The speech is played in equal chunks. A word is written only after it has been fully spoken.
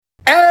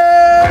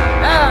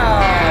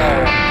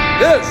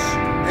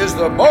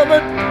the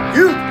moment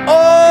you've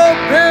all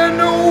been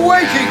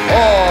waiting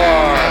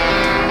for.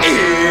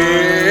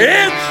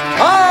 It's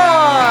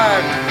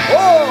time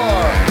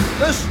for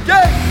the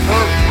Steak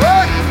for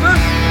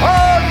Breakfast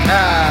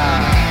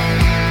Podcast.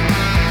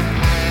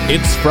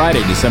 It's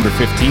Friday, December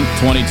 15th,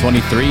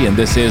 2023, and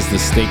this is the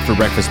Steak for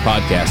Breakfast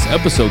Podcast,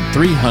 episode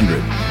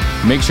 300.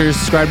 Make sure you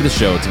subscribe to the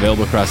show. It's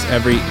available across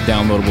every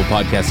downloadable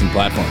podcasting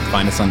platform.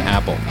 Find us on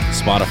Apple,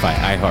 Spotify,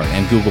 iHeart,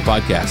 and Google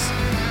Podcasts.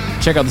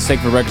 Check out the Steak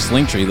for Breakfast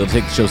link tree. They'll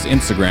take the show's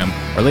Instagram,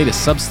 our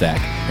latest Substack,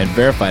 and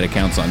verified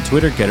accounts on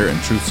Twitter, Getter, and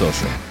Truth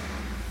Social.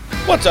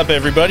 What's up,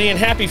 everybody, and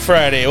happy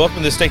Friday. Welcome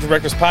to the Steak for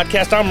Breakfast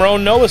Podcast. I'm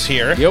Roan Noah's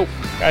here. Yo.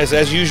 Guys,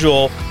 as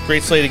usual,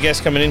 great slate of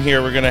guests coming in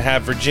here. We're going to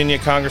have Virginia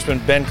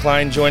Congressman Ben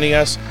Cline joining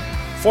us.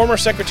 Former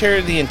Secretary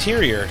of the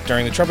Interior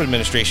during the Trump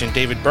administration,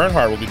 David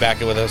Bernhardt, will be back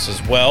with us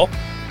as well.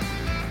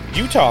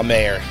 Utah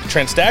Mayor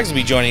Trent Staggs will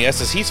be joining us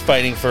as he's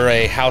fighting for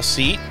a House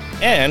seat.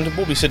 And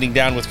we'll be sitting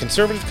down with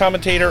conservative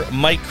commentator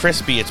Mike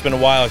Crispi. It's been a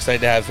while.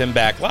 Excited to have him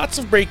back. Lots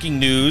of breaking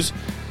news.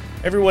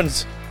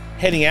 Everyone's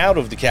heading out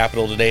of the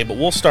Capitol today, but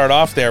we'll start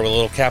off there with a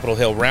little Capitol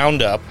Hill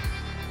roundup.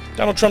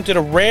 Donald Trump did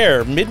a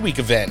rare midweek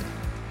event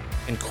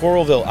in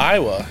Coralville,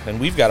 Iowa, and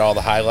we've got all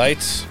the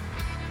highlights.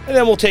 And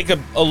then we'll take a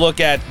look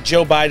at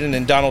Joe Biden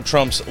and Donald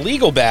Trump's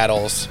legal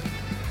battles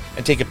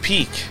and take a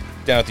peek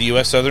down at the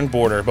U.S. southern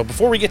border. But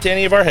before we get to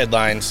any of our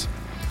headlines,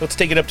 let's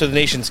take it up to the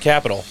nation's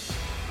capital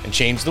and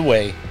change the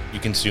way you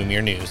consume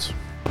your news.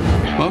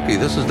 Smokey,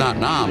 this is not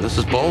Nam. This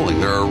is bowling.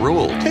 There are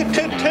rules.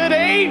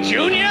 Today,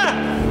 Junior,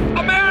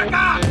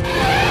 America!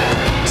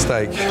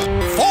 Steak.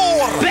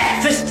 For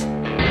breakfast!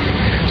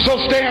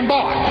 So stand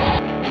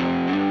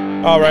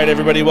by. All right,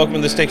 everybody, welcome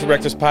to the Steak for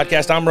Breakfast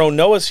Podcast. I'm Roan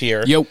Noah's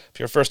here. Yo. If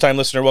you're a first-time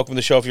listener, welcome to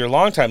the show. If you're a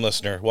long-time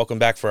listener, welcome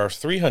back for our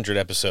 300th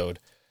episode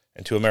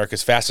and to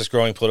America's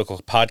fastest-growing political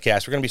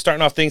podcast. We're going to be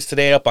starting off things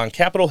today up on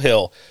Capitol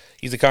Hill.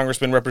 He's the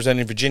congressman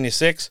representing Virginia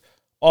 6.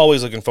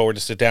 Always looking forward to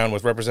sit down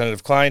with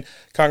Representative Cline.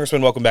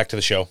 Congressman, welcome back to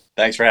the show.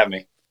 Thanks for having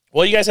me.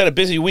 Well, you guys had a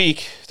busy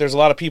week. There's a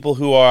lot of people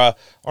who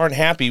aren't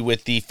happy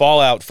with the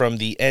fallout from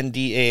the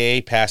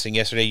NDAA passing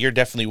yesterday. You're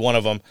definitely one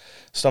of them.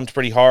 Stumped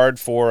pretty hard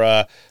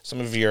for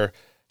some of your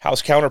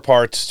House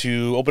counterparts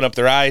to open up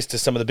their eyes to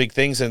some of the big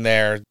things in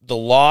there. The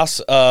loss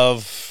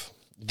of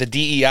the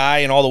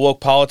DEI and all the woke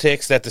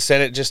politics that the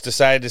Senate just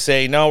decided to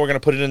say, no, we're going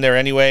to put it in there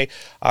anyway.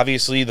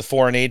 Obviously, the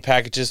foreign aid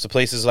packages to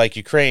places like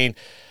Ukraine.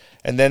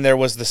 And then there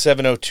was the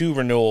 702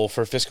 renewal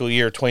for fiscal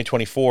year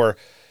 2024.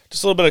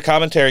 Just a little bit of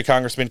commentary,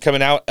 Congressman,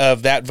 coming out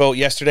of that vote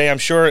yesterday. I'm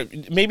sure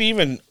maybe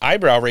even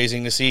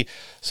eyebrow-raising to see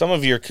some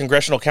of your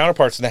congressional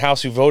counterparts in the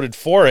House who voted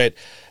for it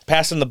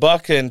passing the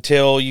buck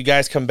until you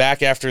guys come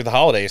back after the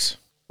holidays.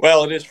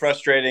 Well, it is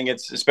frustrating.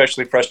 It's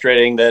especially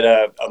frustrating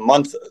that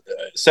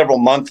several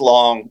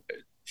month-long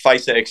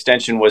FISA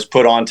extension was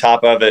put on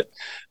top of it,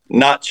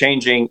 not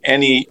changing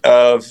any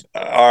of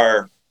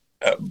our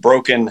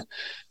broken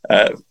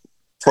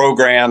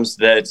programs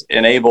that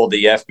enable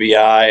the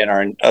FBI and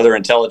our other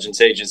intelligence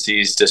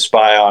agencies to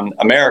spy on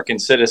American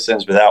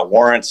citizens without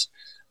warrants.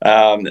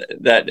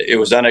 That it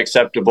was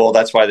unacceptable.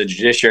 That's why the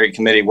Judiciary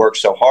Committee worked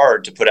so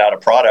hard to put out a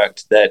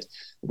product that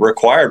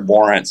required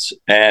warrants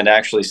and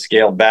actually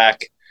scaled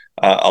back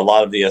a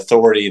lot of the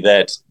authority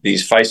that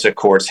these FISA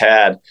courts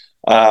had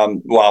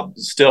while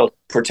still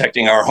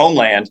protecting our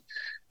homeland.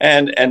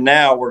 And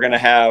now we're going to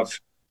have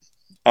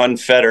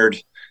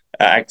unfettered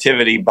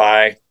activity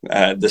by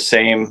the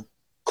same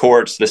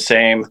courts, the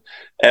same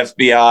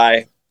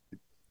FBI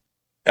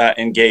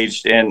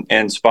engaged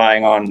in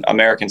spying on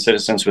American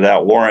citizens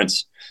without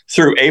warrants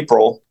through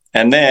April.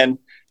 And then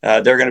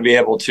they're going to be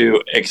able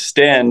to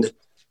extend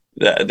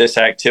this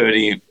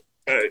activity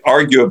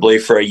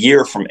arguably for a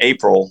year from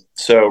April.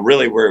 So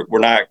really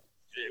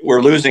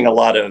we're losing a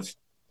lot of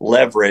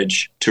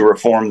leverage to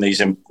reform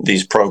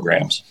these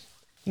programs.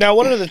 Now,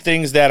 one of the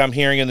things that I'm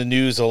hearing in the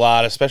news a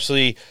lot,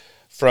 especially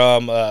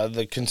from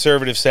the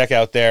conservative sec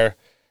out there,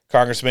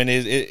 Congressman,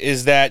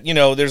 is that, you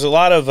know, there's a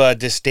lot of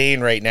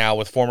disdain right now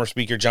with former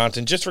Speaker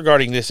Johnson just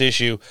regarding this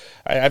issue.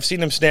 I've seen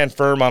him stand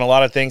firm on a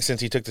lot of things since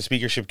he took the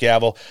speakership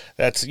gavel.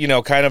 That's, you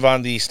know, kind of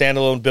on the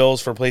standalone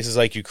bills for places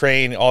like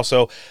Ukraine.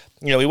 Also,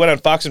 you know, he went on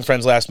Fox and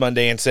Friends last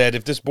Monday and said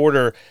if this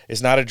border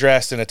is not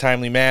addressed in a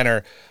timely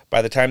manner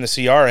by the time the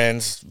CR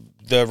ends,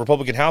 the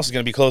Republican House is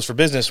going to be closed for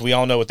business. We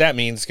all know what that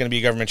means. It's going to be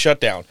a government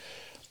shutdown.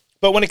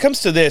 But when it comes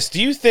to this, do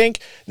you think,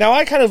 now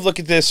I kind of look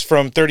at this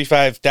from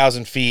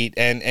 35,000 feet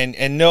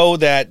and know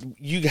that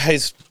you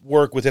guys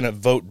work within a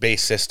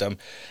vote-based system.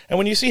 And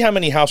when you see how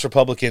many House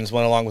Republicans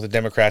went along with the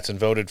Democrats and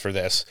voted for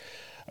this,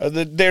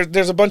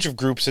 there's a bunch of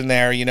groups in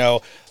there, you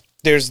know.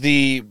 There's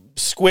the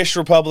squish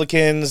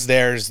Republicans,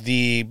 there's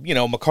the, you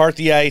know,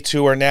 McCarthyites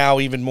who are now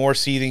even more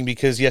seething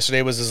because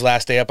yesterday was his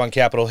last day up on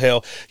Capitol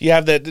Hill. You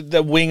have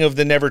the wing of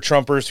the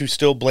Never-Trumpers who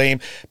still blame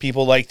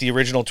people like the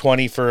original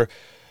 20 for,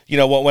 you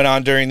know, what went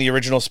on during the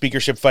original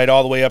speakership fight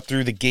all the way up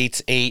through the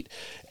Gates 8.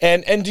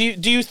 And do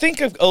you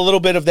think a little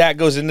bit of that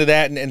goes into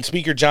that and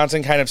Speaker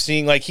Johnson kind of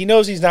seeing, like, he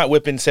knows he's not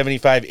whipping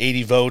 75,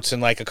 80 votes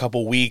in like a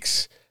couple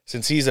weeks,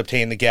 since he's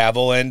obtained the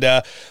gavel, and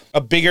a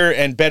bigger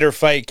and better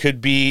fight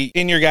could be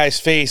in your guys'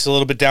 face a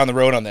little bit down the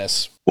road on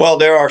this. Well,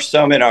 there are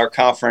some in our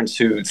conference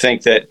who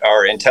think that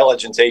our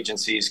intelligence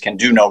agencies can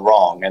do no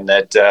wrong and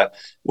that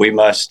we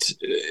must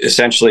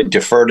essentially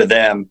defer to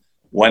them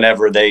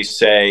whenever they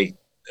say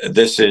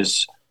this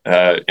is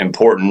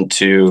important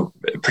to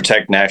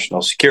protect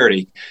national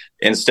security,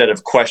 instead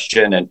of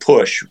question and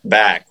push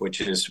back, which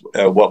is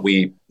what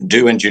we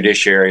do in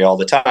judiciary all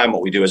the time,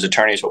 what we do as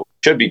attorneys, what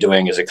we should be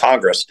doing as a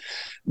Congress.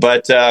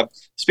 But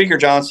Speaker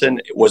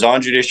Johnson was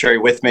on judiciary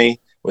with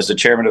me, was the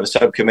chairman of a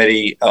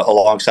subcommittee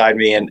alongside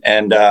me.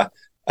 And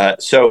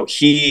so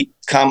he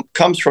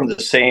comes from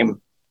the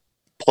same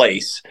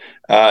place.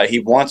 He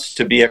wants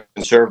to be a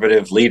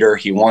conservative leader.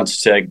 He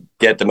wants to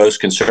get the most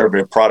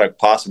conservative product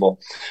possible.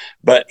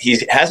 But he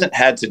hasn't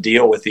had to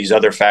deal with these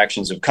other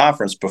factions of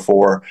conference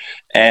before.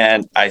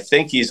 And I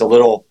think he's a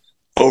little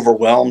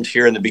overwhelmed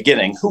here in the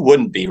beginning. Who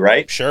wouldn't be,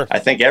 right? Sure. I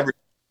think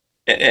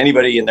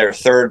anybody in their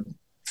third,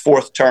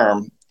 fourth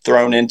term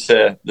thrown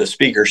into the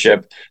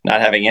speakership,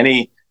 not having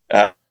any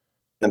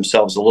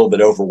themselves a little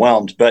bit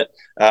overwhelmed. But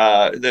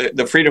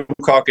the Freedom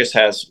Caucus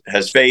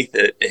has faith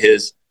that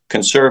his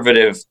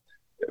conservative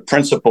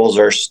principles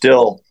are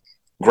still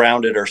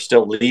grounded, are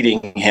still leading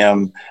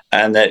him,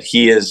 and that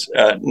he is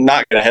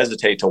not going to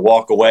hesitate to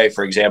walk away,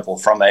 for example,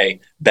 from a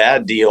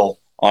bad deal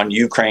on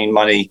Ukraine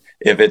money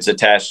if it's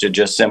attached to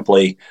just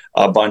simply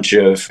a bunch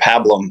of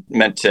pablum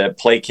meant to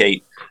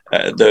placate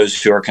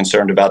those who are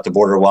concerned about the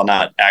border while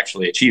not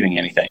actually achieving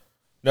anything.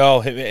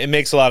 No, it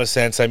makes a lot of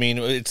sense. I mean,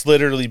 it's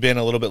literally been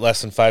a little bit less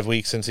than 5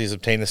 weeks since he's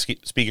obtained the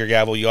speaker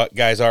gavel. You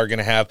guys are going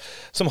to have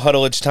some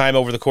huddleage time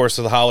over the course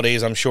of the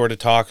holidays, I'm sure, to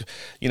talk,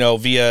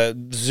 via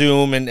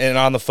Zoom and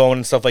on the phone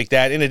and stuff like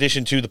that, in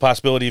addition to the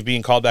possibility of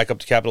being called back up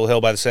to Capitol Hill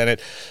by the Senate.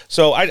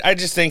 So I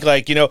just think,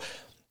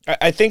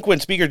 I think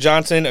when Speaker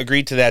Johnson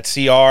agreed to that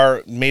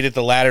CR, made it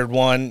the laddered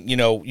one,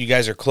 you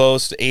guys are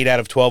close. 8 out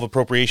of 12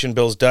 appropriation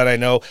bills done. I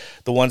know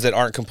the ones that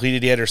aren't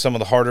completed yet are some of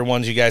the harder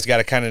ones you guys got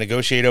to kind of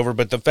negotiate over.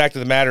 But the fact of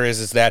the matter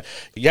is that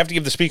you have to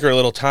give the speaker a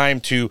little time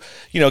to,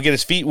 get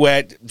his feet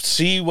wet,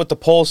 see what the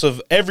pulse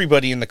of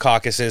everybody in the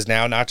caucus is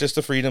now, not just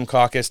the Freedom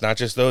Caucus, not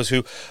just those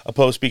who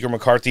oppose Speaker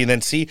McCarthy, and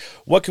then see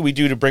what can we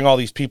do to bring all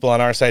these people on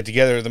our side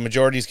together. The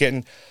majority's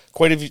getting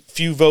quite a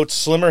few votes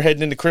slimmer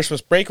heading into Christmas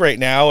break right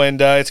now,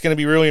 and it's going to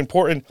be really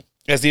important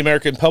as the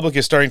American public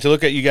is starting to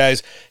look at you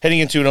guys heading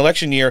into an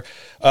election year,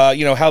 how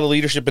the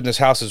leadership in this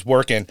House is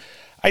working.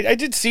 I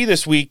did see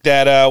this week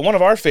that one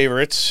of our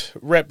favorites,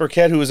 Rhett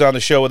Burkett, who was on the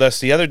show with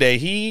us the other day,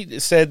 he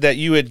said that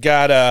you had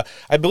got,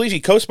 I believe he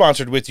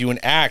co-sponsored with you an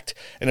act,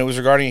 and it was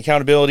regarding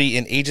accountability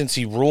in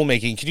agency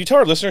rulemaking. Can you tell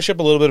our listenership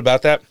a little bit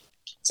about that?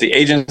 It's the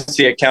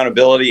Agency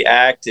Accountability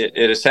Act.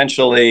 It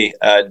essentially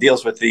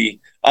deals with the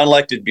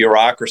unelected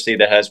bureaucracy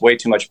that has way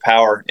too much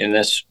power in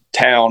this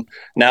town.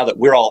 Now that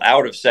we're all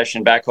out of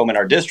session back home in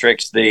our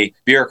districts, the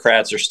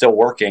bureaucrats are still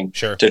working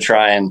to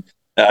try and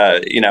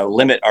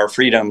limit our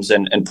freedoms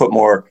and put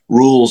more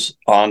rules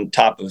on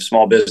top of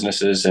small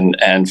businesses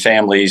and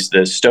families,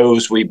 the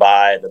stoves we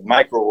buy, the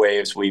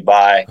microwaves we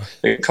buy,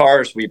 the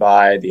cars we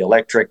buy, the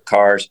electric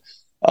cars.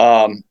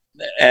 So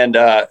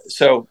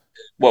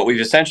what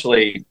we've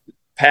essentially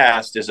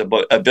passed is a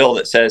bill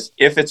that says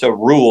if it's a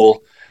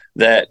rule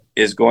that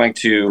is going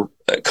to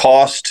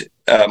cost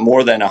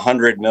more than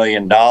 $100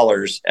 million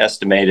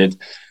estimated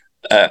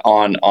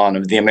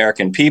on the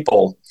American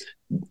people,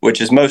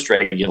 which is most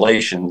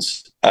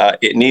regulations,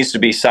 it needs to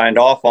be signed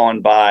off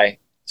on by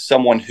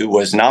someone who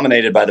was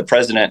nominated by the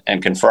president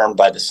and confirmed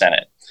by the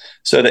Senate,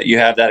 so that you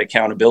have that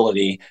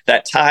accountability,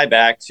 that tie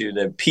back to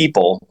the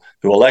people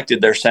who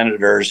elected their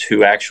senators,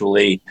 who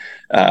actually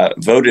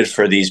voted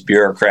for these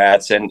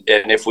bureaucrats. And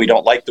if we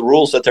don't like the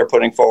rules that they're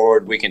putting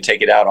forward, we can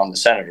take it out on the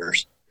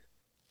senators.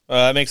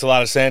 That makes a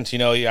lot of sense.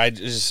 I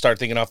just start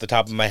thinking off the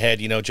top of my head,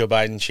 Joe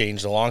Biden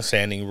changed a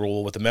longstanding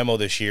rule with a memo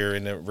this year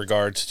in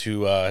regards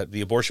to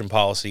the abortion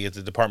policy at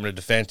the Department of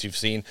Defense. You've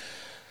seen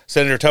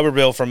Senator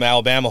Tuberville from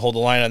Alabama hold the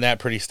line on that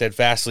pretty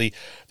steadfastly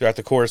throughout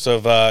the course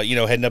of,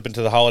 heading up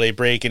into the holiday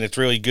break. And it's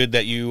really good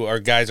that you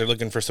guys are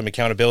looking for some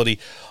accountability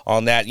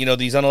on that.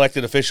 These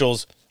unelected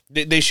officials,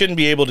 they shouldn't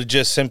be able to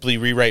just simply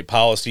rewrite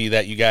policy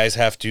that you guys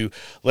have to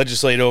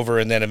legislate over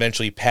and then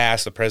eventually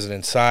pass the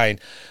president sign,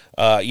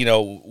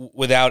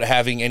 without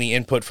having any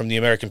input from the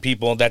American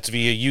people. That's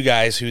via you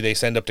guys who they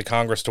send up to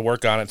Congress to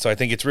work on it. So I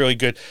think it's really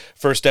good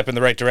first step in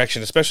the right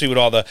direction, especially with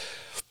all the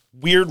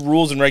weird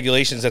rules and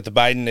regulations that the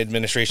Biden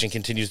administration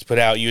continues to put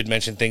out. You had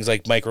mentioned things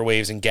like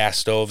microwaves and gas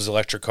stoves,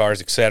 electric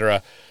cars,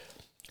 etc.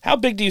 How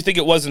big do you think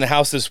it was in the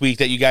House this week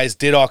that you guys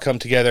did all come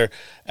together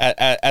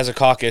as a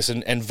caucus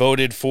and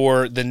voted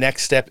for the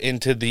next step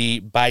into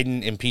the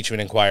Biden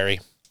impeachment inquiry?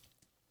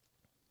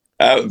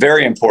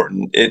 Very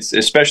important. It's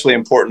especially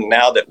important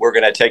now that we're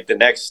going to take the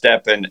next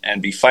step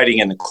and be fighting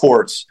in the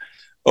courts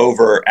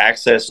over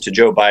access to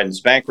Joe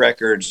Biden's bank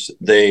records,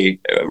 the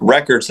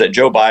records that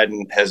Joe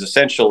Biden has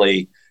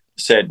essentially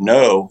said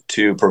no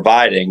to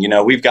providing.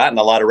 We've gotten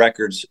a lot of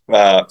records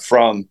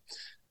from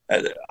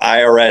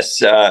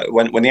IRS,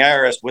 when the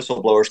IRS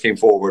whistleblowers came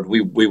forward,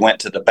 we went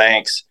to the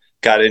banks,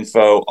 got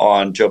info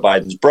on Joe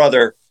Biden's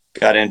brother,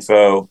 got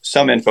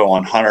some info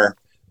on Hunter.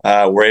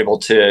 We're able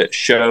to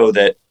show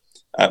that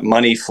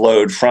money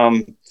flowed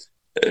from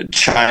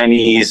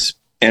Chinese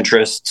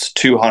interests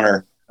to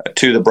Hunter,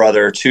 to the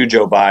brother, to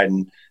Joe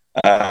Biden.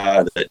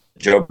 That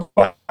Joe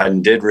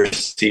Biden did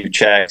receive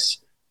checks,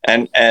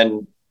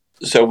 and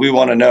so we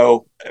want to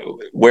know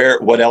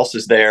what else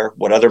is there,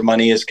 what other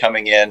money is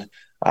coming in,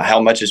 how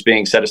much is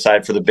being set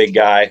aside for the big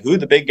guy, who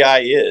the big guy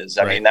is.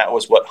 I mean, that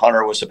was what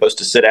Hunter was supposed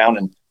to sit down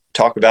and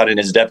talk about in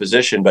his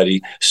deposition, but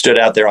he stood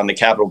out there on the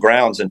Capitol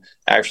grounds and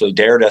actually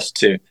dared us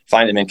to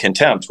find him in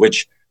contempt,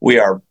 which we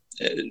are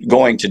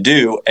going to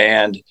do.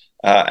 And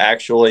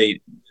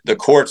actually, the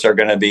courts are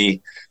going to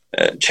be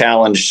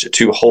challenged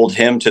to hold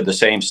him to the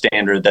same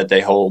standard that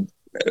they hold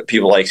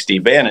people like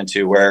Steve Bannon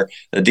to, where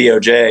the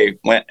DOJ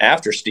went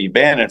after Steve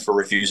Bannon for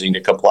refusing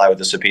to comply with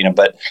the subpoena.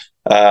 But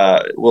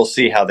we'll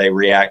see how they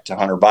react to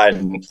Hunter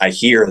Biden. I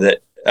hear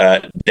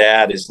that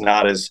Dad is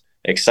not as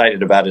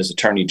excited about his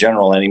attorney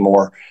general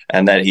anymore,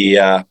 and that he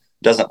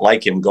doesn't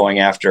like him going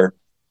after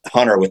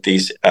Hunter with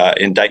these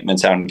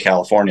indictments out in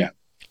California.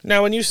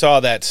 Now, when you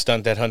saw that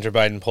stunt that Hunter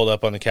Biden pulled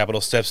up on the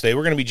Capitol steps today,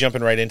 we're going to be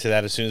jumping right into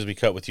that as soon as we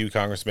cut with you,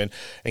 Congressman,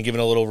 and giving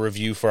a little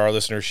review for our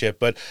listenership.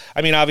 But,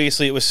 I mean,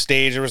 obviously it was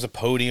staged. There was a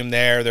podium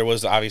there. There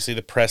was obviously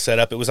the press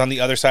setup. It was on the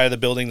other side of the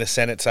building, the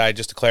Senate side,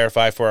 just to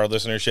clarify for our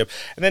listenership.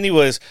 And then he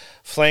was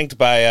flanked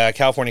by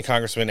California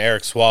Congressman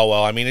Eric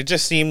Swalwell. I mean, it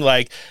just seemed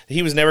like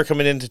he was never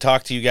coming in to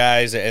talk to you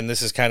guys, and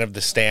this is kind of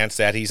the stance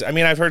that he's – I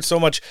mean, I've heard so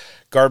much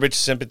garbage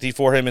sympathy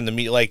for him in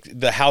the like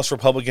the House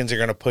Republicans are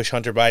going to push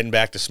Hunter Biden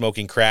back to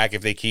smoking crack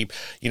if they keep,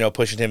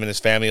 pushing him and his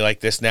family like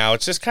this now.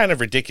 It's just kind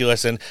of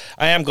ridiculous, and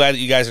I am glad that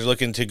you guys are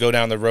looking to go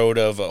down the road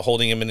of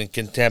holding him in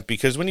contempt,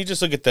 because when you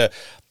just look at the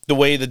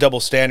way the double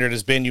standard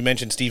has been, you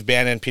mentioned Steve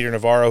Bannon, Peter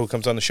Navarro, who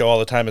comes on the show all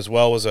the time as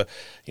well, was a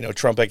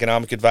Trump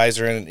economic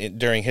advisor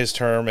during his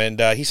term, and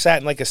he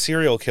sat in like a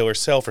serial killer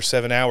cell for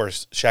 7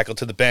 hours, shackled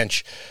to the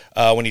bench,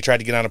 when he tried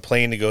to get on a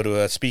plane to go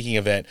to a speaking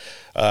event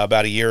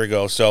about a year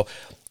ago. So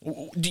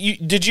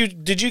did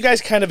you guys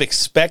kind of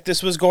expect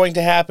this was going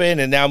to happen,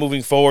 and now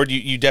moving forward,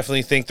 you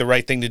definitely think the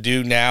right thing to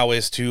do now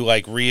is to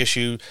like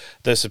reissue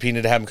the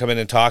subpoena to have him come in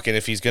and talk, and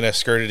if he's going to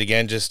skirt it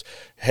again, just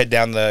head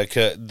down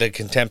the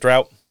contempt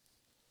route?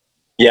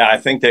 Yeah, I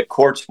think that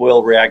courts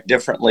will react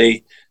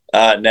differently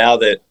now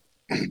that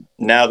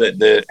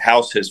the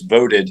House has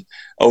voted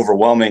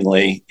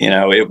overwhelmingly.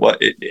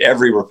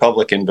 Every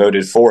Republican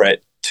voted for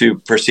it to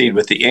proceed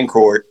with the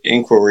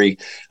inquiry.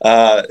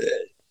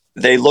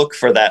 They look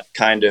for that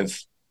kind of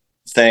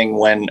thing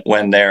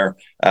when they're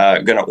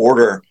going to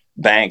order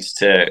banks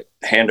to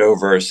hand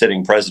over a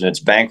sitting president's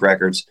bank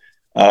records.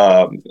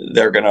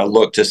 They're going to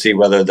look to see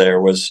whether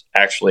there was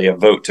actually a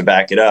vote to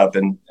back it up.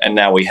 And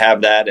now we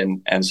have that.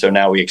 And so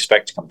now we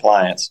expect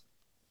compliance.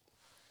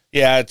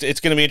 Yeah, it's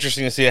going to be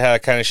interesting to see how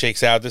it kind of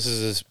shakes out. This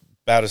is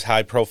about as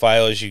high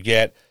profile as you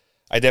get.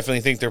 I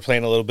definitely think they're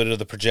playing a little bit of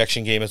the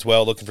projection game as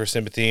well, looking for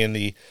sympathy in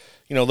the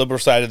liberal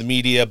side of the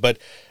media. But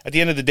at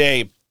the end of the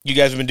day, you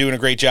guys have been doing a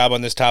great job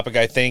on this topic,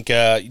 I think,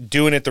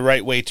 doing it the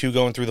right way, too,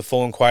 going through the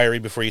full inquiry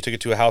before you took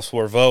it to a House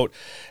floor vote,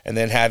 and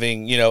then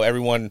having,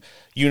 everyone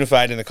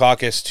unified in the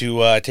caucus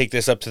to take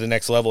this up to the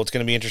next level. It's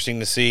going to be interesting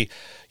to see.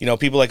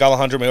 People like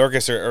Alejandro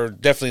Mayorkas are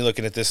definitely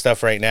looking at this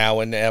stuff right now,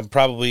 and I'm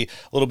probably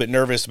a little bit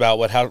nervous about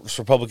what House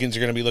Republicans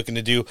are going to be looking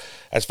to do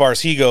as far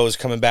as he goes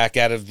coming back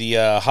out of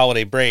the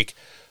holiday break.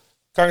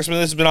 Congressman,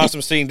 this has been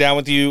awesome sitting down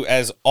with you,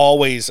 as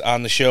always,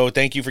 on the show.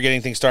 Thank you for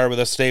getting things started with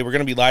us today. We're going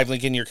to be live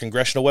linking your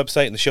congressional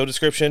website in the show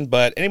description,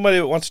 but anybody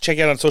that wants to check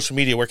out on social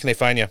media, where can they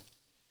find you?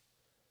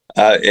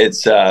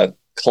 It's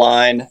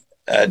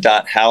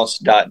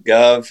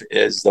klein.house.gov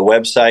is the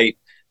website,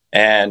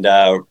 and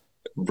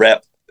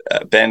Rep.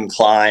 Ben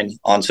Klein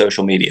on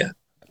social media.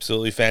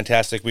 Absolutely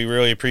fantastic. We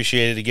really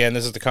appreciate it. Again,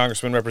 this is the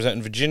Congressman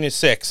representing Virginia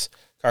 6,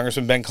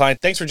 Congressman Ben Klein.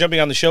 Thanks for jumping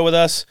on the show with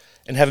us,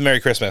 and have a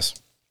Merry Christmas.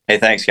 Hey,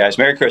 thanks, guys.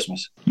 Merry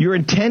Christmas. Your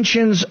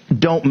intentions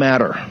don't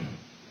matter.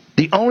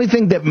 The only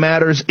thing that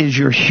matters is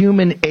your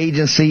human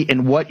agency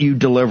and what you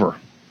deliver.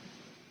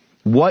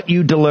 What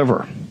you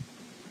deliver.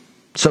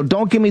 So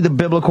don't give me the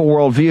biblical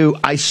worldview.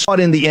 I saw it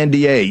in the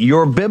NDA.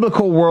 Your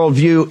biblical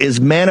worldview is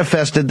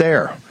manifested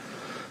there.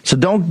 So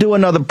don't do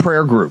another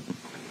prayer group.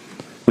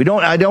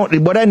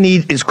 What I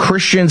need is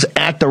Christians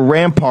at the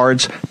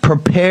ramparts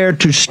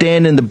prepared to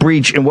stand in the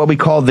breach in what we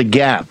call the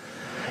gap.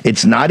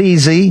 It's not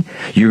easy.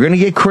 You're going to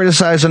get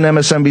criticized on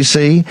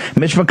MSNBC.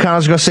 Mitch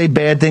McConnell's going to say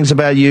bad things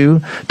about you.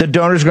 The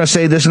donor's going to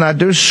say this and not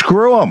do.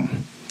 Screw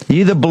them.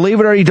 You either believe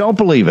it or you don't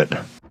believe it.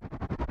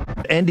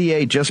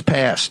 NDA just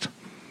passed.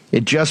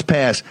 It just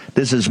passed.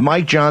 This is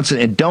Mike Johnson,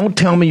 and don't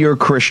tell me you're a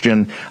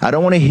Christian. I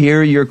don't want to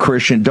hear you're a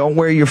Christian. Don't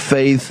wear your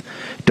faith.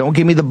 Don't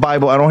give me the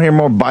Bible. I don't hear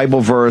more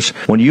Bible verse.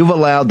 When you've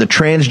allowed the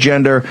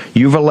transgender,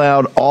 you've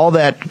allowed all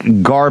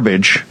that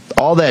garbage,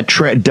 all that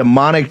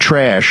demonic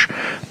trash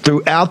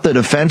throughout the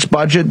defense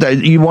budget. That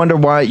you wonder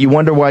why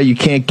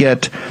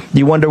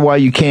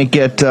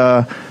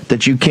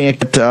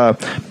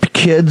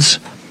kids,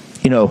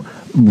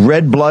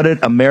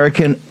 red-blooded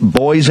American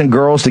boys and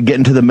girls to get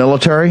into the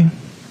military?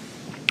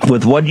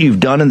 With what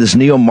you've done in this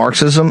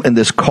neo-Marxism and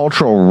this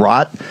cultural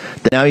rot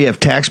that now you have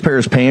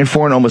taxpayers paying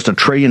for in almost $1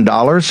 trillion,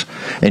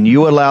 and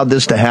you allowed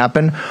this to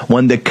happen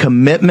when the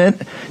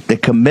commitment,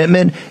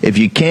 if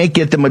you can't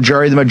get the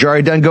majority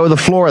doesn't go to the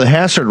floor, the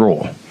Hassard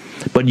rule.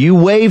 But you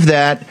waive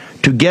that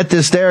to get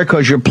this there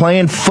because you're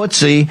playing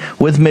footsie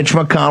with Mitch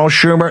McConnell,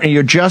 Schumer, and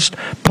you're just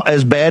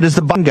as bad as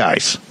the Biden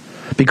guys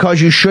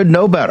because you should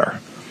know better.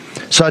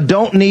 So I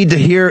don't need to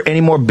hear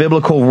any more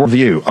biblical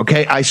review,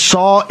 okay? I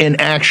saw in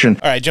action.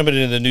 All right, jumping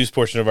into the news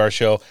portion of our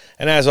show.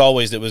 And as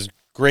always, it was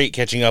great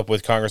catching up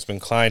with Congressman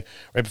Klein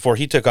right before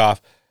he took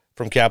off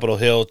from Capitol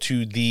Hill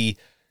to the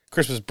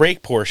Christmas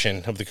break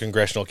portion of the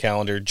congressional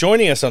calendar.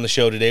 Joining us on the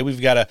show today,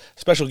 we've got a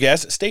special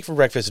guest, Steak for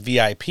Breakfast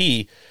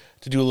VIP,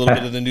 to do a little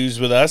bit of the news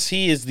with us.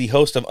 He is the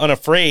host of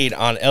Unafraid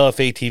on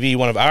LFA TV,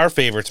 one of our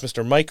favorites,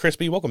 Mr. Mike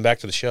Crispi. Welcome back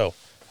to the show.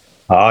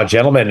 Oh,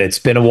 gentlemen, it's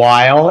been a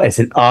while. It's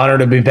an honor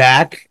to be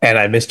back, and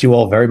I missed you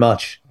all very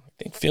much.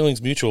 I think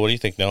feelings mutual. What do you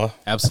think, Noah?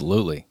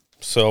 Absolutely.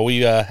 So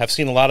we have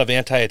seen a lot of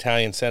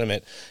anti-Italian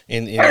sentiment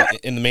in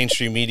the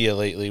mainstream media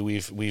lately.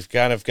 We've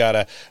kind of got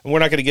and we're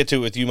not going to get to it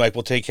with you, Mike.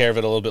 We'll take care of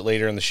it a little bit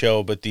later in the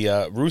show. But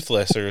the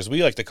Ruthless, or as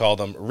we like to call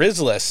them,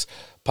 Rizless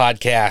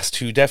podcast,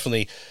 who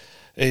definitely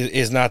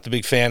is not the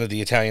big fan of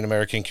the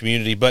Italian-American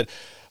community. But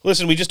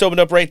listen, we just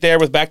opened up right there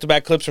with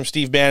back-to-back clips from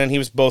Steve Bannon. He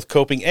was both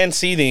coping and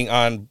seething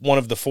on one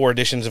of the 4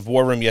 editions of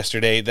War Room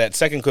yesterday. That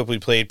second clip we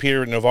played,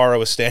 Peter Navarro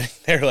was standing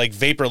there like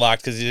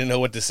vapor-locked because he didn't know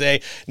what to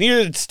say.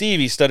 Neither did Steve.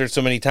 He stuttered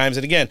so many times.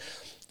 And again,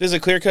 this is a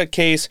clear-cut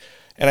case,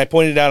 and I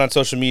pointed it out on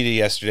social media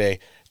yesterday.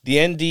 The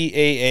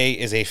NDAA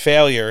is a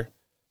failure.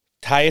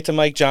 Tie it to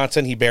Mike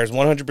Johnson. He bears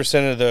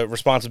 100% of the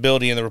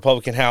responsibility in the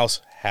Republican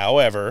House.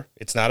 However,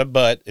 it's not a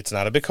but, it's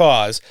not a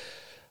because.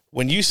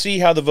 When you see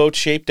how the vote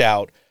shaped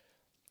out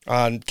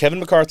on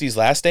Kevin McCarthy's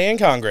last day in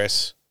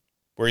Congress,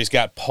 where he's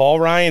got Paul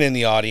Ryan in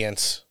the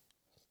audience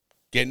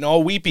getting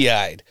all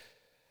weepy-eyed,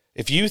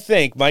 if you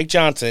think Mike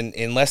Johnson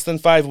in less than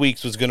 5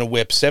 weeks was going to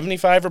whip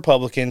 75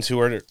 Republicans who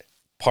are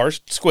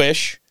part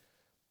squish,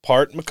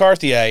 part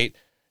McCarthyite,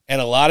 and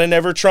a lot of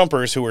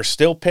never-Trumpers who are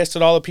still pissed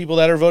at all the people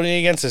that are voting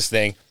against this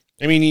thing,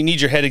 I mean, you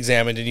need your head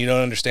examined and you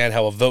don't understand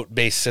how a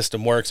vote-based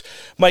system works.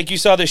 Mike, you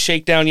saw this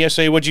shakedown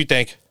yesterday. What'd you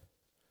think?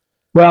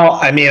 Well,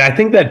 I mean, I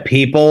think that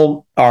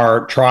people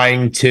are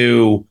trying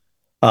to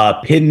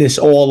pin this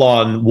all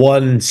on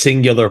one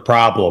singular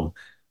problem.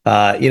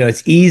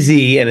 It's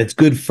easy and it's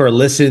good for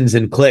listens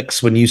and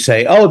clicks when you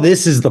say, oh,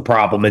 this is the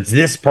problem. It's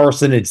this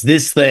person. It's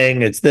this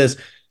thing. It's this.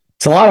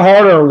 It's a lot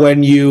harder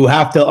when you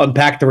have to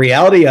unpack the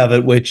reality of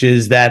it, which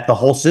is that the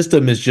whole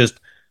system is just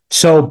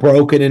so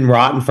broken and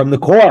rotten from the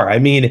core. I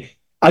mean,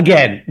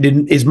 again,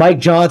 is Mike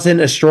Johnson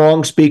a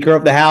strong Speaker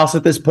of the House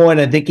at this point?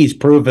 I think he's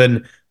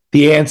proven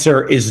the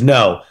answer is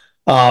no.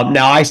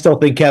 Now, I still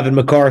think Kevin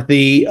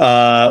McCarthy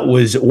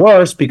was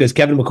worse because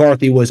Kevin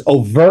McCarthy was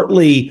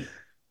overtly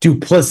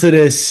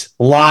duplicitous,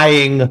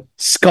 lying,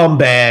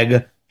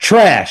 scumbag,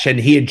 trash, and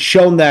he had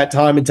shown that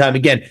time and time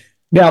again.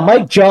 Now,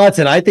 Mike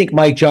Johnson, I think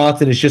Mike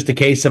Johnson is just a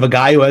case of a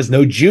guy who has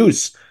no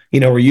juice.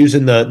 We're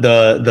using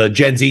the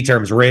Gen Z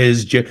terms,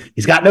 Riz.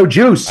 He's got no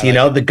juice.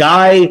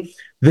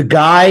 The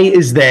guy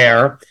is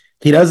there.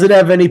 He doesn't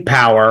have any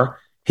power.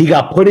 He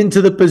got put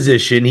into the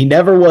position. He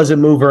never was a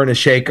mover and a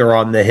shaker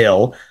on the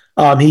Hill.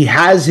 He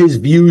has his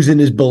views and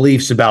his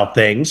beliefs about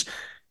things.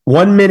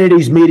 1 minute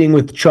he's meeting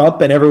with Trump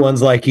and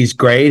everyone's like, he's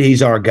great.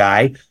 He's our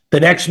guy. The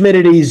next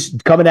minute he's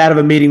coming out of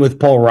a meeting with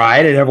Paul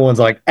Ryan and everyone's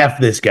like, F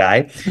this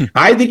guy.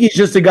 I think he's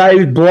just a guy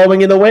who's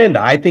blowing in the wind.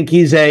 I think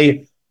he's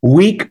a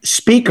weak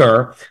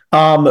speaker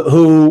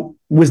who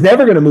was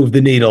never going to move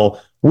the needle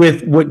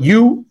with what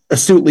you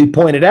astutely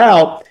pointed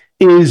out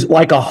is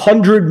like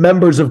 100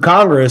 members of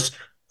Congress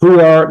who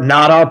are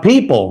not our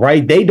people,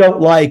 right? They don't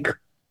like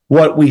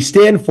what we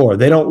stand for.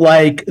 They don't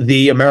like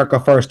the America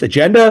First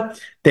agenda.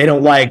 They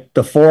don't like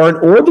the foreign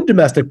or the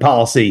domestic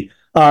policy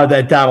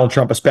that Donald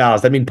Trump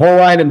espoused. I mean, Paul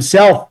Ryan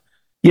himself,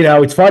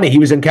 it's funny. He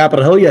was in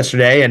Capitol Hill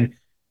yesterday and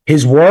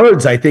his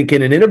words, I think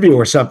in an interview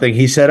or something,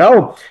 he said,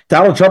 oh,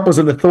 Donald Trump was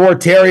an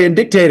authoritarian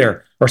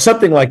dictator or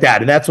something like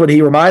that. And that's what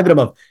he reminded him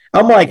of.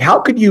 I'm like, how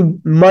could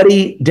you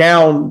muddy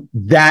down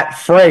that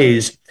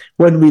phrase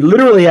when we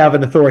literally have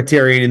an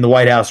authoritarian in the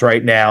White House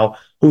right now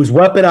who's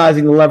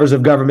weaponizing the levers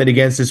of government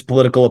against his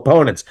political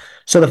opponents?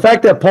 So the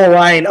fact that Paul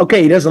Ryan,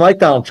 okay, he doesn't like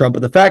Donald Trump,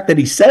 but the fact that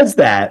he says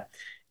that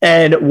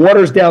and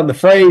waters down the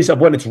phrase of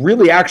when it's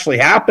really actually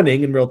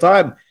happening in real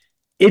time,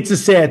 it's a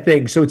sad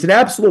thing. So it's an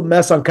absolute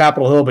mess on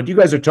Capitol Hill, but you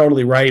guys are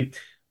totally right.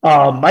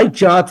 Mike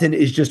Johnson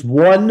is just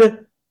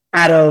one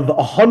out of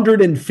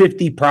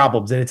 150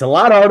 problems, and it's a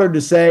lot harder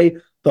to say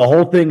the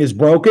whole thing is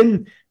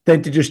broken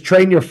than to just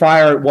train your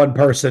fire at one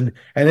person,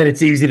 and then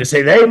it's easy to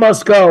say they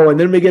must go, and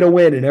then we get a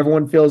win, and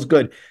everyone feels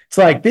good. It's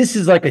like this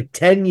is like a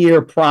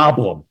 10-year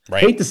problem.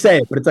 Right. I hate to say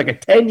it, but it's like a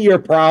 10-year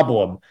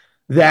problem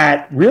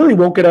that really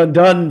won't get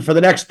undone for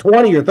the next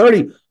 20 or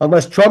 30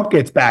 unless Trump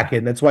gets back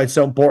in. That's why it's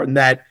so important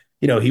that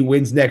he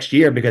wins next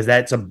year, because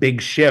that's a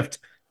big shift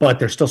but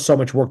there's still so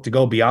much work to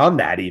go beyond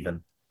that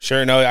even.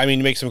 Sure. No, I mean,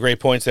 you make some great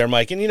points there,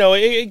 Mike. And,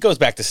 it goes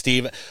back to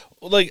Steve.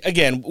 Like,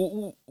 again,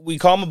 we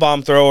call him a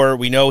bomb thrower.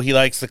 We know he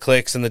likes the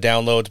clicks and the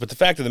downloads. But the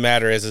fact of the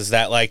matter is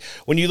that, like,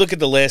 when you look at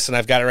the list, and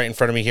I've got it right in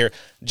front of me here,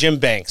 Jim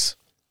Banks,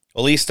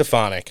 Elise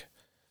Stefanik,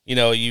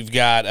 you've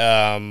got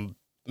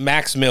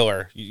Max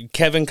Miller,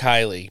 Kevin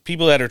Kiley,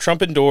 people that are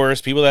Trump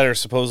endorsed, people that are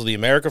supposedly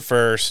America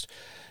First,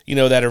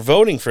 that are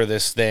voting for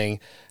this thing.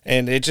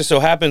 And it just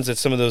so happens that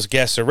some of those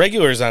guests are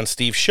regulars on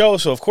Steve's show.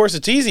 So, of course,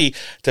 it's easy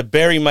to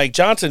bury Mike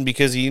Johnson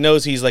because he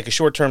knows he's like a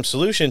short-term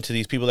solution to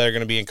these people that are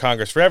going to be in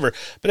Congress forever.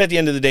 But at the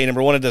end of the day,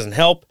 number one, it doesn't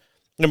help.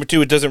 Number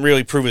two, it doesn't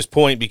really prove his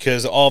point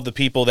because all of the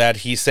people that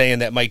he's saying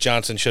that Mike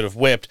Johnson should have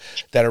whipped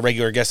that are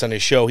regular guests on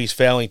his show, he's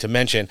failing to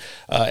mention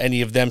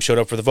any of them showed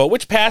up for the vote,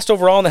 which passed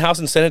overall in the House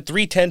and Senate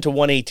 310 to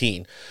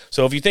 118.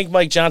 So if you think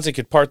Mike Johnson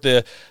could part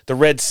the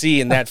Red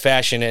Sea in that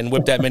fashion and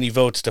whip that many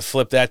votes to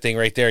flip that thing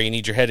right there, you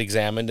need your head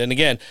examined. And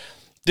again,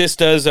 this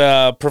does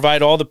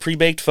provide all the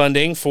pre-baked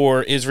funding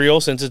for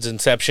Israel since its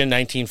inception,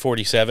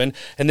 1947,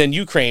 and then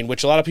Ukraine,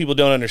 which a lot of people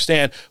don't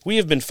understand. We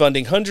have been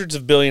funding hundreds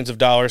of billions of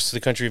dollars to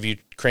the country of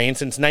Ukraine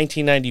since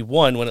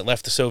 1991 when it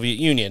left the Soviet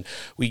Union.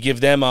 We give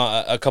them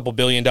a couple $1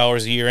 billion a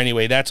year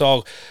anyway. That's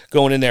all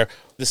going in there.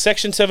 The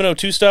Section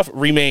 702 stuff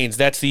remains.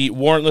 That's the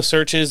warrantless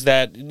searches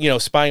that,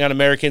 spying on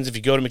Americans. If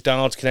you go to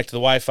McDonald's, connect to the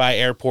Wi-Fi,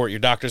 airport, your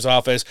doctor's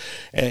office,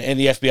 and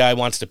the FBI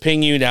wants to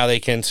ping you, now they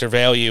can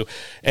surveil you.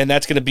 And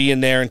that's going to be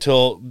in there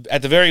until,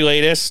 at the very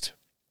latest,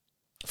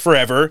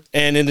 forever.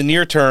 And in the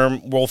near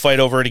term, we'll fight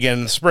over it again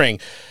in the spring.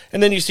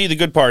 And then you see the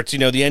good parts. The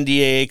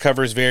NDAA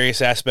covers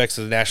various aspects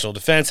of the national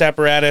defense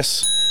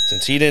apparatus,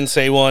 since he didn't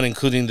say one,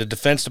 including the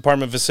Defense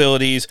Department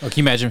facilities. Oh, can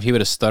you imagine if he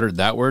would have stuttered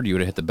that word? You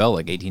would have hit the bell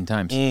like 18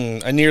 times.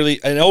 An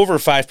over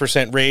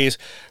 5% raise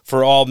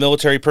for all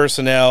military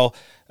personnel,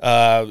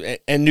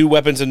 and new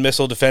weapons and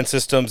missile defense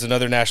systems and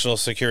other national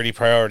security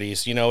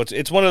priorities.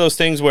 It's one of those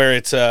things where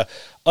it's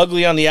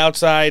ugly on the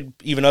outside,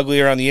 even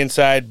uglier on the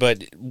inside,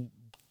 but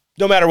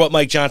no matter what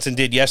Mike Johnson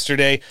did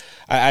yesterday,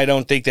 I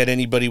don't think that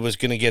anybody was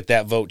going to get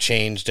that vote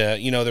changed.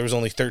 There was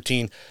only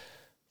 13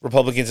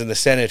 Republicans in the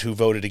Senate who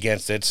voted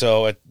against it,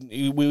 so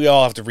we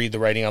all have to read the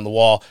writing on the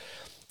wall.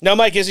 Now,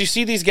 Mike, as you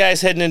see these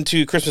guys heading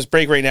into Christmas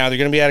break right now, they're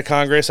going to be out of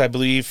Congress, I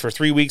believe, for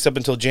 3 weeks up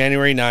until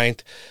January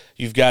 9th.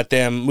 You've got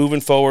them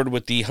moving forward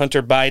with the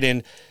Hunter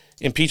Biden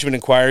impeachment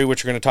inquiry,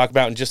 which we're going to talk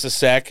about in just a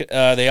sec.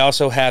 They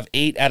also have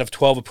 8 out of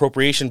 12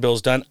 appropriation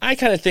bills done. I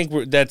kind of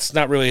think that's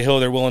not really a hill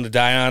they're willing to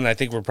die on. I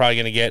think we're probably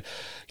going to get,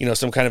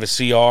 some kind of a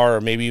CR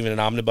or maybe even an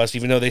omnibus,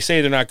 even though they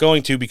say they're not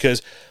going to,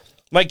 because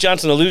Mike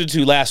Johnson alluded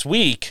to last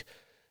week,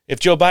 if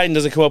Joe Biden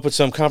doesn't come up with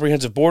some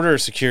comprehensive border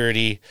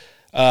security,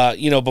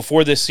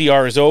 before this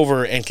CR is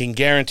over and can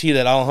guarantee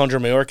that Alejandro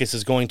Mayorkas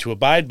is going to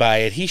abide by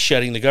it, he's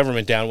shutting the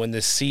government down when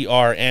this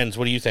CR ends.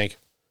 What do you think?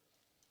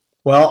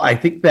 Well, I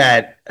think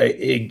that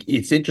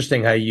it's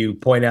interesting how you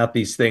point out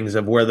these things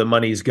of where the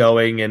money's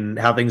going and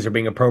how things are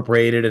being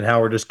appropriated and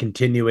how we're just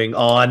continuing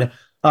on.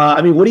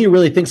 What do you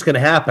really think is going to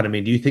happen?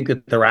 Do you think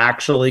that they're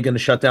actually going to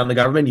shut down the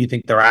government? Do you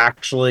think they're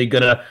actually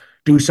going to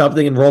do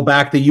something and roll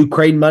back the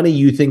Ukraine money?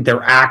 You think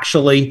they're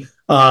actually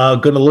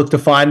going to look to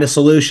find a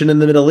solution in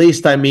the Middle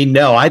East?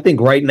 No. I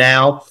think right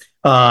now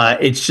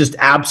it's just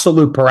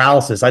absolute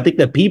paralysis. I think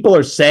that people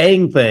are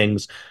saying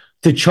things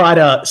to try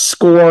to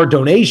score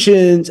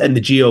donations, and the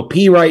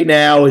GOP right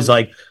now is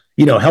like,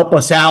 help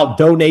us out,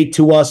 donate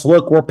to us.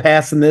 Look, we're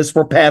passing this,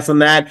 we're passing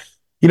that.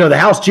 The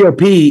House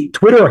GOP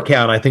Twitter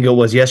account, I think it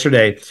was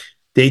yesterday,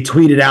 they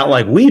tweeted out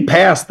like, we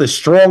passed the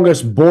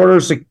strongest border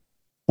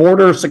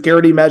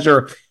security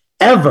measure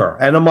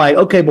ever. And I'm like,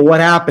 okay, but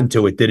what happened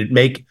to it? Did it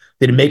make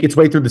its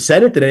way through the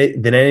Senate?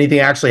 Did anything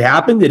actually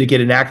happen? Did it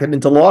get enacted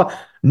into law?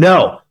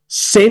 No.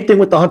 Same thing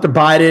with the Hunter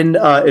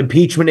Biden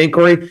impeachment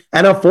inquiry.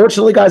 And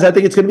unfortunately, guys, I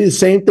think it's going to be the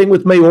same thing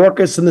with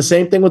Mayorkas and the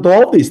same thing with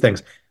all of these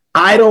things.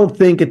 I don't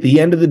think at the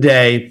end of the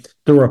day,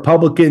 the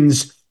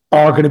Republicans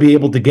are going to be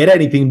able to get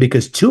anything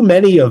because too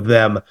many of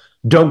them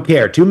don't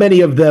care. Too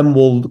many of them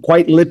will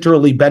quite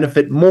literally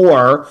benefit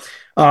more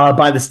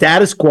by the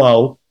status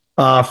quo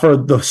for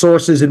the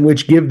sources in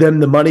which give them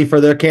the money for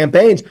their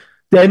campaigns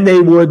than they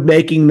would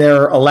making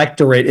their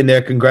electorate in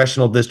their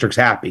congressional districts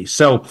happy.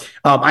 So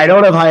I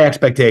don't have high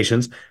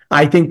expectations.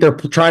 I think they're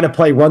trying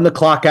to run the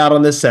clock out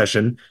on this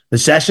session. The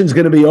session's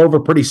going to be over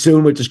pretty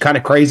soon, which is kind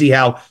of crazy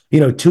how,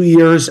 2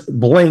 years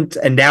blinked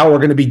and now we're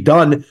going to be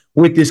done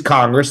with this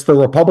Congress. The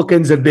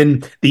Republicans have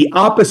been the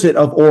opposite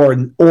of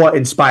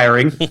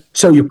awe-inspiring.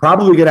 So you're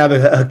probably going to have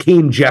a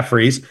Hakeem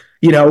Jeffries.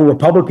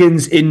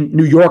 Republicans in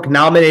New York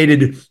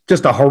nominated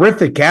just a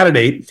horrific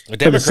candidate for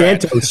the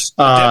Santos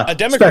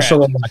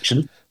special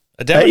election.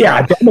 A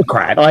Democrat. A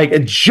Democrat, like a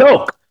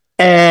joke.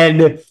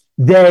 And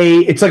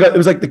it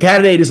was like the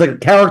candidate is like a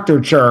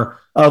caricature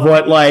of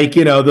what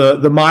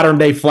the modern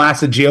day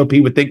flaccid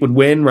GOP would think would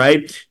win,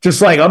 right?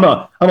 Just like I'm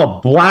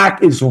a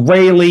black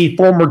Israeli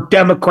former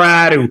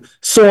Democrat who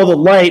saw the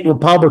light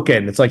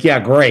Republican. It's like, yeah,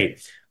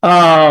 great.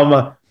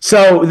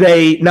 So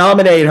they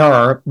nominate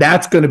her.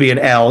 That's going to be an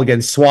L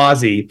against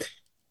Suozzi.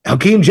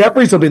 Hakeem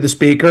Jeffries will be the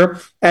speaker,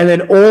 and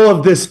then all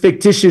of this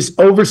fictitious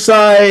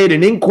oversight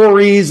and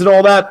inquiries and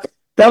all that,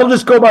 that'll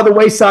just go by the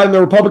wayside, and the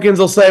Republicans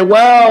will say,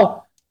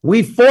 well,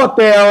 we fought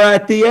there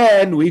at the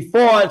end. We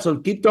fought, so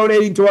keep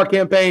donating to our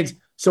campaigns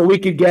so we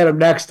could get them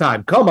next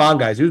time. Come on,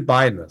 guys. Who's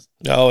buying this?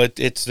 No,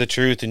 it's the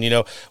truth. And,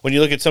 when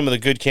you look at some of the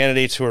good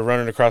candidates who are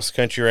running across the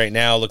country right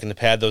now looking to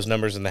pad those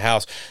numbers in the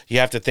House, you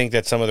have to think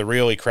that some of the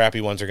really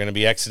crappy ones are going to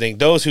be exiting.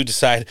 Those who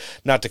decide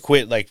not to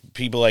quit, like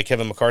people like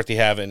Kevin McCarthy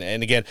have. And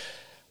again,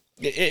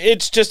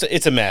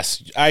 it's a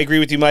mess. I agree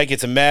with you, Mike.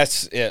 It's a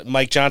mess.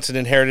 Mike Johnson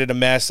inherited a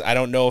mess. I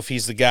don't know if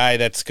he's the guy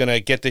that's going to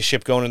get this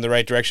ship going in the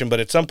right direction, but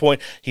at some point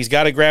he's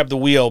got to grab the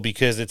wheel,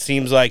 because it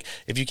seems like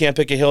if you can't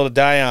pick a hill to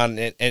die on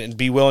and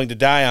be willing to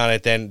die on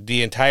it, then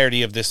the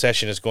entirety of this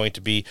session is going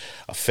to be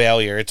a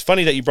failure. It's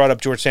funny that you brought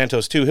up George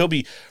Santos too. He'll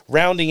be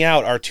rounding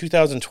out our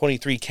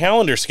 2023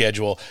 calendar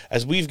schedule,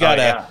 as we've got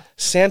a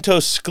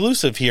Santos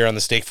exclusive here on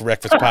the Steak for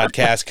Breakfast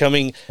podcast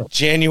coming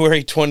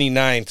January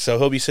 29th. So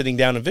he'll be sitting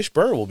down, and Vish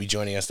Burr will be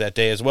joining us that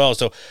day as well.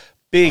 So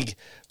big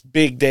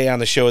day on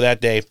the show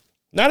that day.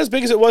 Not as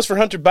big as it was for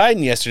Hunter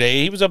Biden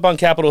yesterday. He was up on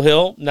Capitol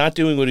Hill, not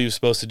doing what he was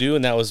supposed to do,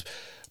 and that was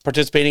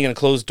participating in a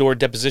closed-door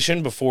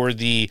deposition before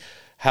the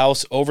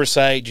House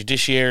Oversight,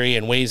 Judiciary,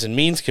 and Ways and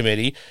Means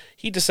Committee.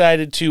 He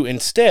decided to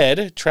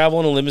instead travel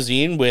in a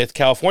limousine with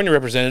California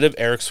Representative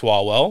Eric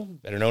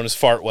Swalwell, better known as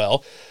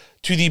Fartwell,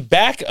 to the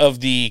back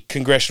of the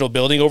congressional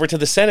building over to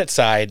the Senate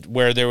side,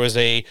 where there was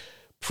a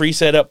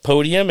pre-set up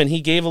podium, and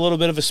he gave a little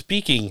bit of a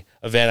speaking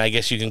event, I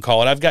guess you can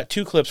call it. I've got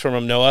 2 clips from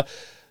him, Noah.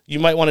 You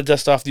might want to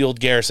dust off the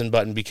old Garrison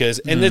button, because,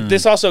 and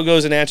this also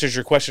goes and answers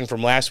your question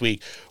from last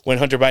week when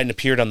Hunter Biden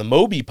appeared on the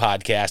Moby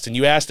podcast, and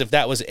you asked if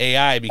that was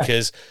AI,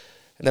 because,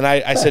 and then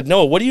I said,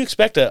 Noah, what do you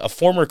expect a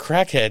former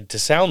crackhead to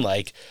sound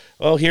like?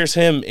 Well, here's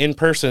him in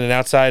person and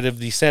outside of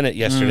the Senate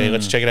yesterday.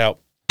 Let's check it out.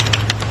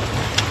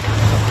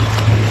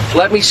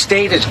 Let me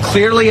state as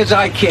clearly as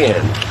I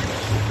can.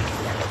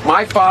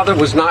 My father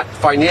was not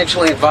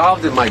financially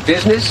involved in my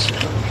business,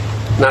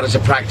 not as a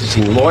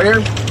practicing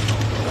lawyer,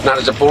 not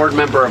as a board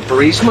member of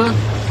Burisma,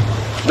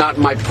 not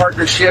in my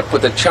partnership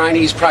with a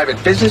Chinese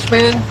private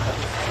businessman,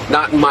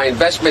 not in my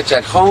investments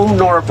at home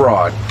nor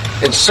abroad,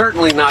 and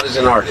certainly not as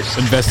an artist.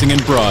 Investing in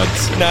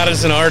broads. Not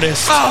as an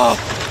artist.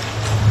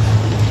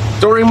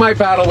 During my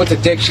battle with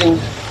addiction,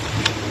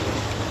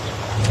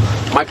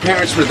 my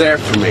parents were there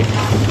for me.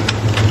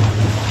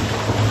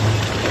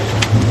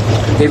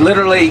 They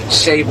literally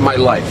saved my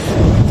life.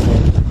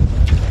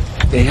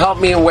 They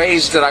helped me in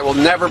ways that I will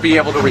never be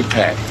able to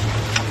repay.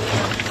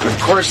 And of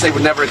course, they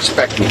would never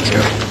expect me to.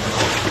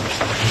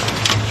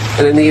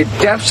 And in the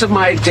depths of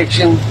my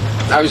addiction,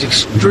 I was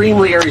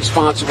extremely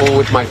irresponsible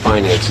with my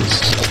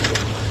finances.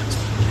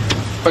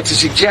 But to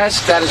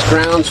suggest that is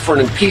grounds for an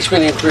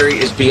impeachment inquiry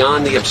is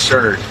beyond the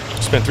absurd.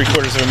 Spent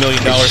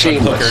 $750,000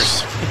 on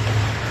hookers.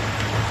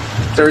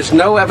 There is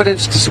no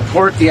evidence to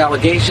support the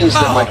allegations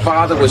that my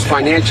father was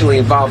financially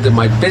involved in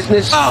my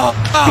business,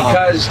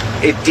 because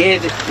it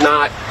did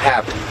not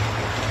happen.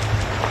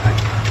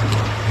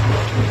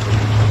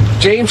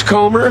 James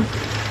Comer,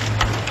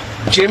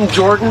 Jim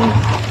Jordan,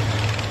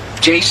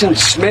 Jason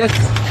Smith,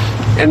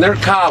 and their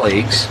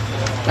colleagues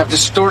have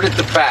distorted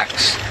the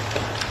facts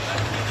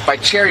by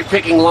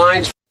cherry-picking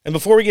lines. And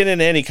before we get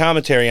into any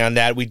commentary on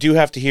that, we do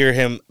have to hear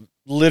him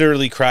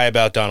literally cry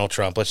about Donald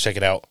Trump. Let's check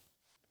it out.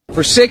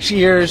 For 6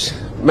 years,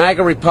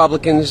 MAGA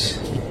Republicans,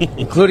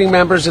 including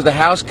members of the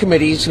House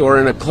committees who are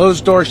in a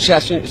closed-door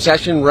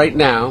session right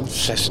now,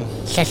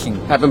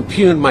 have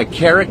impugned my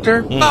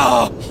character,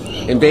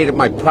 invaded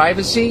my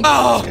privacy,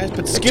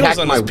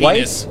 attacked my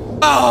wife,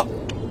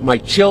 my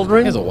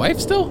children, he has a wife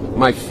still?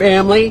 My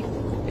family,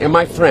 and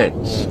my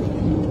friends.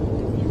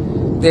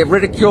 They have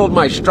ridiculed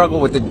my struggle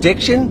with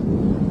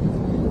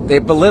addiction, they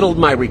have belittled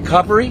my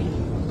recovery,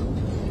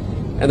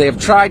 and they have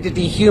tried to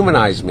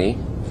dehumanize me,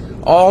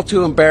 all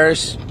to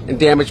embarrass and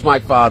damage my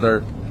father,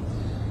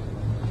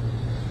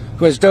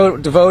 who has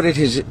devoted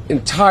his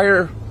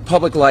entire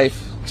public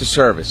life to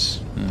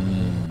service.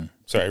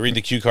 Sorry, read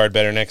the cue card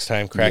better next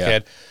time,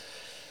 crackhead. Yeah.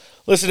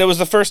 Listen, it was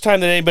the first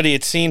time that anybody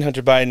had seen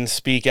Hunter Biden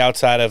speak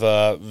outside of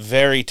a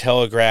very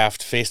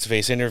telegraphed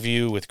face-to-face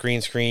interview with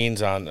green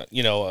screens on,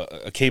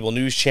 a cable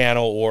news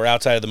channel, or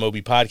outside of the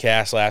Moby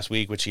podcast last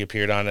week, which he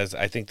appeared on as,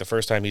 I think, the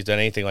first time he's done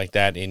anything like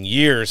that in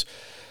years.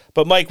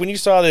 But, Mike, when you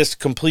saw this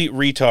complete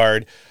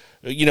retard,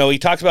 he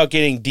talked about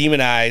getting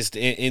demonized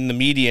in the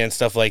media and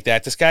stuff like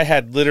that. This guy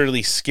had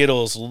literally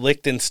Skittles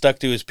licked and stuck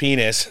to his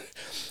penis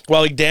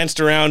while he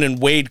danced around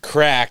and weighed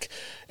crack.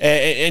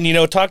 And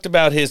talked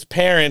about his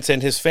parents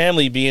and his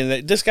family being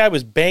that this guy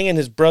was banging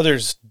his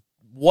brother's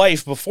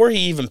wife before he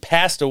even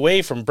passed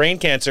away from brain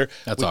cancer.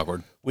 That's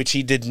awkward. Which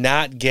he did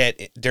not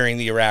get during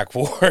the Iraq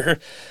War. And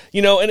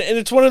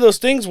it's one of those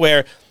things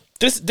where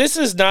this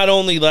is not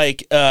only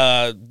like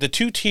the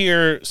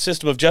two-tier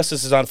system of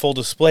justice is on full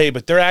display,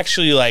 but they're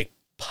actually like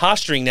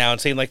posturing now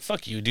and saying like,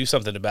 fuck you, do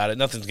something about it.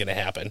 Nothing's going to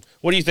happen.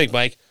 What do you think,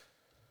 Mike?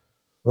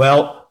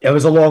 Well, it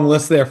was a long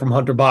list there from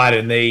Hunter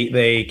Biden.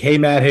 They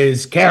came at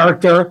his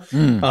character.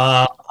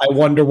 I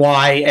wonder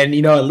why. And,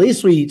 at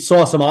least we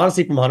saw some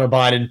honesty from Hunter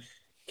Biden.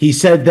 He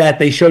said that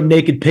they showed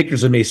naked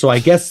pictures of me. So I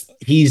guess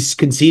he's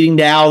conceding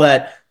now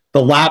that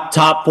the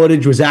laptop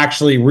footage was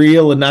actually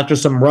real and not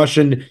just some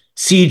Russian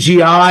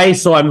CGI.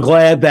 So I'm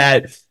glad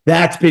that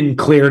that's been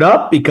cleared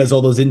up, because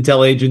all those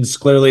intel agents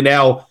clearly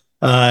now,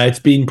 it's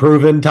being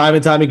proven time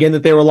and time again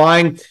that they were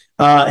lying.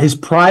 His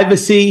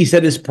privacy, he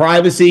said his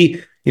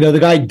privacy, the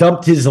guy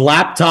dumped his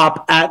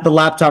laptop at the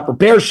laptop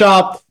repair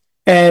shop.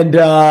 And,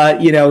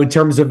 in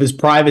terms of his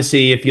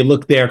privacy, if you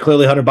look there,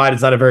 clearly Hunter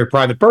Biden's not a very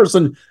private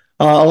person,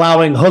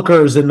 allowing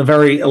hookers and a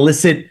very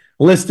illicit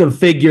list of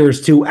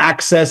figures to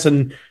access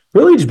and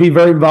really just be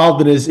very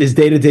involved in his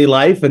day-to-day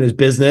life and his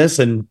business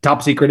and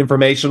top secret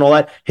information, all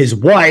that. His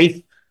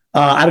wife,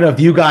 I don't know if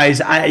you guys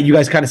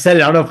kind of said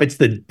it. I don't know if it's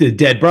the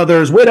dead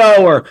brother's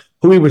widow or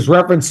who he was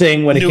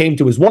referencing when it came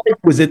to his wife.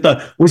 Was it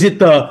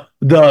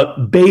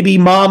the baby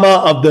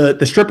mama of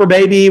the stripper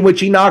baby,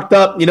 which he knocked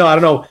up? I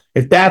don't know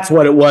if that's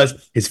what it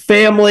was. His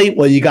family.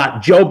 Well, you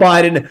got Joe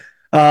Biden,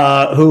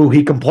 who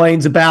he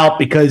complains about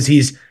because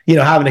he's,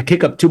 having to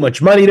kick up too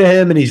much money to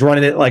him and he's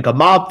running it like a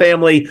mob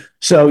family.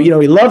 So, he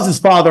loves his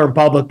father in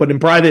public, but in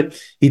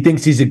private, he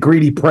thinks he's a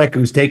greedy prick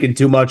who's taken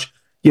too much,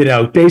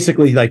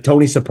 basically like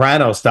Tony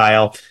Soprano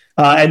style.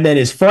 And then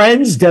his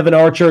friends, Devin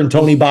Archer and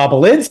Tony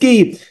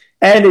Bobolinsky,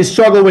 and his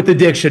struggle with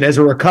addiction as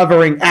a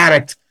recovering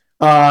addict.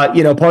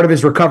 Part of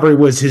his recovery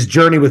was his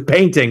journey with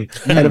painting.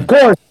 And of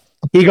course,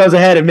 he goes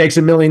ahead and makes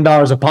 $1 million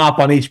a pop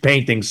on each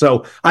painting.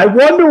 So I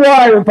wonder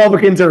why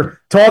Republicans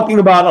are talking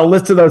about a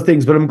list of those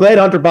things, but I'm glad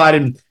Hunter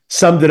Biden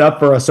summed it up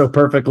for us so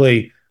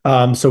perfectly,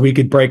 so we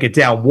could break it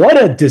down.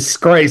 What a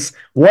disgrace.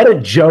 What a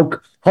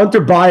joke. Hunter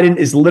Biden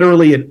is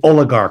literally an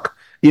oligarch.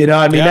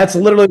 That's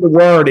literally the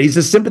word. He's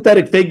a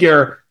sympathetic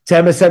figure to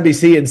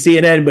MSNBC and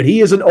CNN, but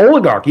he is an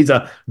oligarch. He's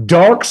a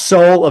dark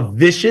soul, a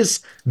vicious,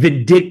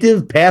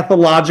 vindictive,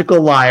 pathological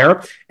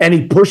liar, and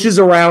he pushes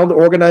around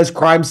organized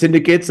crime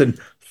syndicates and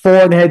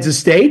foreign heads of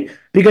state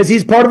because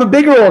he's part of a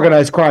bigger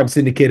organized crime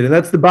syndicate, and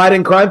that's the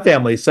Biden crime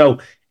family. So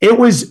it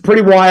was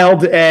pretty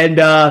wild, and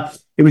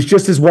it was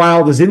just as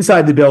wild as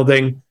inside the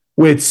building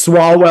with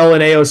Swalwell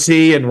and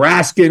AOC and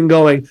Raskin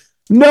going,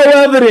 no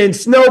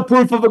evidence, no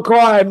proof of a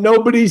crime,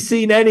 nobody's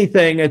seen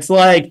anything. It's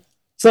like,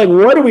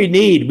 what do we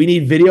need? We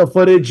need video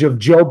footage of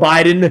Joe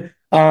Biden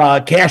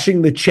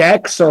cashing the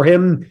checks or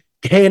him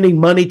handing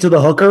money to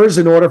the hookers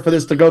in order for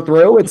this to go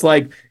through. It's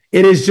like,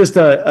 it is just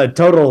a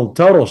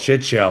total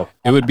shit show.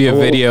 It would be a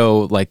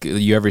video like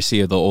you ever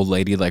see of the old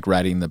lady like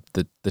writing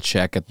the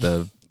check at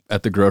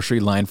the grocery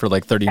line for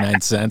like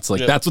 39 cents.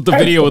 Like that's what the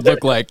video would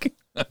look like.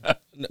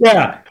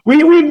 Yeah,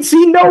 we've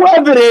seen no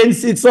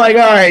evidence. It's like,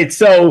 all right,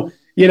 so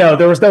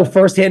there was no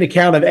firsthand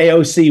account of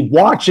AOC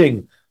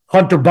watching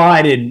Hunter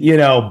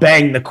Biden,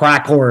 bang the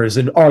crack whores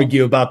and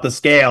argue about the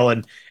scale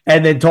and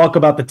then talk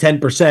about the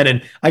 10%.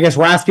 And I guess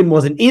Raskin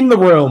wasn't in the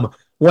room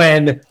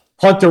when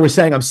Hunter was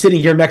saying, I'm sitting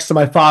here next to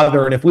my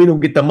father, and if we don't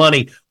get the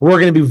money, we're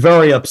going to be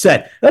very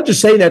upset. Not just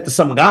saying that to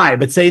some guy,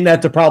 but saying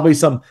that to probably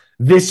some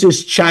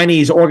vicious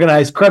Chinese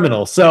organized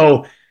criminal.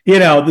 So,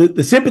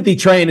 the sympathy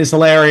train is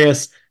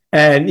hilarious.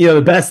 And,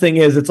 the best thing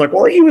is it's like,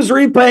 well, he was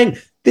repaying.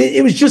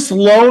 It was just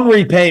loan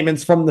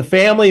repayments from the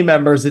family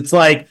members. It's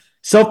like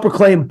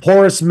self-proclaimed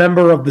poorest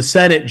member of the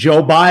Senate,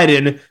 Joe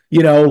Biden,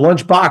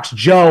 Lunchbox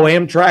Joe,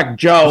 Amtrak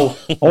Joe.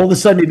 All of a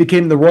sudden he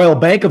became the Royal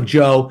Bank of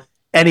Joe.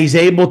 And he's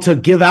able to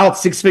give out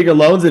six-figure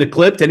loans at a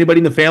clip to anybody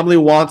in the family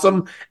who wants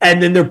them.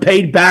 And then they're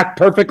paid back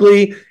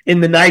perfectly in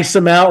the nice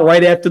amount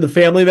right after the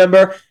family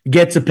member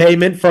gets a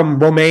payment from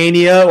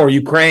Romania or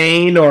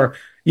Ukraine or,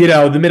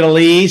 the Middle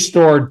East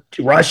or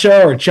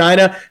Russia or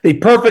China. They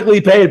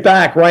perfectly pay it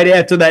back right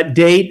after that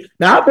date.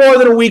 Not more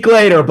than a week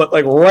later, but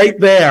like right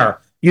there.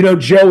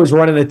 Joe was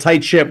running a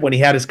tight ship when he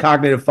had his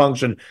cognitive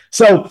function.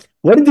 So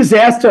what a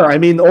disaster. I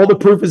mean, all the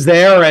proof is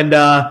there.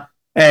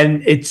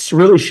 And it's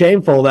really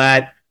shameful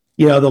that,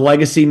 the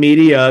legacy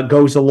media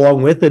goes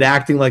along with it,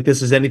 acting like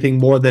this is anything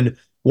more than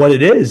what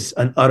it is,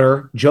 an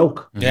utter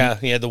joke. Yeah,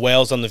 he had the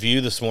whales on The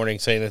View this morning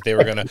saying that they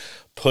were going to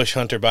push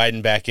Hunter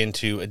Biden back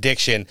into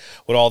addiction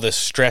with all this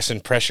stress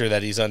and pressure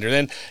that he's under.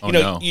 Then,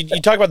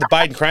 you talk about the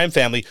Biden crime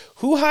family.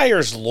 Who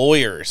hires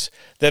lawyers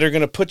that are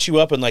going to put you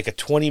up in like a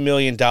 $20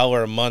 million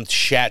a month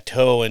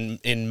chateau in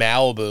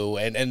Malibu,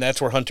 and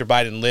that's where Hunter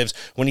Biden lives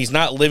when he's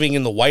not living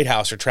in the White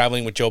House or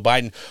traveling with Joe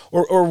Biden?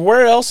 Or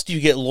where else do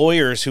you get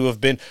lawyers who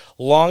have been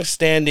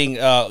longstanding,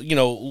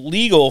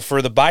 legal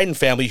for the Biden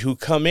family who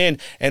come in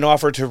and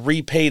offer to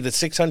repay the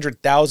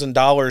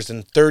 $600,000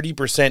 and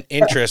 30%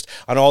 interest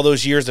on all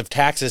those years of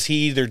taxes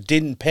he either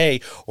didn't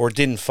pay or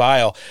didn't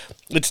file?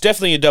 It's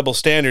definitely a double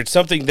standard,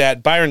 something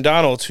that Byron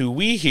Donalds, who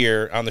we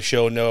here on the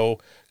show know,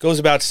 goes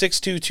about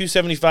 6'2",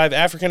 275,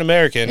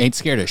 African-American. Ain't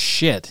scared of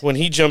shit. When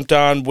he jumped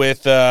on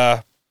with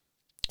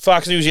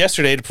Fox News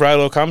yesterday to provide a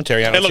little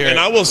commentary on it. And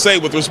I will say,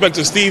 with respect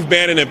to Steve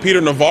Bannon and Peter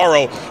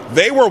Navarro,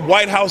 they were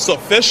White House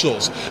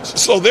officials.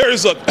 So there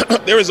is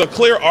a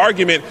clear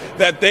argument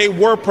that they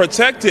were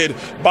protected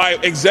by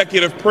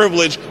executive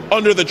privilege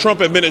under the Trump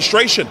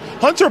administration.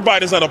 Hunter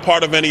Biden is not a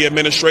part of any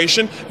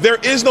administration. There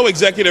is no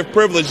executive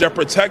privilege that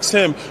protects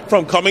him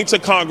from coming to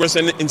Congress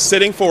and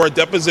sitting for a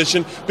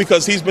deposition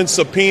because he's been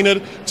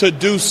subpoenaed to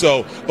do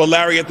so. But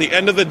Larry, at the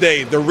end of the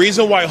day, the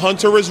reason why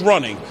Hunter is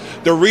running,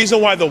 the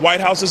reason why the White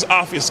House is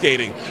obfuscating,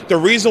 the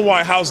reason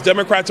why House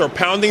Democrats are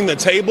pounding the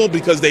table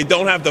because they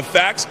don't have the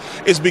facts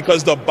is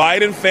because the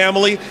Biden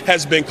family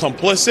has been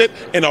complicit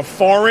in a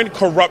foreign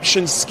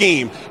corruption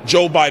scheme.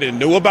 Joe Biden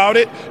knew about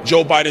it.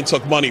 Joe Biden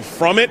took money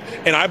from it.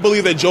 And I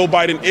believe that Joe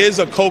Biden is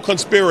a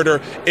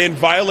co-conspirator in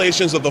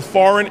violations of the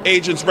Foreign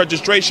Agents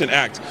Registration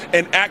Act,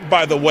 an act,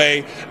 by the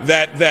way,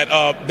 that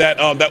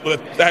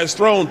has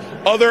thrown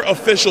other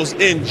officials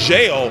in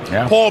jail.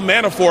 Yeah. Paul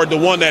Manafort, the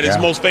one that is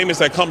most famous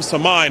that comes to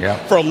mind,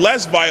 for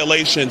less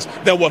violations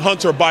than what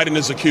Hunter Biden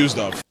is accused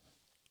of.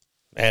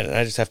 And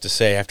I just have to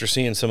say, after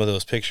seeing some of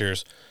those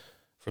pictures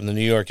from the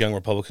New York Young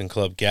Republican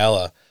Club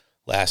Gala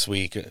last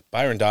week,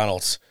 Byron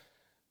Donalds,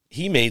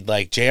 he made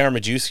like J.R.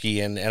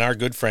 Majewski and our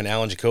good friend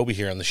Alan Jacoby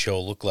here on the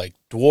show look like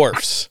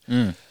dwarfs,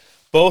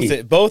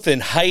 both in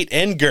height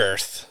and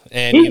girth.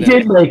 And he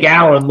did make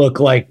Alan look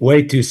like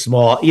way too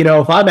small.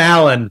 If I'm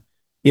Alan,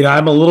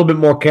 I'm a little bit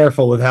more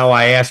careful with how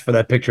I ask for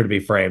that picture to be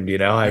framed.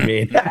 I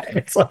mean,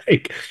 it's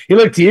like he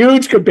looked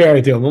huge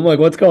compared to him. I'm like,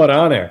 what's going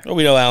on there? Well,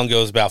 we know Alan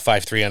goes about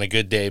 5'3" on a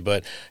good day,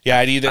 but yeah,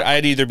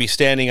 I'd either be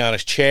standing on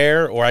his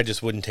chair or I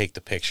just wouldn't take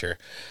the picture.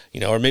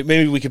 Or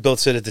maybe we could both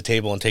sit at the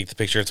table and take the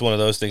picture. It's one of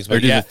those things. But or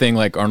do the thing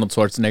like Arnold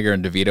Schwarzenegger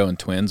and DeVito in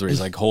Twins, where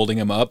he's like holding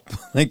him up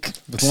like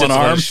with one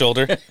arm, on his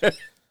shoulder.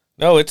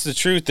 No, it's the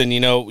truth, and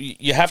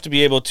you have to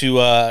be able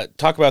to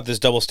talk about this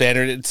double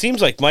standard. It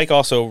seems like Mike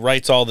also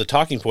writes all the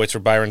talking points for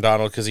Byron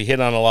Donald because he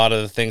hit on a lot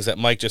of the things that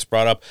Mike just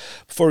brought up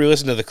before we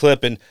listen to the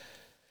clip. And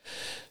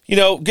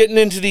getting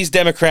into these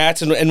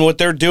Democrats and what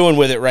they're doing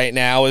with it right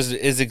now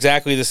is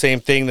exactly the same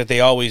thing that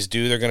they always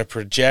do. They're going to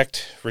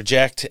project,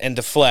 reject, and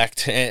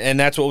deflect, and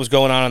that's what was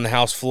going on the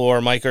House floor.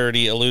 Mike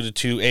already alluded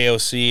to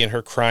AOC and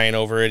her crying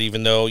over it,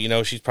 even though,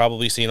 she's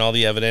probably seen all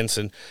the evidence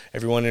and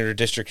everyone in her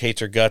district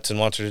hates her guts and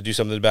wants her to do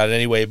something about it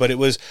anyway. But it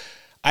was,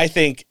 I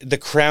think, the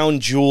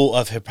crown jewel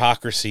of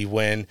hypocrisy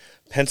when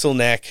pencil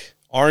neck,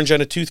 orange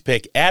on a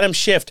toothpick, Adam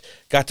Schiff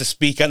got to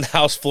speak on the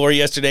House floor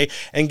yesterday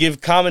and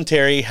give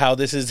commentary how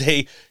this is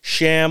a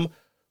sham,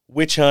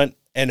 witch hunt,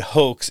 and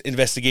hoax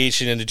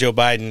investigation into Joe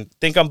Biden.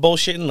 Think I'm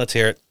bullshitting? Let's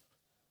hear it.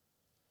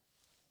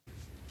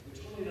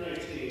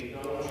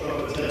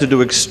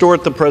 To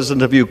extort the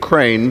president of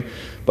Ukraine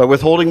by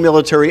withholding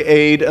military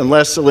aid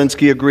unless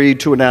Zelensky agreed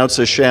to announce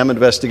a sham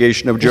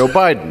investigation of Joe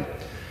Biden.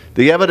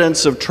 The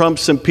evidence of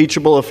Trump's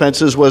impeachable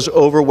offenses was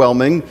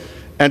overwhelming,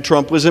 and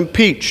Trump was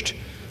impeached.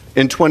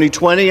 In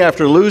 2020,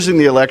 after losing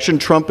the election,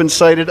 Trump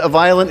incited a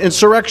violent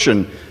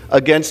insurrection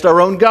against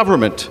our own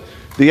government.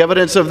 The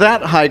evidence of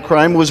that high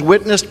crime was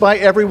witnessed by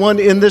everyone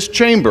in this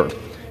chamber.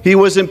 He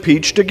was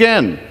impeached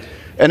again.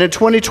 And in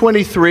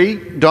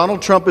 2023,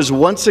 Donald Trump is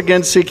once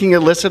again seeking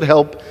illicit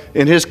help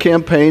in his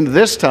campaign,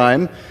 this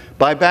time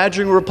by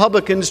badgering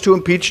Republicans to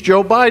impeach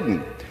Joe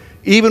Biden.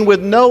 Even with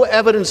no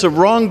evidence of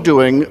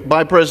wrongdoing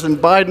by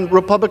President Biden,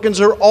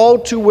 Republicans are all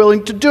too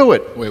willing to do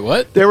it. Wait,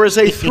 what? There is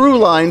a through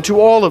line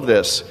to all of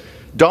this.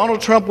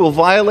 Donald Trump will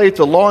violate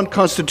the law and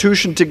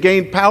Constitution to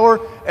gain power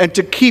and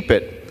to keep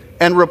it.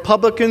 And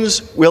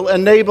Republicans will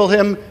enable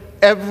him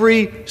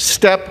every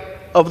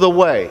step of the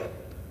way,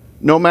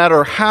 no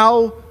matter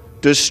how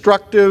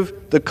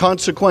destructive the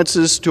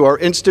consequences to our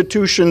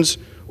institutions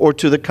or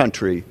to the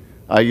country.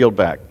 I yield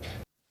back.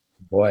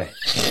 Boy.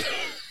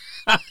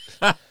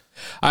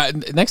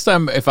 Next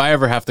time, if I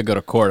ever have to go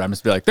to court, I'm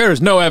just be like,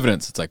 there's no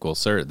evidence. It's like, well,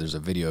 sir, there's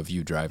a video of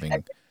you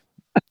driving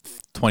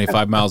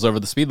 25 miles over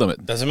the speed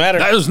limit. Doesn't matter.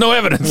 There's no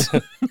evidence.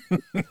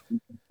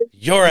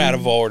 You're out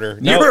of order.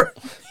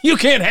 You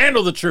can't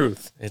handle the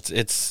truth.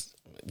 It's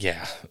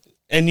yeah.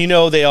 And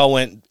they all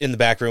went in the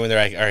back room and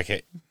they're like, all right,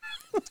 okay,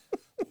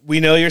 we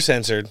know you're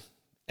censored.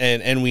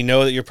 And we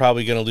know that you're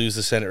probably going to lose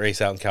the Senate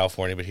race out in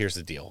California, but here's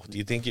the deal. Do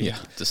you think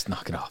just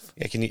knock it off?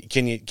 Yeah,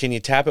 can you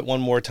tap it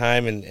one more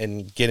time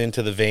and get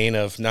into the vein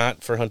of,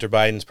 not for Hunter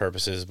Biden's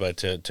purposes, but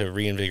to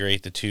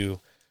reinvigorate the two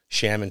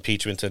sham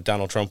impeachments that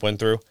Donald Trump went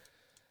through?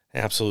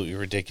 Absolutely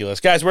ridiculous.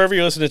 Guys, wherever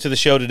you're listening to the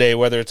show today,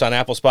 whether it's on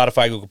Apple,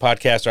 Spotify, Google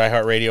Podcasts, or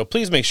iHeartRadio,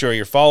 please make sure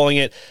you're following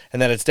it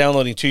and that it's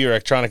downloading to your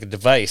electronic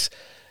device.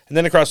 And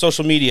then across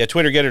social media,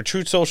 Twitter, Getter,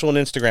 Truth Social, and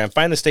Instagram,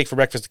 find the Steak for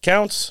Breakfast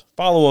accounts,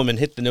 follow them, and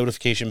hit the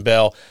notification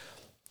bell.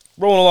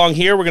 Rolling along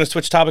here, we're going to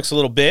switch topics a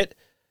little bit.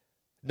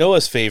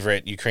 Noah's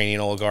favorite Ukrainian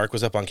oligarch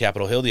was up on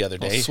Capitol Hill the other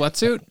day.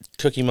 Sweatsuit?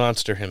 Cookie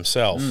Monster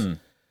himself.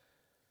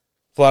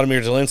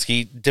 Vladimir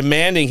Zelensky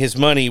demanding his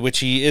money, which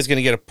he is going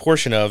to get a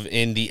portion of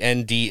in the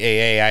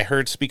NDAA. I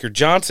heard Speaker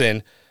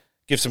Johnson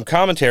give some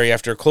commentary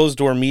after a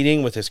closed-door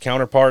meeting with his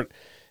counterpart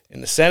in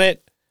the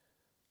Senate.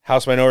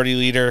 House Minority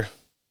Leader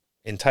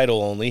in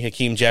title only,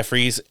 Hakeem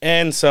Jeffries,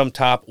 and some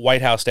top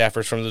White House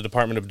staffers from the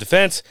Department of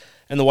Defense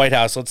and the White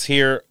House. Let's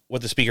hear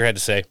what the speaker had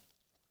to say.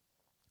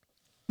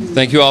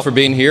 Thank you all for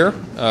being here.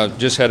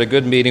 Just had a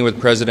good meeting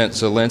with President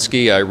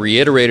Zelensky. I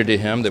reiterated to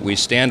him that we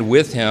stand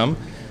with him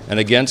and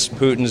against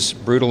Putin's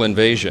brutal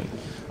invasion.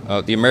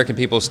 The American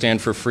people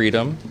stand for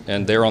freedom,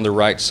 and they're on the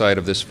right side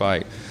of this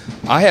fight.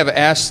 I have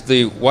asked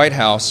the White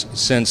House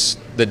since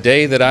the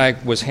day that I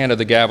was handed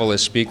the gavel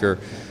as Speaker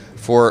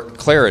for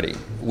clarity.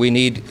 We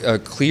need a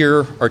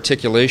clear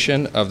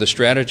articulation of the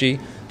strategy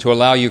to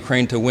allow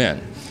Ukraine to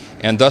win.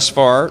 And thus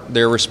far,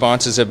 their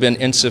responses have been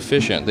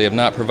insufficient. They have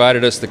not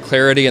provided us the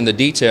clarity and the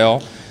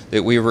detail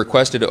that we have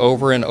requested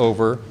over and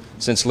over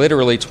since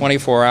literally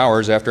 24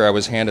 hours after I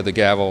was handed the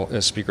gavel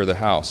as Speaker of the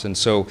House. And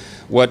so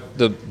what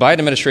the Biden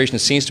administration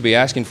seems to be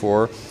asking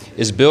for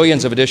is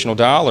billions of additional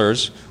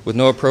dollars with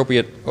no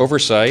appropriate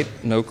oversight,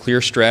 no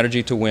clear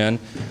strategy to win,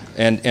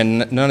 and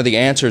none of the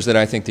answers that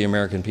I think the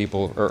American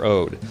people are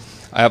owed.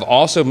 I have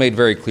also made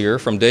very clear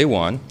from day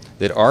one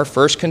that our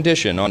first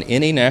condition on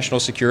any national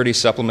security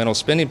supplemental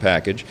spending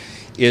package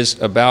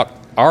is about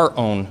our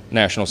own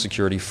national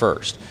security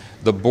first.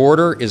 The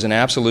border is an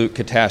absolute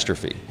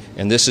catastrophe,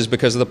 and this is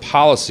because of the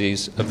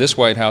policies of this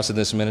White House and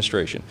this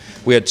administration.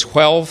 We had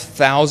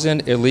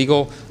 12,000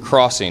 illegal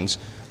crossings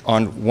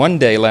on one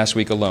day last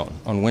week alone,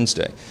 on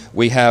Wednesday.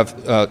 We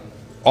have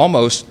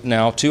almost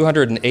now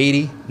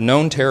 280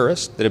 known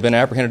terrorists that have been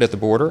apprehended at the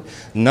border.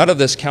 None of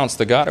this counts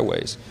the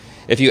gotaways.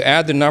 If you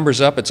add the numbers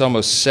up, it's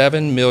almost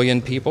 7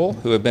 million people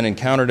who have been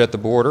encountered at the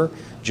border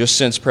just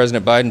since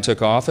President Biden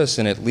took office,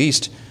 and at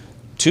least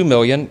 2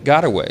 million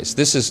gotaways.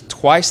 This is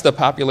twice the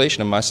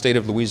population of my state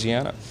of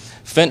Louisiana.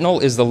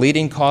 Fentanyl is the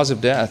leading cause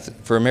of death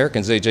for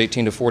Americans age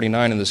 18 to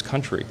 49 in this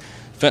country.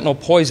 Fentanyl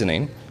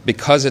poisoning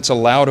because it's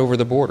allowed over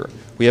the border.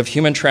 We have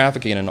human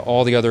trafficking and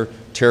all the other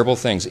terrible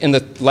things. In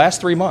the last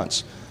 3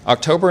 months,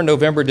 October,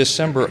 November,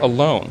 December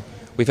alone,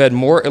 we've had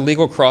more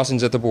illegal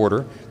crossings at the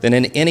border than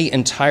in any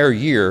entire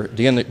year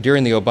during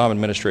the Obama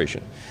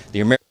administration.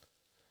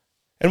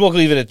 And we'll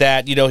leave it at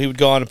that. You know, he would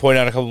go on to point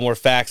out a couple more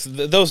facts.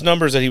 Those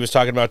numbers that he was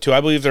talking about, too,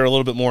 I believe they're a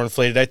little bit more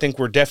inflated. I think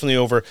we're definitely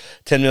over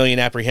 10 million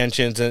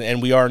apprehensions,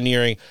 and we are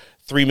nearing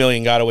 3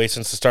 million gotaways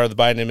since the start of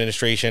the Biden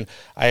administration.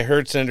 I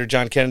heard Senator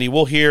John Kennedy.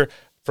 We'll hear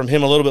from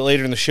him a little bit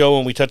later in the show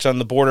when we touch on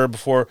the border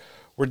before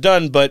we're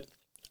done. But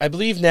I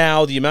believe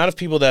now the amount of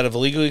people that have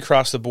illegally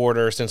crossed the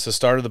border since the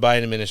start of the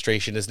Biden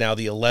administration is now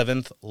the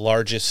 11th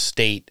largest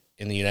state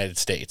in the United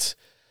States.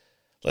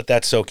 Let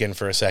that soak in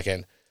for a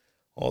second.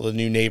 All the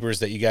new neighbors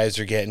that you guys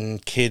are getting,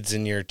 kids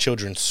in your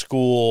children's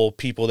school,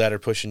 people that are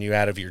pushing you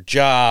out of your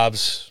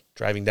jobs,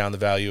 driving down the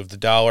value of the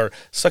dollar,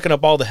 sucking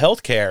up all the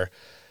health care.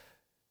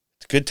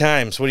 It's good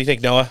times. What do you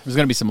think, Noah? There's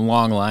going to be some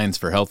long lines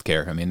for health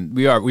care. I mean,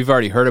 we've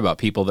already heard about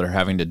people that are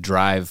having to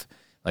drive,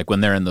 like when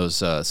they're in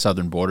those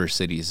southern border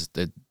cities,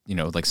 that, you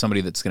know, like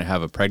somebody that's going to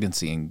have a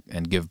pregnancy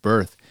and give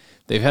birth.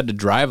 They've had to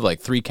drive like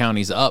 3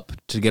 counties up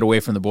to get away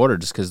from the border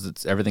just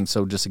because everything's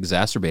so just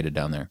exacerbated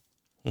down there.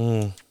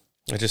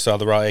 I just saw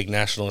the Raw Egg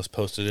Nationalist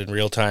posted in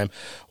real time.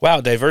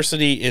 Wow,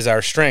 diversity is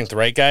our strength,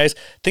 right, guys?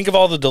 Think of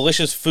all the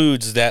delicious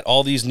foods that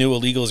all these new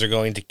illegals are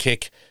going to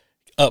kick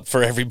up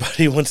for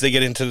everybody once they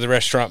get into the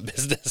restaurant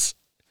business.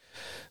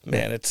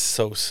 Man, it's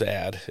so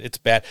sad. It's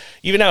bad.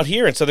 Even out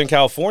here in Southern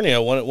California,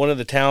 one of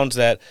the towns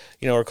that,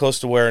 you know, are close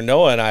to where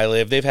Noah and I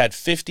live, they've had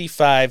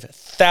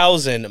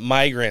 55,000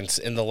 migrants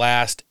in the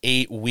last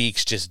 8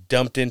 weeks just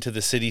dumped into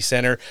the city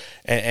center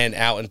and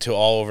out into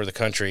all over the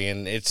country.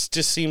 And it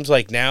just seems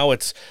like now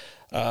it's,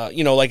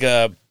 like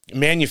a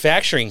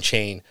manufacturing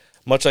chain.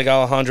 Much like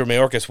Alejandro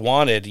Mayorkas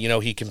wanted, you know,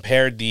 he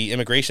compared the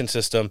immigration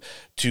system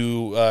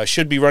to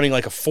should be running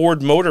like a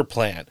Ford motor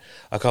plant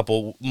a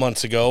couple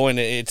months ago, and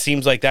it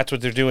seems like that's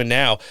what they're doing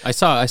now. I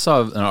saw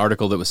an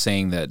article that was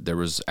saying that there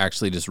was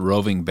actually just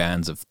roving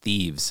bands of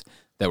thieves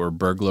that were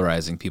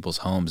burglarizing people's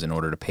homes in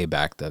order to pay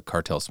back the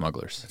cartel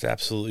smugglers. It's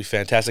absolutely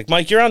fantastic.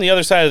 Mike, you're on the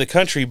other side of the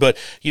country, but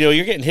you know,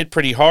 you're getting hit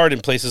pretty hard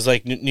in places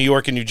like New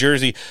York and New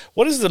Jersey.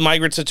 What does the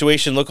migrant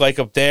situation look like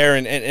up there,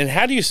 and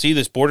how do you see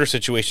this border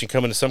situation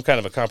coming to some kind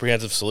of a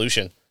comprehensive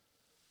solution?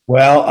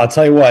 Well, I'll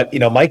tell you what, you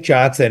know, Mike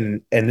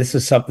Johnson, and this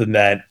is something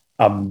that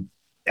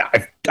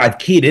I've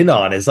keyed in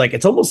on, is like,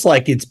 it's almost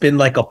like it's been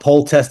like a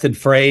poll-tested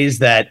phrase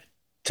that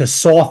to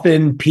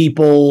soften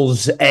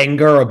people's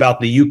anger about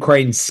the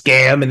Ukraine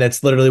scam, and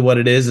that's literally what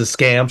it is, a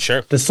scam.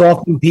 Sure. To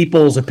soften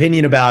people's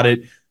opinion about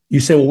it,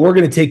 you say, well, we're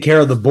going to take care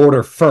of the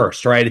border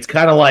first, right? It's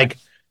kind of like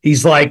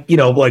he's like, you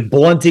know, like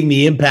blunting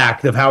the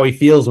impact of how he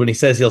feels when he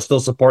says he'll still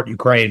support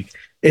Ukraine.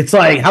 It's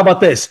like, how about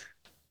this?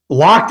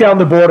 Lock down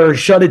the border,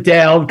 shut it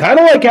down, kind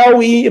of like how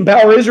we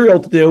empower Israel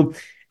to do.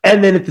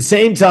 And then at the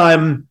same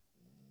time,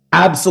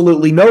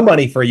 absolutely no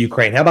money for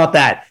Ukraine. How about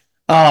that?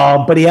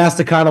 But he has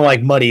to kind of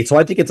like muddy it. So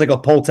I think it's like a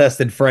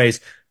poll-tested phrase.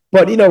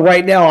 But, you know,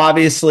 right now,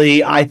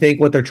 obviously, I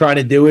think what they're trying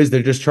to do is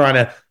they're just trying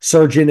to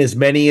surge in as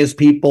many as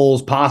people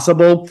as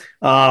possible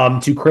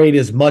to create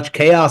as much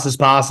chaos as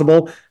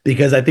possible,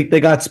 because I think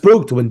they got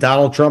spooked when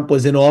Donald Trump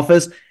was in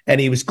office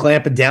and he was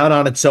clamping down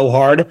on it so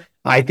hard.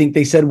 I think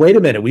they said, wait a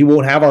minute, we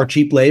won't have our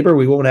cheap labor.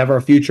 We won't have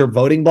our future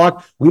voting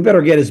bloc. We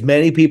better get as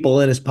many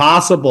people in as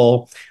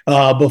possible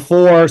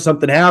before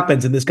something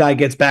happens and this guy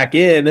gets back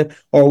in,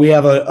 or we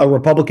have a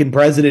Republican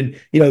president,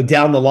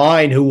 down the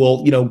line who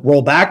will,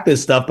 roll back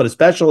this stuff, but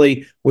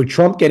especially with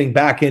Trump getting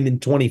back in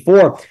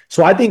 24.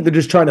 So I think they're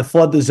just trying to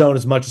flood the zone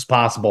as much as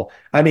possible.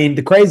 I mean,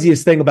 the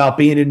craziest thing about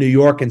being in New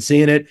York and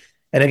seeing it,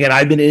 and again,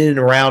 I've been in and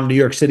around New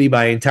York City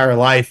my entire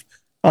life,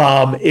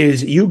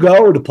 is you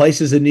go to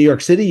places in New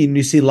York City and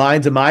you see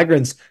lines of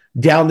migrants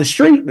down the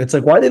street. And it's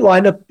like, why are they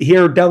lined up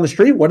here down the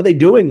street? What are they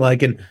doing?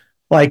 Like in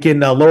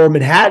Lower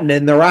Manhattan,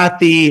 and they're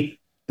at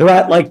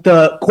like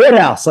the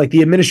courthouse, like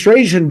the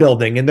administration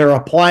building, and they're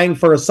applying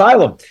for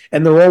asylum,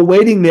 and they're all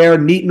waiting there,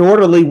 neat and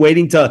orderly,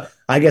 waiting to,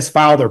 I guess,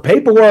 file their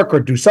paperwork or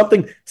do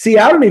something. See,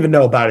 I don't even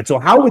know about it. So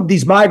how would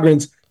these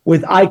migrants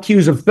with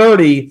IQs of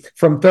 30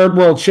 from third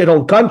world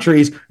shithole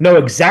countries know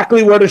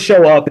exactly where to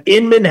show up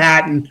in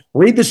Manhattan,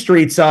 read the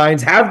street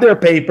signs, have their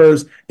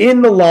papers,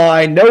 in the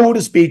line, know who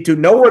to speak to,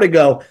 know where to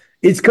go?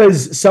 It's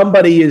because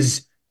somebody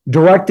is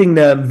directing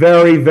them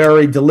very,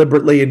 very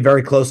deliberately and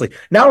very closely.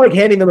 Not like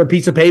handing them a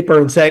piece of paper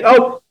and saying,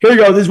 oh, here you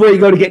go, this is where you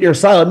go to get your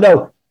asylum.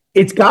 No,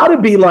 it's got to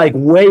be like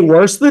way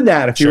worse than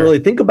that if you really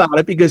think about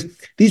it, because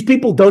these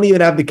people don't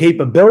even have the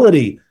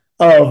capability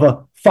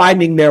of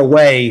finding their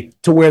way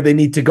to where they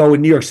need to go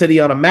in New York City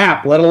on a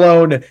map, let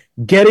alone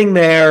getting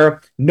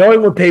there,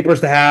 knowing what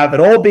papers to have, it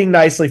all being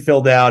nicely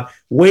filled out,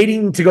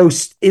 waiting to go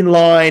in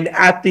line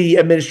at the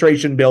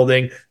administration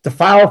building to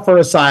file for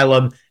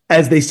asylum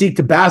as they seek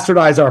to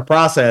bastardize our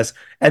process.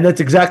 And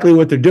that's exactly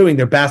what they're doing.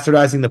 They're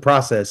bastardizing the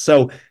process.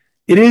 So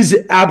it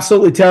is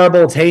absolutely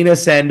terrible. It's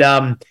heinous. And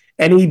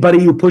anybody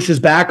who pushes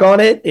back on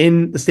it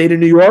in the state of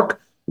New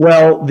York,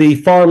 well, the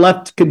far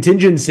left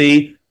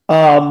contingency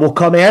will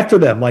come after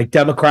them, like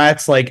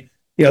Democrats,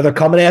 they're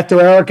coming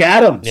after Eric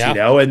Adams,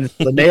 and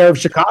the mayor of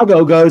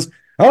Chicago goes,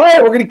 all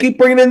right, we're going to keep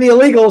bringing in the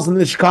illegals, and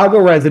the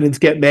Chicago residents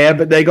get mad,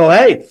 but they go,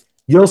 hey,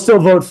 you'll still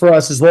vote for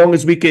us as long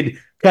as we could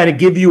kind of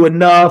give you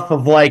enough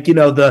of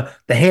the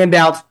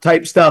handouts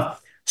type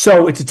stuff.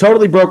 So it's a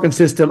totally broken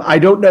system. I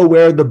don't know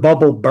where the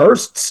bubble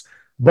bursts,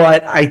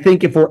 but I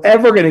think if we're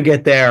ever going to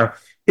get there,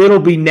 it'll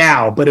be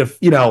now. But if,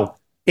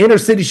 inner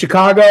city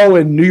Chicago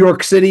and New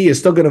York City is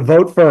still going to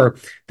vote for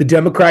the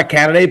Democrat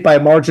candidate by a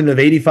margin of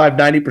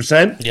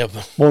 85-90%. Yep.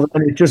 Well,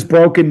 then it's just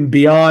broken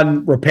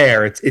beyond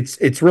repair.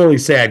 It's really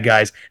sad,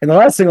 guys. And the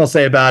last thing I'll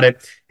say about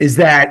it is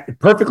that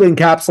perfectly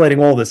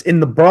encapsulating all this, in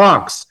the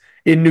Bronx,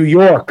 in New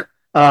York,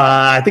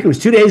 I think it was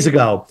 2 days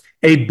ago,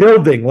 a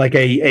building like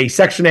a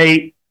Section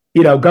 8,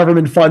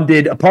 government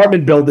funded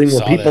apartment building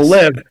where people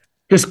live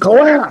just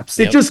collapsed.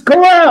 It just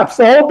collapsed.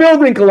 The whole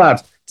building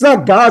collapsed. It's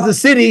not Gaza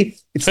City.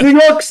 It's New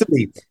York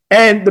City.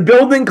 And the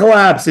building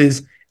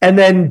collapses. And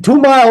then 2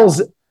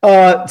 miles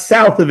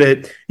south of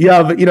it, you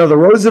have, the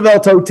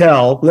Roosevelt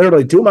Hotel,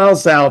 literally 2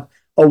 miles south,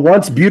 a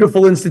once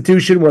beautiful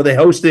institution where they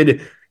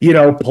hosted,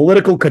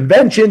 political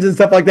conventions and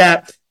stuff like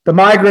that. The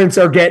migrants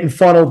are getting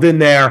funneled in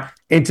there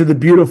into the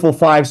beautiful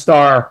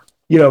 5-star,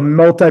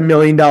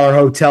 multi-million-dollar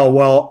hotel.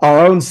 Well,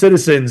 our own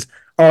citizens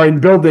are in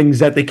buildings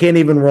that they can't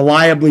even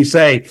reliably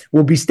say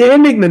will be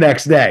standing the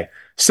next day.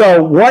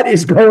 So what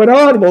is going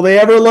on? Will they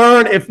ever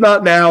learn? If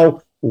not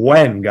now,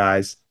 when,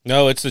 guys?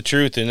 No, it's the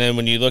truth. And then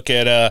when you look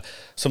at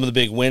some of the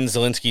big wins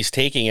Zelensky's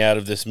taking out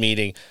of this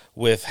meeting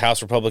with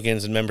House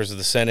Republicans and members of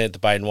the Senate, the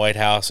Biden White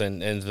House,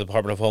 and the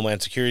Department of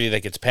Homeland Security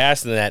that gets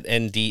passed in that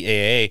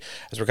NDAA,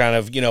 as we're kind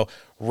of,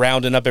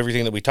 rounding up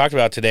everything that we talked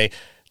about today,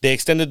 they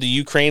extended the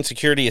Ukraine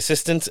Security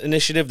Assistance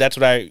Initiative. That's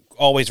what I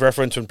always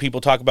reference when people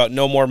talk about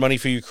no more money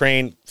for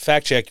Ukraine.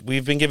 Fact check,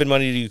 we've been giving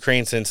money to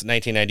Ukraine since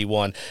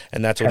 1991,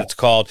 and that's what it's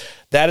called.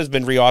 That has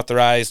been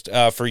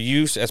reauthorized for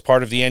use as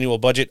part of the annual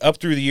budget up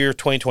through the year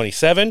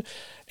 2027,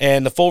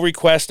 and the full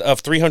request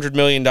of $300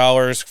 million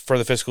for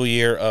the fiscal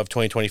year of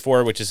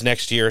 2024, which is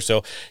next year.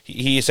 So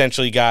he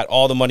essentially got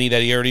all the money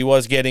that he already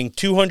was getting,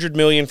 $200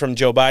 million from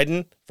Joe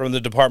Biden from the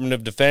Department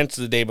of Defense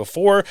the day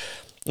before,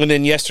 and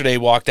then yesterday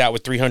walked out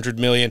with $300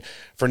 million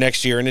for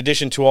next year, in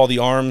addition to all the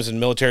arms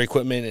and military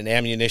equipment and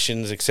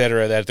ammunitions, et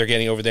cetera, that they're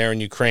getting over there in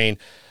Ukraine.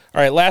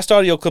 All right, last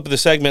audio clip of the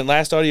segment,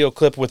 last audio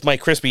clip with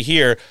Mike Crispy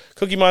here.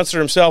 Cookie Monster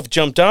himself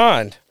jumped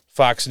on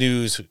Fox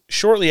News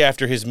shortly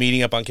after his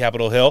meeting up on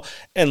Capitol Hill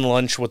and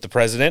lunch with the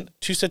president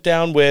to sit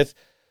down with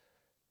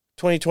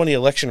 2020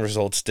 election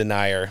results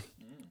denier,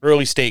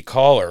 early state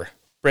caller,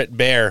 Bret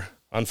Baier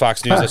on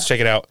Fox News. Let's check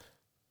it out.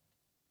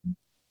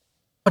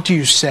 What do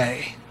you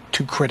say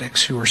to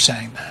critics who are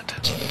saying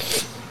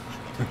that?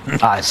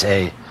 I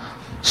say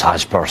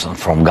such person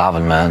from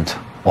government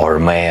or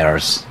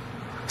mayors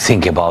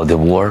think about the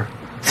war,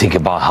 think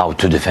about how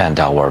to defend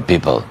our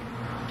people.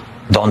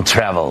 Don't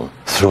travel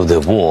through the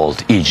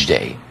world each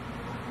day.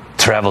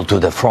 Travel to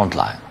the front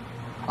line.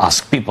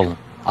 Ask people,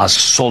 ask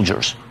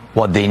soldiers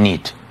what they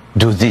need.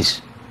 Do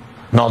this.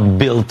 Not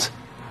build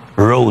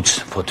roads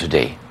for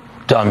today.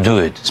 Don't do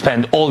it.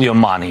 Spend all your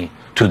money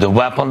to the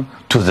weapon,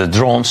 to the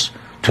drones,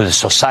 to the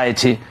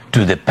society,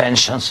 to the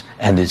pensions,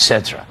 and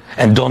etc.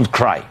 And don't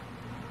cry,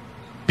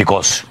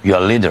 because you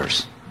are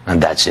leaders.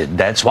 And that's it.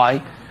 That's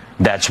why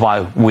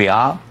we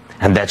are,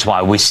 and that's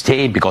why we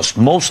stay, because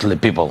mostly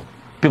people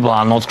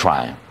are not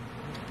crying.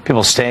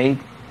 People stay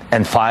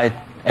and fight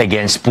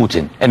against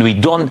Putin. And we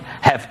don't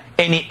have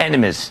any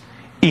enemies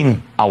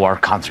in our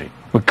country.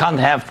 We can't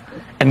have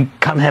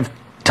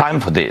time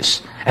for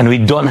this. And we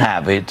don't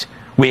have it.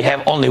 We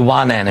have only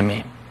one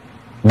enemy.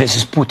 This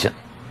is Putin.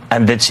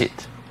 And that's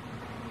it.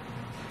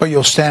 But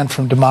you'll stand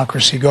from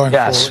democracy going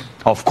forward. Yes,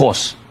 of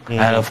course.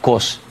 And of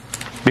course,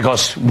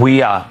 because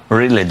we are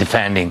really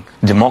defending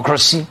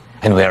democracy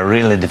and we are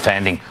really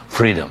defending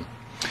freedom.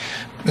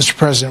 Mr.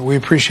 President, we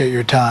appreciate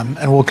your time,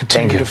 and we'll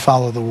continue to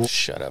follow the war.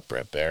 Shut up,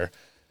 Brett Baer.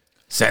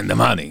 Send the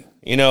money.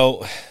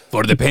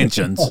 For the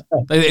pensions.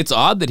 It's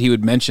odd that he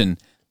would mention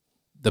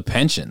the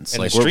pensions.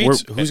 And the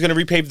streets. Who's going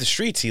to repave the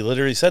streets? He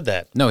literally said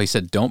that. No, he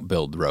said don't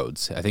build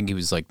roads. I think he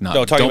was like,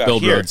 don't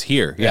build roads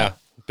here. Yeah.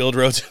 Build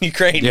roads in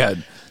Ukraine. Yeah,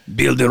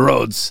 build the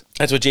roads.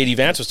 That's what J.D.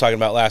 Vance was talking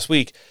about last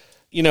week.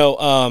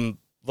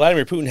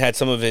 Vladimir Putin had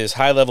some of his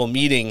high-level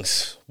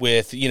meetings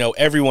with,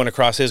 everyone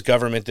across his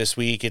government this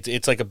week.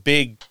 It's like a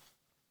big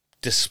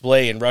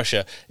display in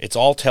Russia. It's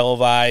all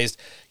televised.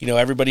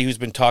 Everybody who's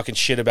been talking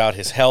shit about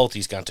his health,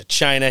 he's gone to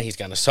China, he's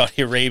gone to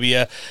Saudi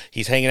Arabia,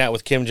 he's hanging out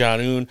with Kim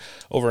Jong-un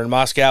over in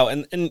Moscow.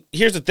 And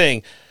here's the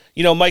thing,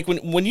 Mike,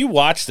 when you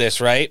watch this,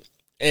 right,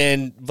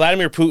 and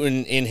Vladimir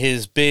Putin in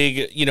his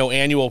big,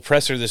 annual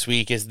presser this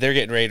week, as they're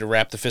getting ready to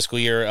wrap the fiscal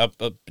year up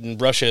in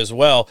Russia as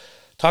well,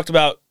 talked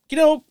about,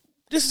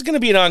 this is going to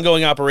be an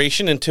ongoing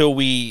operation until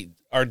we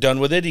are done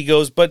with it. He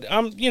goes, but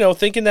I'm,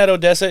 thinking that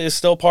Odessa is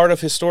still part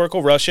of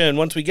historical Russia, and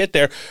once we get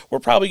there, we're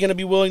probably going to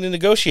be willing to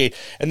negotiate.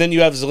 And then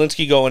you have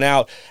Zelensky going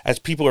out as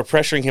people are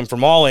pressuring him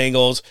from all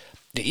angles.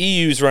 The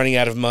EU's running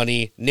out of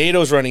money.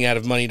 NATO's running out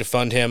of money to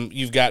fund him.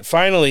 You've got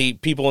finally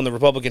people in the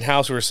Republican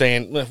House who are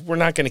saying, we're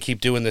not going to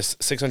keep doing this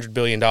 $600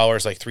 billion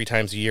like 3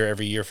 times a year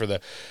every year for the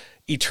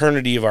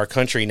eternity of our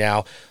country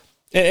now.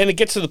 And it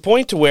gets to the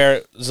point to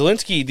where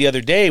Zelensky the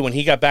other day, when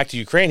he got back to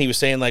Ukraine, he was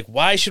saying, like,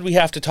 why should we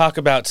have to talk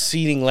about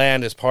ceding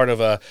land as part of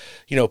a,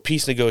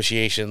 peace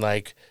negotiation?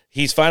 Like,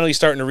 he's finally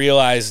starting to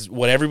realize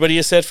what everybody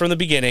has said from the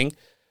beginning,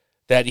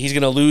 that he's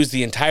going to lose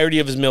the entirety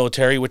of his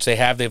military, which they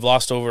have. They've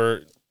lost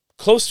over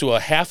close to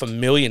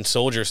 500,000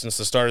 soldiers since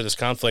the start of this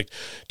conflict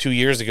 2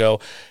 years ago.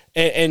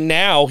 And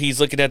now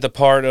he's looking at the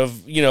part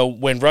of,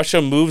 when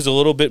Russia moves a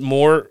little bit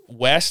more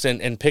west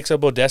and picks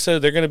up Odessa,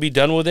 they're going to be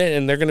done with it,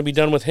 and they're going to be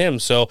done with him.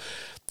 So,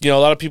 a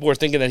lot of people are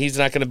thinking that he's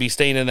not going to be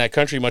staying in that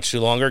country much too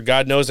longer.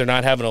 God knows they're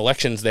not having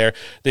elections there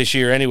this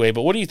year anyway.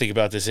 But what do you think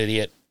about this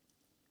idiot?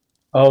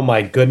 Oh,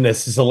 my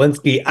goodness.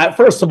 Zelensky.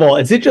 First of all,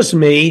 is it just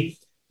me?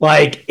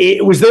 Like,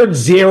 was there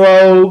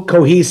zero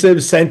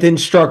cohesive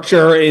sentence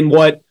structure in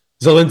what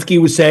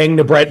Zelensky was saying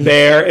to Brett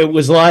Baer? It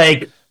was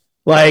like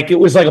it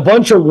was like a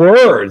bunch of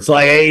words.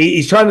 Like,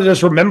 he's trying to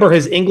just remember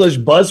his English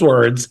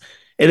buzzwords.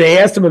 And they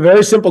asked him a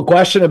very simple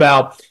question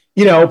about,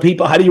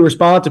 people, how do you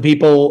respond to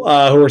people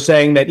who are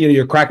saying that,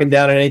 you're cracking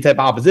down on any type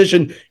of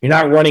opposition, you're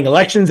not running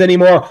elections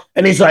anymore.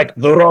 And he's like,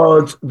 the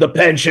roads, the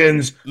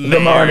pensions, the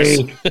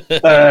money,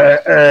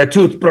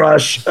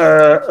 toothbrush,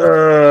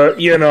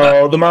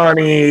 the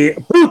money,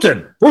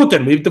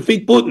 Putin, we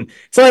defeat Putin.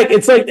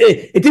 It's like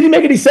it didn't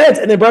make any sense.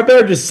 And then Brett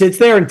Baer just sits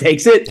there and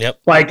takes it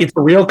like it's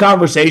a real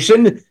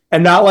conversation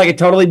and not like a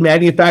totally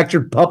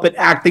manufactured puppet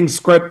acting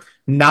script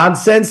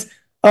nonsense.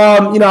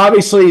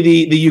 Obviously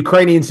the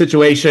Ukrainian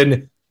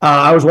situation,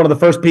 I was one of the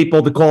first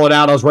people to call it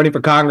out. I was running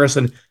for Congress,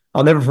 and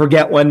I'll never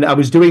forget when I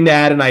was doing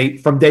that.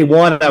 And from day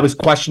one, I was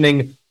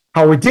questioning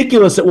how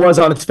ridiculous it was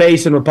on its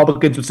face. And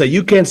Republicans would say,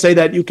 you can't say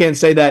that. You can't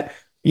say that.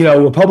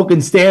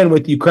 Republicans stand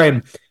with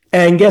Ukraine.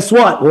 And guess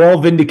what? We're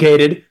all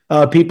vindicated.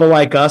 People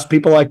like us,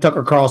 people like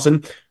Tucker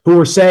Carlson, who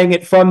were saying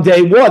it from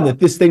day one, that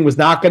this thing was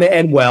not going to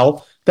end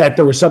well, that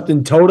there was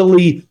something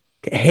totally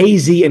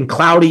hazy and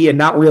cloudy and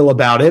not real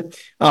about it.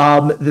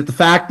 That the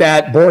fact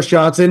that Boris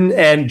Johnson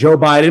and Joe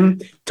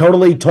Biden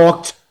totally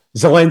talked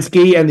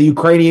Zelensky and the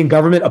Ukrainian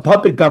government, a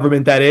puppet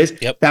government that is,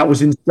 that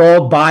was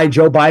installed by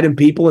Joe Biden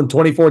people in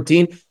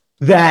 2014,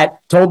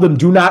 that told them,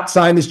 do not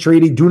sign this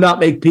treaty, do not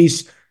make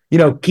peace,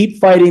 keep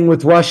fighting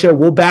with Russia,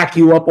 we'll back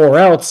you up or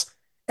else.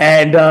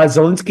 And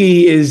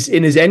Zelensky is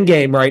in his end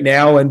game right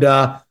now, and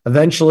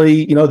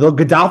eventually, they'll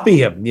Gaddafi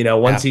him,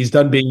 once he's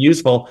done being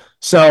useful.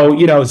 So,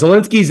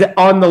 Zelensky's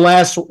on the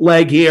last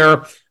leg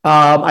here.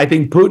 I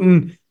think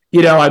Putin,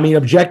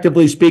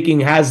 objectively speaking,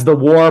 has the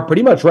war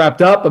pretty much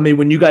wrapped up. I mean,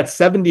 when you got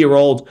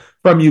 70-year-olds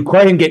from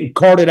Ukraine getting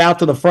carted out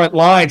to the front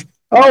lines,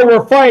 oh,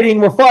 we're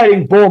fighting,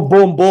 boom,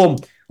 boom, boom,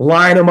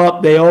 line them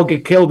up, they all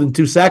get killed in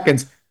 2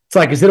 seconds. It's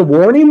like, is it a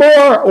war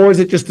anymore, or is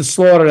it just a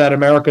slaughter that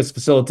America's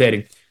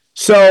facilitating?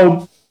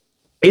 So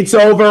it's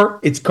over.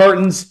 It's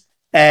curtains.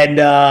 And,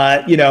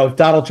 if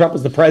Donald Trump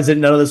was the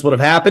president, none of this would have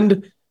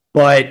happened.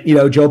 But,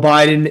 Joe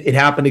Biden, it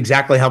happened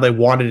exactly how they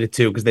wanted it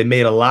to, because they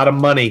made a lot of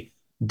money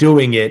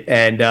doing it.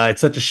 And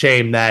it's such a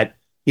shame that,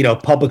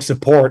 public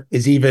support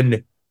is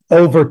even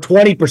over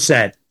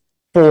 20%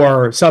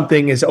 for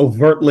something as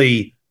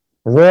overtly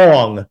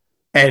wrong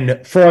and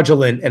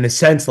fraudulent and as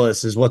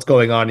senseless as what's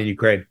going on in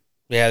Ukraine.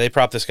 Yeah, they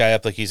prop this guy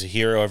up like he's a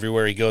hero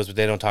everywhere he goes, but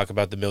they don't talk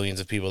about the millions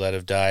of people that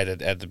have died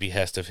at the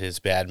behest of his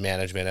bad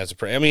management as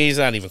a I mean, he's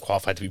not even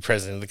qualified to be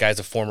president. The guy's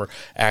a former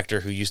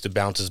actor who used to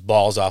bounce his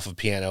balls off of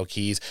piano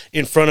keys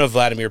in front of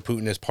Vladimir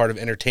Putin as part of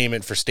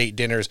entertainment for state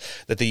dinners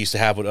that they used to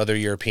have with other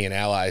European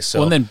allies. So,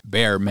 well, and then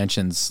Bear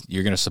mentions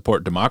you're going to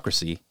support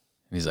democracy.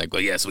 And he's like,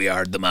 well, yes, we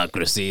are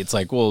democracy. It's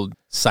like, well,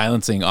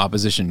 silencing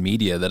opposition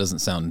media, that doesn't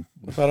sound...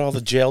 What about all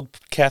the jailed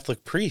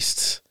Catholic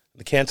priests?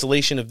 The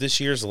cancellation of this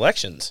year's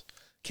elections.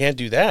 Can't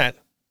do that.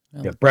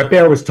 Yeah, Brett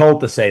Baer was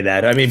told to say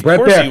that. I mean,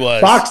 Brett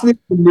Baer, Fox News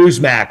and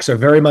Newsmax are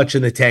very much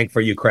in the tank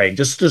for Ukraine.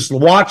 Just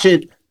watch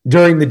it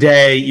during the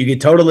day. You get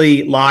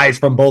totally lies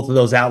from both of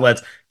those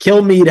outlets.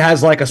 Kilmeade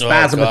has like a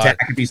spasm attack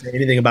if you say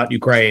anything about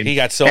Ukraine. He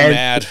got so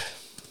mad.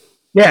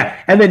 Yeah,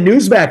 and then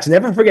Newsmax.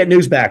 Never forget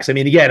Newsmax. I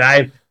mean, again,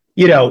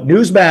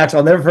 Newsmax,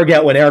 I'll never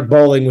forget when Eric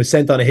Bolling was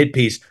sent on a hit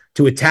piece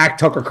to attack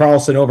Tucker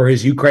Carlson over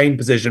his Ukraine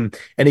position,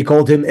 and he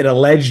called him an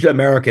alleged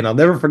American. I'll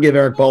never forgive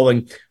Eric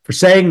Bolling for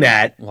saying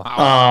that.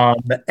 Wow.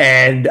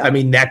 And I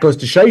mean, that goes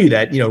to show you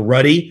that,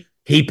 Ruddy,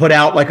 he put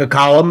out like a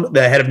column,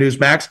 the head of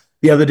Newsmax,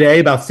 the other day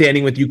about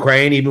standing with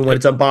Ukraine, even when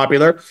it's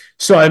unpopular.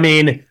 So, I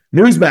mean,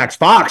 Newsmax,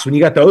 Fox, when you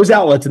got those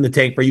outlets in the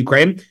tank for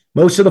Ukraine,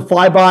 most of the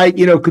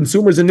flyby,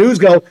 consumers and news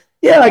go,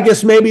 yeah, I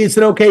guess maybe it's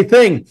an okay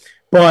thing.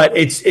 But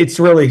it's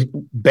really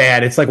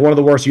bad. It's like one of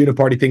the worst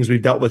uniparty things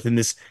we've dealt with in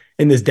this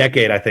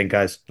decade, I think,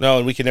 guys. No,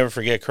 and we can never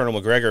forget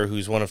Colonel McGregor,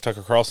 who's one of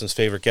Tucker Carlson's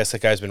favorite guests. That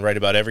guy's been right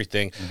about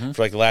everything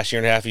for like the last year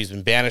and a half. He's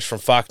been banished from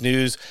Fox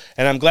News.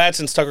 And I'm glad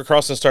since Tucker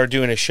Carlson started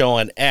doing a show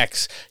on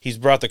X, he's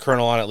brought the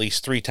Colonel on at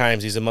least 3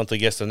 times. He's a monthly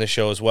guest on this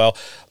show as well.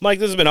 Mike,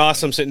 this has been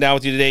awesome sitting down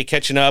with you today,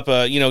 catching up.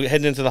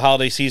 Heading into the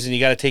holiday season, you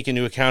got to take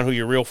into account who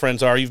your real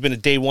friends are. You've been a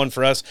day one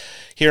for us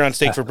here on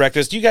Steak for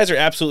Breakfast. You guys are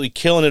absolutely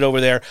killing it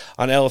over there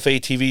on LFA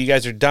TV. You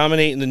guys are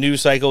dominating the news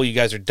cycle. You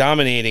guys are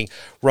dominating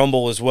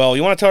Rumble as well.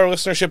 You want to tell our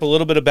listenership a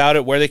little bit about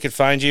it, where they could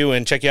find you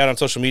and check you out on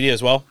social media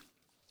as well?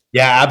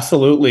 Yeah,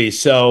 absolutely.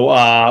 So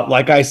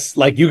like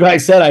you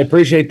guys said, I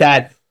appreciate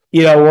that.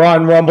 We're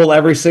on Rumble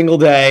every single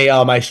day.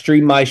 I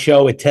stream my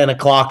show at 10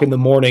 o'clock in the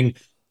morning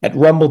at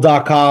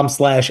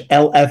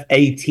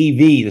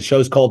rumble.com/LFATV. The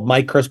show's called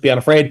Mike Crispy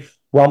Unafraid,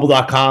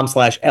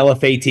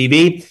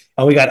 rumble.com/LFATV.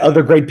 And we got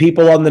other great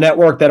people on the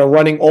network that are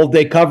running all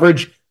day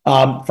coverage.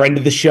 Friend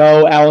of the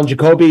show, Alan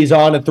Jacoby, is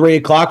on at 3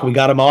 o'clock. We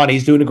got him on.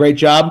 He's doing a great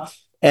job.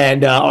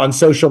 And on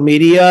social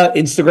media,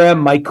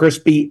 Instagram, Mike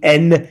Crispy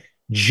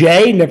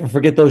NJ. Never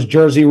forget those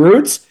Jersey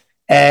roots.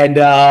 And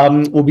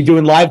we'll be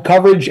doing live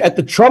coverage at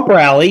the Trump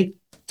rally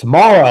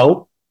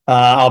tomorrow.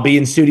 I'll be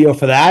in studio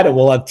for that, and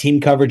we'll have team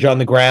coverage on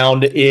the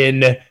ground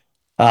in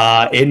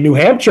New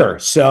Hampshire.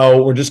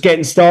 So we're just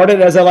getting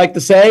started, as I like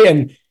to say,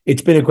 and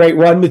it's been a great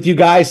run with you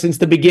guys since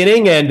the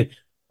beginning. And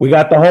we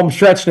got the home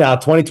stretch now,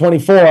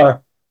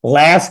 2024.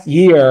 Last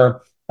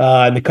year,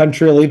 and the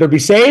country will either be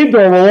saved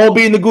or we'll all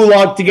be in the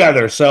gulag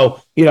together.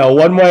 So,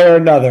 one way or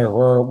another,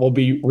 we'll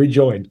be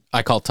rejoined.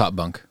 I call top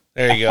bunk.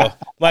 There you go.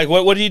 Mike,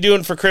 what are you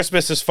doing for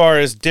Christmas as far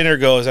as dinner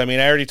goes? I mean,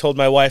 I already told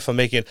my wife I'm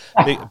making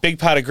big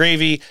pot of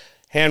gravy,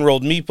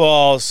 hand-rolled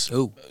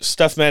meatballs,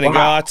 stuffed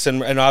manigots,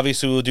 and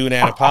obviously we'll do an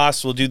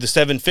antipasto. We'll do the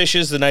 7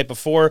 fishes the night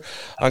before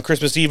on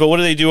Christmas Eve. But what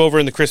do they do over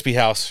in the Crispy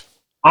House?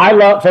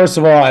 First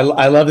of all,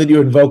 I love that you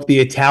invoke the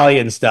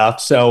Italian stuff.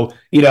 So,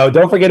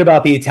 don't forget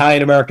about the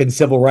Italian American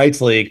Civil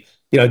Rights League,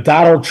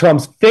 Donald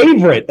Trump's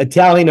favorite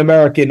Italian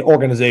American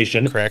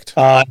organization. Correct.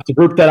 It's a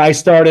group that I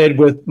started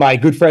with my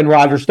good friend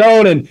Roger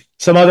Stone and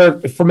some other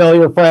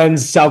familiar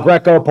friends, Sal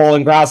Greco, Paul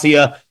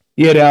Ingrassia,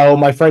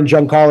 my friend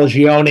Giancarlo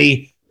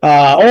Gioni,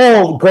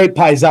 all great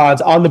paisans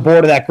on the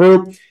board of that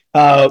group.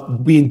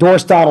 We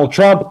endorsed Donald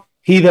Trump.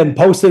 He then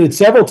posted it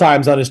several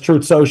times on his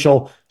Truth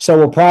Social. So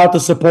we're proud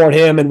to support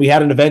him. And we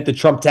had an event at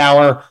Trump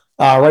Tower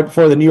right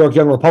before the New York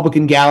Young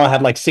Republican Gala,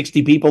 had like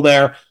 60 people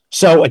there.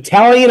 So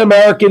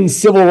Italian-American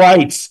civil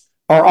rights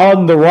are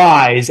on the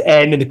rise.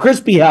 And in the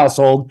Crispy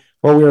household,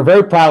 where we are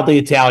very proudly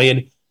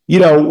Italian,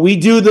 we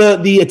do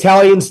the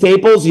Italian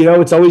staples.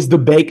 It's always the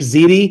baked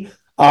ziti.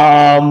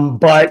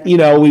 But,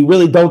 we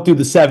really don't do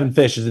the 7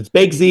 fishes. It's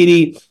baked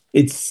ziti,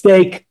 it's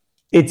steak,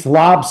 it's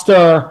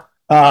lobster,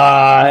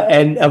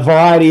 and a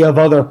variety of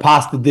other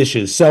pasta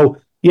dishes. So,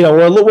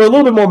 we're a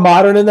little bit more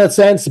modern in that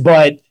sense,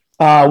 but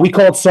we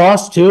call it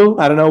sauce too.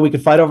 I don't know. We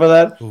could fight over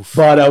that,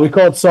 but we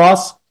call it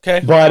sauce. Okay.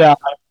 But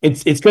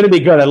it's going to be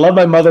good. I love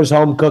my mother's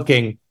home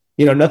cooking.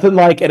 Nothing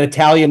like an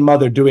Italian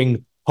mother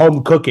doing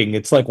home cooking.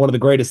 It's like one of the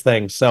greatest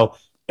things. So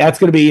that's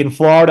going to be in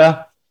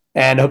Florida,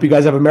 and I hope you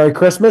guys have a Merry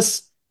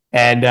Christmas.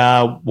 And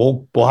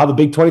we'll have a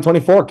big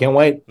 2024. Can't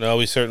wait. No,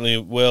 we certainly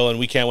will, and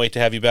we can't wait to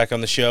have you back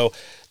on the show.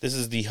 This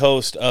is the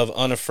host of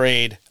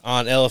Unafraid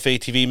on LFA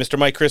TV, Mr.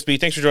 Mike Crispy.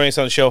 Thanks for joining us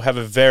on the show. Have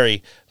a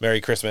very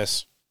Merry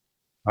Christmas.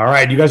 All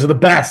right, you guys are the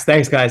best.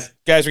 Thanks, guys.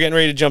 Guys, we're getting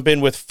ready to jump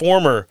in with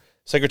former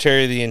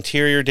Secretary of the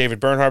Interior, David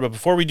Bernhardt. But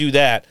before we do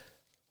that,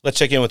 let's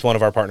check in with one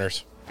of our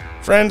partners.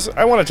 Friends,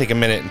 I want to take a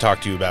minute and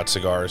talk to you about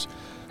cigars.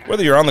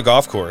 Whether you're on the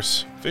golf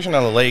course, fishing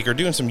on the lake, or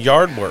doing some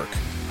yard work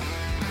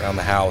around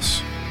the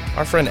house,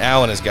 our friend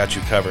Alan has got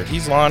you covered.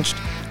 He's launched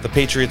the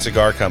Patriot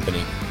Cigar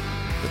Company.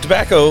 The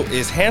tobacco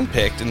is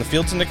hand-picked in the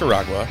fields of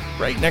Nicaragua,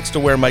 right next to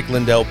where Mike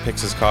Lindell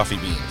picks his coffee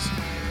beans.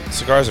 The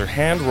cigars are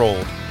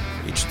hand-rolled,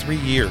 aged 3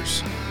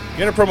 years.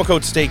 You enter promo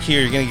code STEAK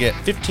here, you're going to get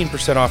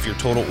 15% off your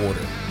total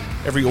order.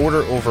 Every order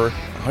over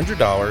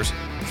 $100,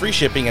 free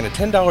shipping, and a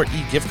 $10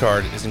 e-gift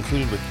card is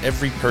included with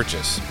every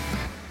purchase.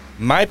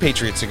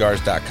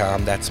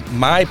 MyPatriotCigars.com, that's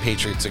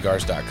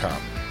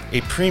MyPatriotCigars.com,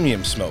 a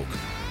premium smoke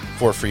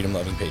for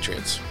freedom-loving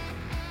patriots.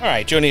 All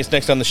right, joining us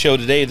next on the show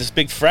today, this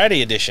Big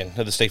Friday edition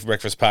of the Steak for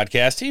Breakfast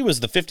podcast. He was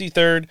the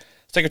 53rd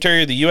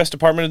Secretary of the U.S.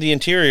 Department of the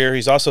Interior.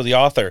 He's also the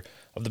author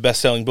of the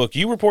best-selling book,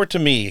 You Report to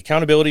Me,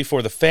 Accountability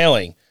for the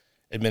Failing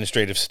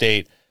Administrative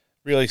State.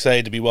 Really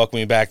excited to be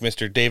welcoming back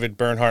Mr. David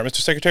Bernhardt. Mr.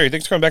 Secretary,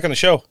 thanks for coming back on the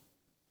show.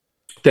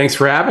 Thanks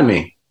for having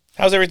me.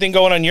 How's everything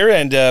going on your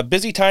end?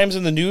 Busy times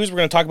in the news. We're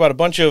going to talk about a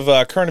bunch of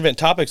current event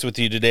topics with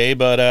you today,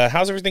 but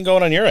how's everything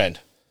going on your end?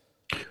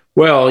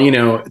 Well,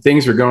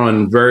 things are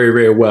going very,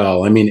 very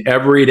well. I mean,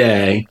 every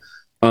day,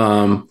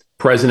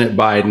 President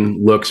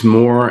Biden looks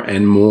more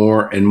and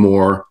more and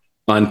more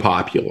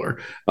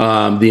unpopular.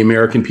 The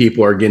American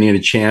people are getting a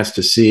chance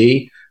to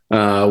see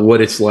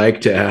what it's like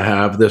to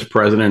have this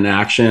president in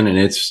action, and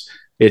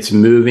it's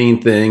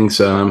moving things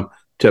to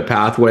a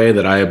pathway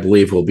that I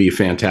believe will be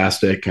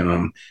fantastic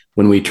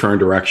when we turn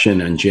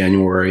direction in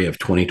January of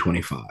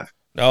 2025.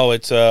 No,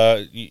 it's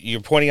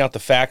you're pointing out the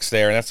facts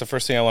there, and that's the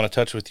first thing I want to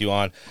touch with you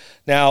on.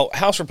 Now,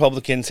 House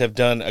Republicans have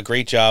done a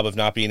great job of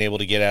not being able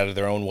to get out of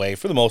their own way,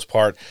 for the most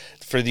part,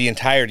 for the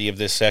entirety of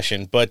this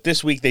session. But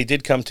this week, they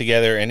did come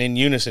together and in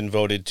unison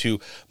voted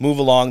to move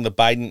along the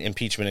Biden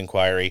impeachment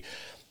inquiry.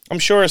 I'm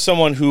sure as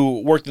someone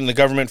who worked in the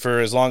government for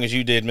as long as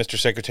you did, Mr.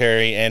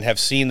 Secretary, and have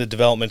seen the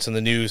developments in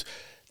the news,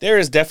 there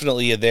is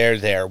definitely a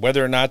there.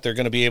 Whether or not they're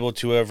going to be able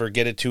to ever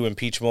get it to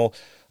impeachable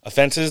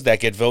offenses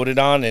that get voted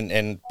on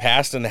and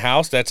passed in the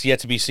House, that's yet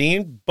to be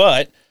seen.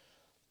 But,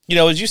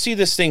 as you see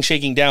this thing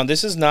shaking down,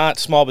 this is not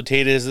small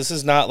potatoes. This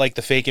is not like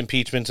the fake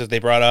impeachments that they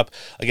brought up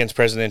against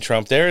President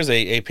Trump. There is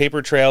a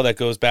paper trail that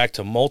goes back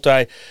to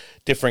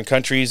multi-different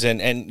countries.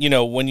 And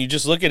when you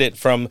just look at it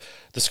from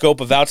the scope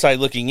of outside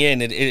looking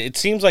in, it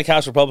seems like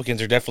House Republicans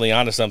are definitely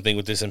onto something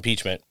with this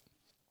impeachment.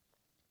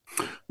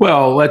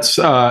 Well, let's,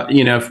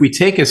 if we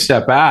take a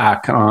step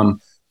back,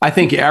 I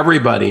think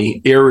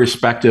everybody,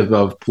 irrespective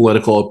of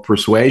political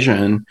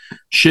persuasion,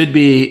 should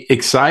be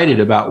excited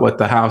about what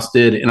the House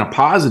did in a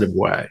positive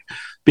way,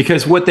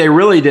 because what they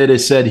really did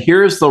is said,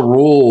 here's the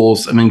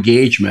rules of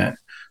engagement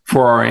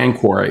for our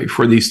inquiry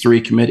for these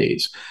three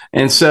committees.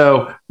 And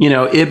so,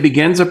 it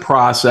begins a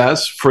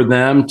process for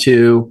them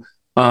to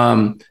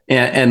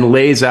and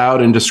lays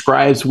out and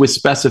describes with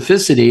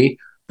specificity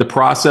the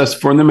process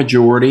for the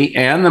majority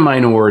and the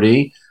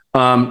minority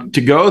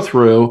to go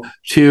through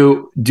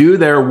to do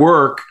their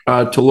work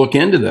to look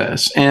into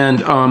this.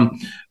 And,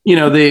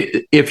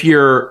 if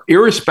you're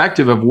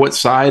irrespective of what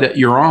side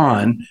you're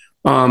on,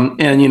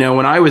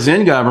 when I was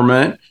in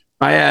government,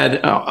 I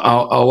had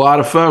a lot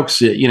of folks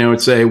that,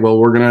 would say, well,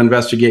 we're going to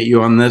investigate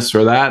you on this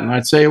or that. And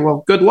I'd say,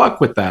 well, good luck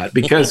with that.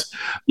 Because,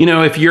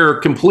 if you're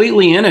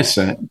completely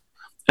innocent,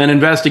 an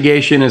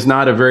investigation is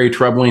not a very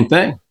troubling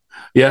thing.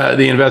 Yeah,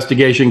 the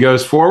investigation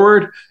goes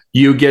forward.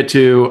 You get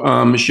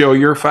to show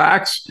your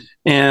facts,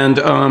 and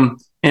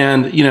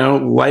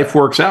life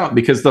works out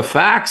because the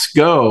facts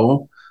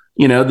go.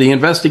 The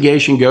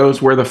investigation goes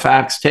where the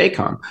facts take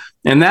them,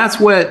 and that's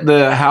what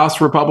the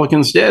House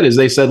Republicans did. Is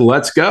they said,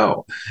 "Let's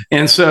go."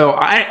 And so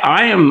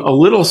I am a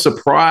little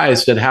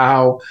surprised at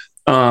how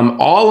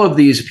all of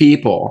these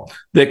people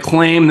that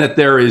claim that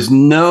there is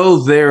no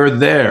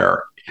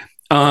there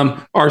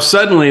are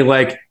suddenly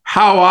like,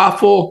 how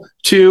awful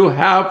to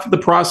have the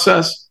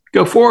process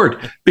go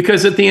forward,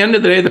 because at the end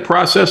of the day, the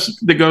process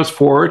that goes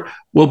forward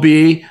will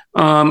be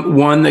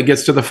one that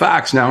gets to the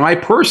facts. Now, I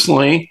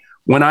personally,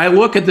 when I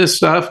look at this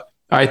stuff,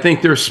 I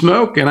think there's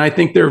smoke and I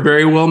think there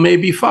very well may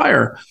be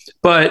fire.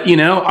 But,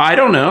 I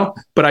don't know.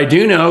 But I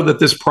do know that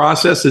this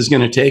process is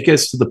going to take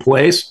us to the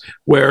place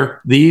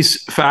where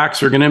these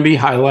facts are going to be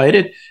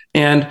highlighted.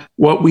 And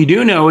what we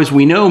do know is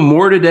we know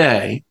more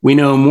today. We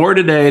know more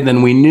today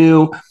than we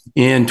knew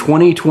in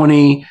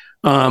 2020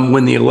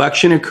 when the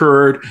election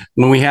occurred,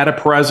 when we had a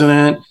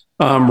president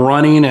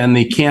running and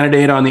the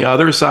candidate on the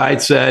other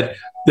side said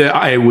that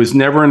I was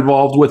never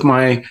involved with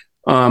my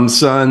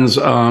son's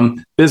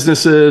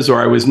businesses,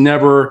 or I was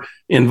never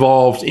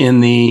involved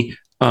in the,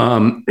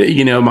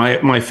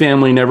 my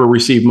family never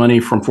received money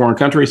from foreign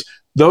countries.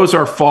 Those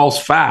are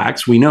false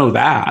facts. We know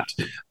that.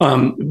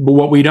 But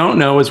what we don't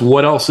know is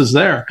what else is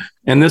there.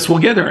 And this will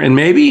get there. And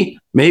maybe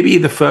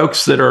the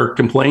folks that are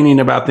complaining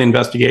about the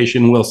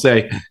investigation will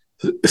say,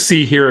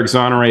 see here,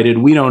 exonerated.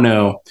 We don't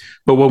know.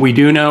 But what we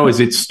do know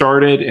is it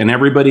started, and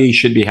everybody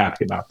should be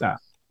happy about that.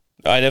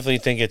 I definitely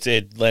think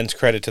it lends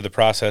credit to the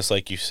process,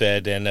 like you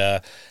said,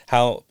 and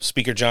how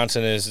Speaker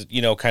Johnson has,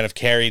 kind of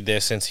carried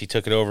this since he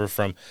took it over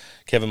from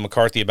Kevin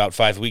McCarthy about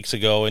 5 weeks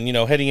ago. And,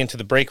 heading into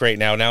the break right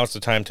now it's the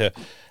time to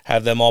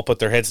have them all put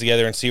their heads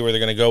together and see where they're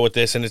going to go with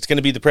this. And it's going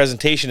to be the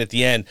presentation at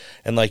the end.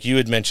 And like you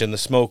had mentioned, the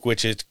smoke,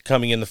 which is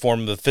coming in the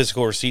form of the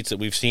physical receipts that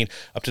we've seen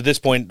up to this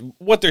point.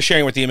 What they're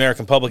sharing with the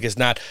American public is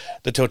not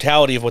the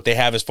totality of what they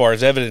have as far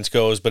as evidence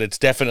goes, but it's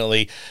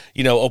definitely,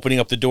 opening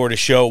up the door to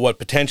show what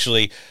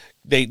potentially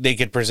they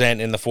could present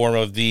in the form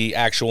of the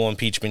actual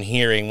impeachment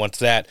hearing once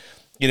that,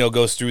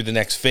 goes through the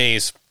next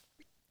phase.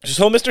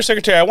 So, Mr.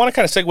 Secretary, I want to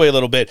kind of segue a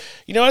little bit.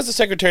 As the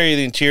Secretary of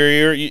the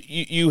Interior,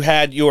 you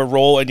had your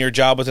role and your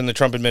job within the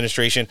Trump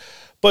administration,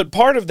 but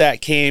part of that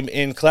came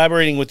in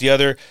collaborating with the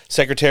other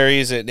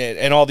secretaries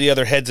and all the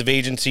other heads of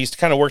agencies to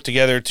kind of work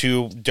together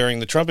to, during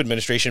the Trump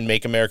administration,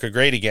 make America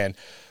great again.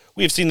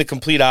 We have seen the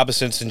complete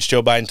opposite since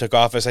Joe Biden took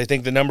office. I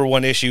think the number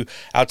one issue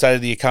outside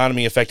of the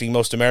economy affecting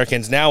most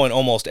Americans now in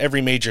almost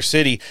every major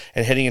city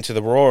and heading into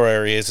the rural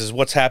areas is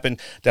what's happened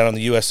down on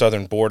the U.S.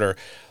 southern border.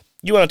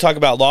 You want to talk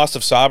about loss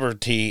of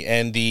sovereignty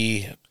and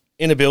the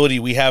inability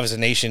we have as a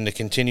nation to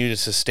continue to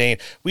sustain.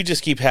 We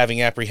just keep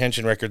having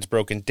apprehension records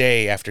broken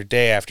day after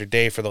day after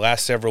day for the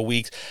last several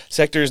weeks.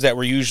 Sectors that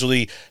were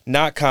usually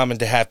not common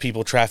to have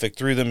people traffic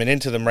through them and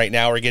into them right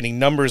now are getting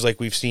numbers like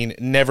we've seen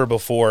never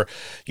before.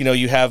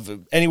 You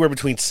have anywhere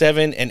between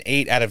 7 and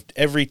 8 out of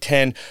every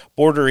 10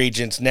 border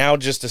agents now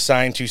just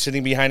assigned to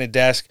sitting behind a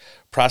desk,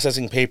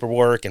 processing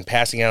paperwork, and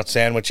passing out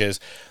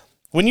sandwiches.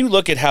 When you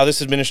look at how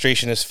this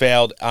administration has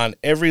failed on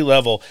every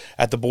level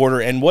at the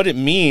border and what it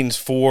means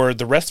for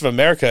the rest of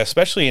America,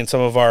 especially in some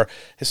of our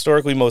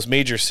historically most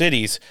major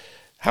cities,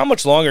 how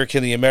much longer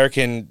can the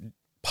American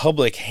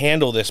public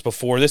handle this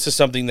before this is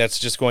something that's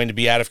just going to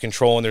be out of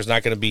control and there's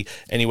not going to be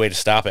any way to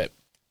stop it?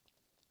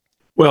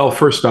 Well,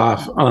 first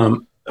off,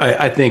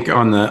 I think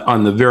on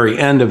the very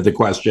end of the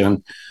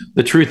question,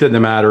 the truth of the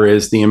matter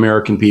is the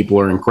American people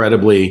are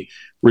incredibly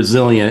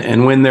resilient,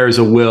 and when there's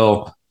a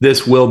will,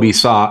 this will be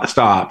stopped.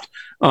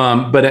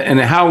 But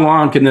how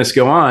long can this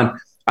go on?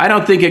 I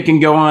don't think it can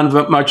go on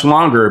much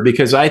longer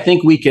because I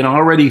think we can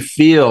already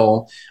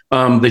feel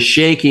the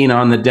shaking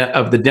on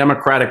of the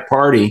Democratic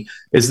Party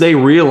as they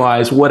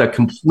realize what a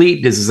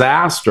complete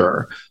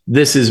disaster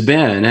this has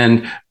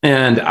been.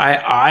 And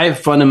I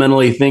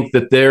fundamentally think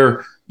that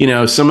they're,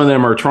 some of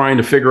them are trying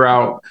to figure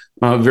out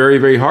very,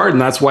 very hard.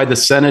 And that's why the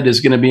Senate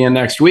is going to be in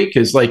next week,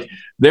 is like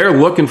they're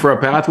looking for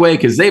a pathway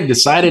because they've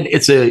decided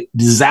it's a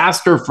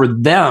disaster for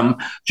them,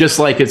 just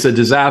like it's a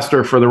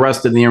disaster for the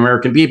rest of the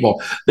American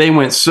people. They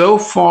went so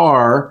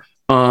far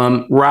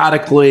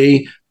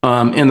radically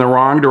in the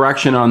wrong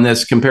direction on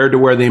this compared to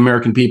where the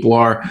American people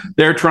are.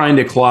 They're trying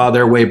to claw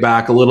their way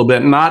back a little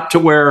bit, not to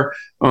where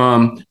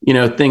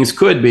things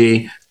could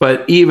be,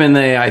 but even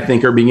they, I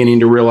think, are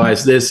beginning to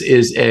realize this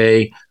is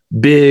a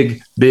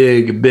big,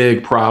 big,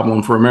 big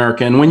problem for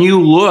America. And when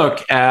you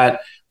look at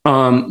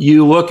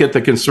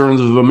the concerns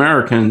of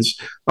Americans,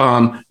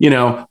 boom,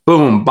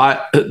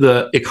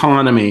 the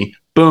economy,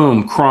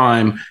 boom,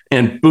 crime,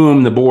 and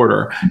boom, the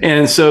border.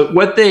 And so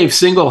what they've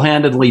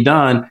single-handedly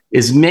done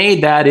is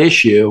made that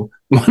issue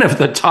one of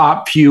the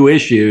top few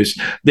issues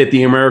that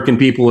the American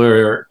people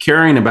are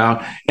caring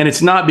about. And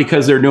it's not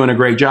because they're doing a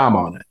great job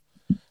on it.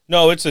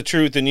 No, it's the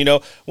truth. And,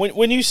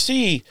 when you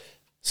see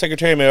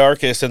Secretary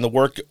Mayorkas and the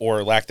work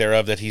or lack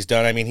thereof that he's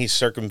done, he's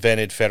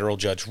circumvented federal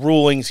judge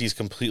rulings. He's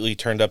completely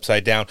turned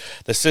upside down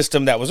the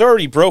system that was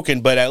already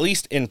broken, but at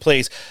least in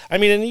place.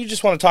 And you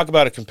just want to talk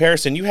about a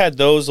comparison. You had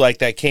those like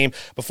that came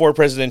before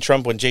President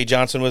Trump when Jay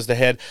Johnson was the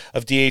head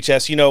of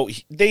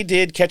DHS. They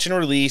did catch and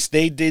release.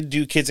 They did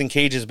do kids in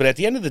cages. But at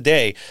the end of the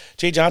day,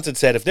 Jay Johnson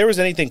said if there was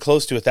anything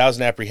close to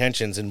 1,000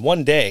 apprehensions in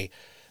one day,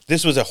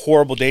 this was a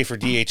horrible day for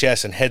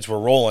DHS and heads were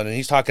rolling. And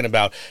he's talking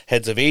about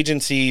heads of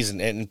agencies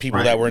and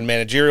people that were in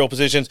managerial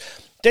positions.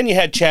 Then you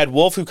had Chad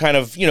Wolf, who kind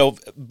of,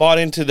 bought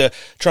into the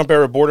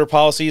Trump-era border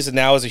policies and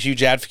now is a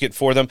huge advocate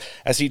for them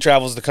as he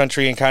travels the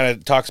country and kind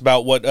of talks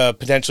about what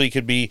potentially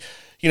could be,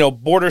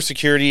 border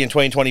security in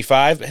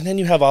 2025. And then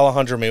you have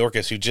Alejandro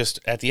Mayorkas, who just,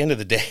 at the end of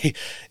the day,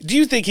 do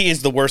you think he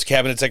is the worst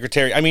cabinet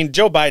secretary?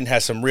 Joe Biden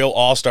has some real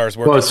all-stars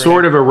working. Well, it's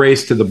sort of a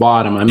race to the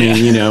bottom. When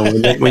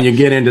you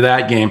get into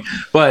that game.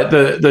 But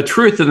the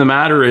truth of the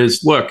matter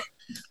is, look,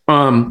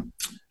 I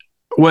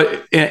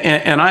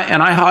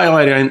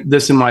highlighted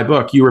this in my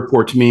book, You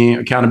Report to Me,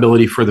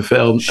 Accountability for the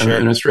Failed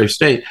Administrative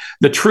State.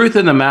 The truth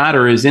of the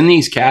matter is, in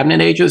these cabinet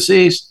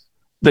agencies,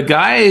 the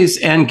guys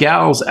and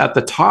gals at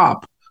the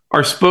top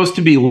are supposed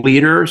to be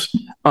leaders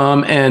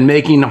and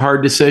making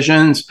hard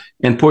decisions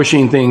and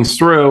pushing things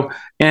through.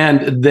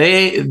 And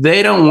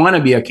they don't want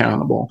to be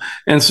accountable.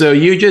 And so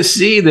you just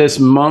see this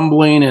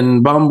mumbling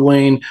and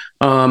bumbling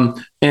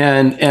and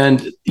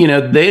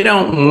they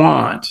don't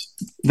want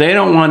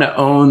to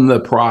own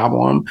the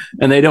problem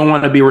and they don't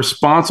want to be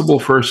responsible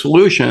for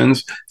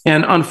solutions.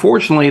 And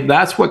unfortunately,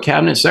 that's what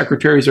cabinet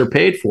secretaries are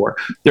paid for.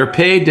 They're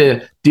paid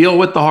to deal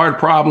with the hard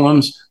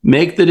problems,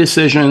 make the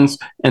decisions,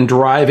 and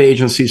drive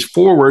agencies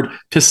forward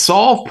to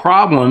solve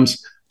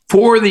problems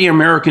for the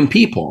American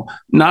people,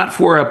 not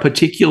for a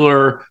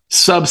particular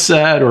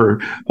subset or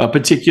a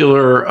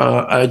particular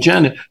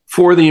agenda,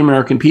 for the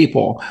American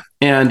people.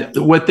 And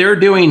what they're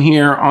doing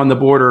here on the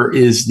border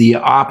is the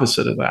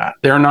opposite of that.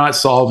 They're not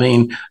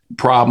solving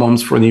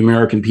problems for the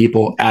American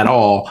people at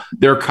all.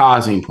 They're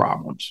causing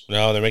problems.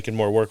 No, they're making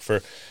more work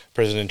for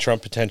President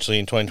Trump potentially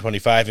in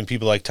 2025, and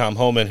people like Tom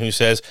Homan, who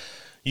says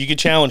you could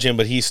challenge him,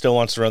 but he still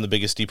wants to run the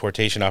biggest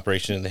deportation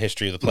operation in the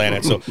history of the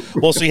planet. So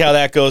we'll see how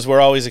that goes. We're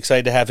always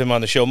excited to have him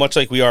on the show, much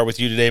like we are with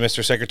you today,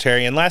 Mr.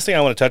 Secretary. And last thing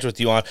I want to touch with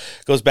you on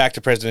goes back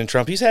to President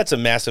Trump. He's had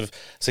some massive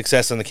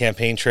success on the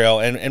campaign trail,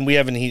 and we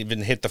haven't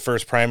even hit the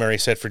first primary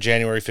set for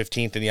January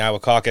 15th in the Iowa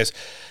caucus.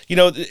 You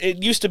know,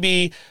 it used to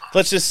be,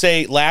 let's just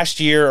say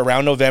last year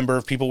around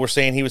November, people were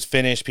saying he was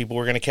finished. People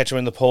were going to catch him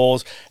in the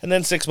polls. And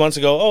then 6 months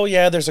ago, oh,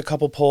 yeah, there's a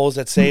couple polls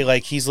that say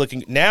like he's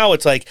looking. Now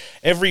it's like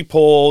every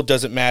poll,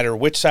 doesn't matter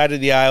which side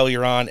of the aisle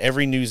you're on,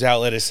 every news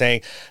outlet is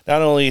saying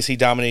not only is he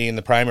dominating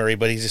the primary,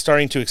 but he's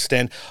starting to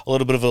extend a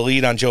little bit of a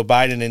lead on Joe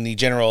Biden in the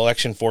general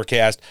election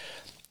forecast.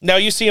 Now,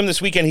 you see him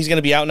this weekend. He's going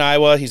to be out in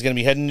Iowa. He's going to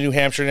be heading to New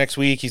Hampshire next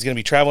week. He's going to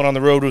be traveling on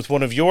the road with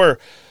one of your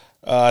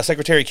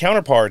secretary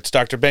counterparts,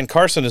 Dr. Ben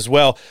Carson, as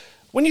well.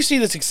 When you see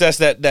the success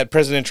that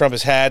President Trump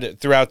has had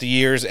throughout the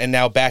years and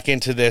now back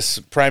into this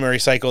primary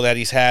cycle that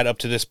he's had up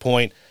to this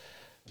point,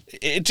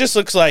 it just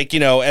looks like,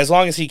 you know, as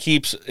long as he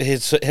keeps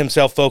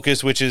himself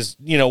focused, which is,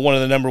 you know, one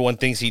of the number one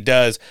things he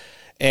does,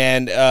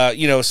 and,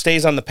 you know,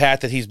 stays on the path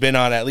that he's been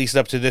on at least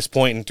up to this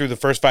point and through the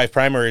first 5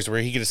 primaries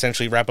where he could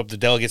essentially wrap up the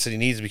delegates that he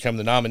needs to become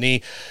the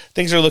nominee,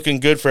 things are looking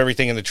good for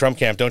everything in the Trump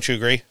camp. Don't you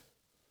agree?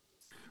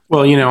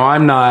 Well, you know,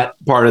 I'm not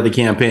part of the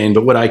campaign,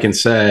 but what I can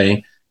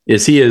say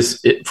is he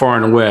is far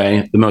and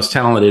away the most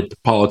talented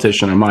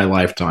politician in my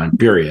lifetime,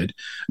 period.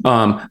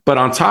 But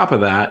on top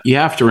of that, you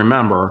have to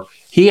remember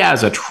he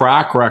has a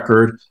track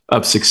record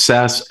of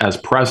success as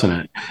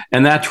president,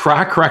 and that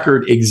track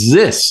record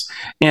exists.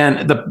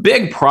 And the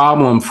big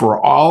problem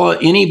for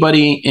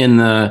anybody in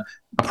the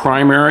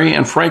primary,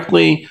 and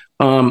frankly,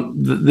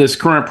 this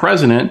current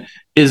president,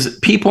 is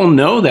people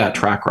know that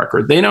track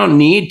record. They don't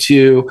need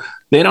to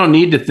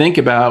think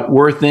about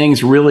were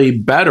things really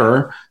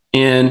better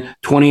in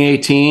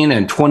 2018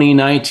 and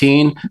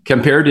 2019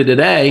 compared to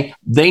today.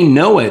 They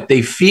know it,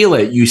 they feel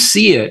it, you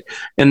see it.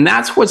 And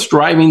that's what's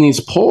driving these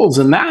polls.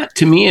 And that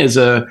to me is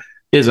a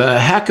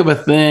heck of a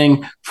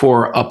thing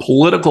for a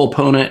political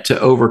opponent to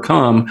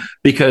overcome,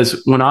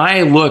 because when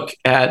I look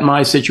at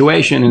my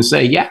situation and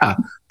say, yeah,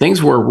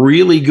 things were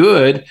really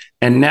good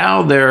and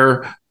now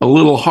they're a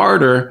little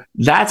harder,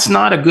 that's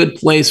not a good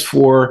place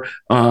for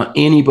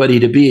anybody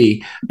to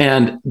be.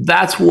 And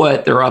that's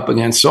what they're up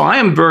against. So I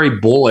am very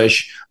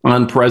bullish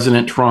on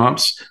President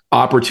Trump's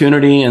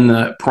opportunity in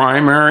the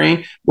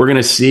primary. We're going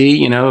to see,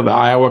 you know, the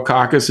Iowa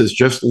caucus is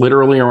just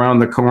literally around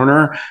the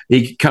corner.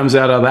 He comes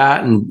out of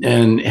that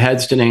and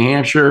heads to New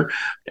Hampshire.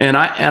 And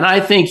I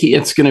think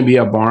it's going to be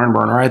a barn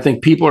burner. I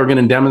think people are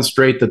going to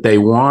demonstrate that they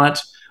want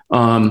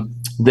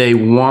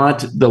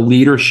the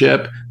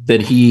leadership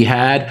that he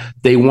had.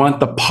 They want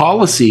the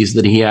policies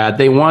that he had.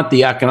 They want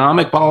the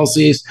economic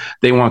policies.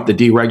 They want the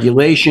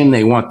deregulation.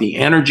 They want the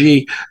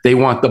energy. They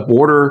want the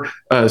border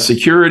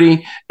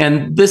security.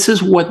 And this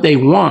is what they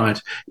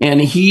want.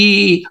 And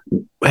he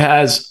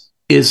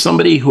is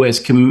somebody who has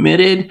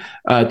committed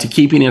to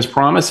keeping his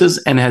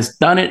promises and has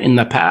done it in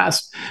the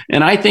past.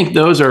 And I think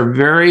those are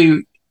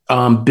very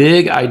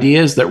big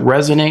ideas that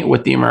resonate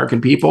with the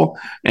American people.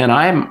 And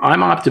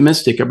I'm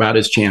optimistic about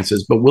his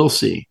chances, but we'll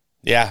see.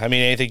 Yeah, I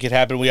mean, anything could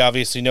happen. We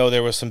obviously know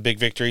there was some big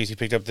victories he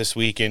picked up this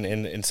week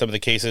in some of the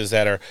cases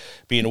that are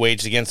being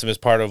waged against him as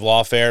part of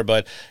lawfare.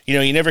 But, you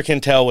know, you never can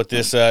tell with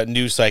this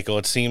news cycle.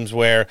 It seems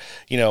where,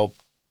 you know,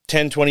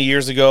 10, 20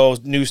 years ago,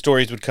 news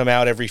stories would come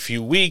out every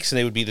few weeks, and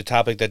they would be the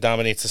topic that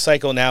dominates the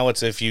cycle. Now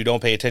it's if you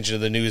don't pay attention to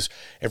the news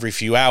every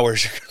few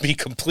hours, you're going to be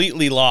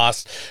completely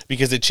lost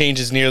because it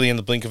changes nearly in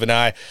the blink of an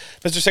eye.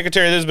 Mr.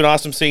 Secretary, this has been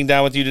awesome sitting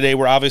down with you today.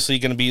 We're obviously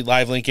going to be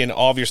live linking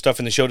all of your stuff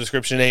in the show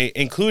description today,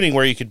 including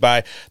where you could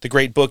buy the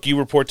great book, You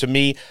Report to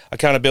Me,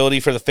 Accountability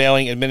for the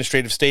Failing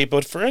Administrative State.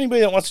 But for anybody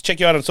that wants to check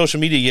you out on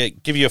social media,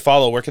 give you a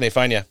follow, where can they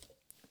find you?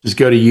 Just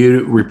go to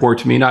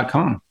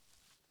youreporttome.com.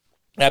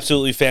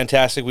 Absolutely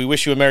fantastic. We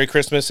wish you a Merry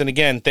Christmas. And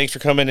again, thanks for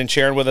coming and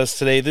sharing with us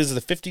today. This is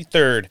the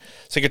 53rd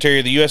Secretary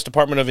of the U.S.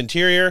 Department of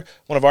Interior,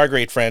 one of our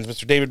great friends,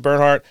 Mr. David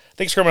Bernhardt.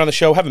 Thanks for coming on the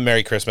show. Have a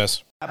Merry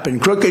Christmas. And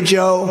Crooked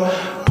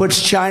Joe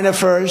puts China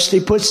first.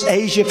 He puts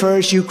Asia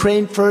first,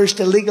 Ukraine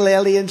first, illegal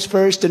aliens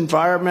first,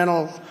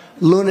 environmental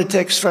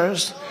lunatics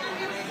first.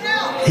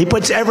 He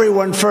puts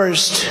everyone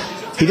first.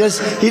 He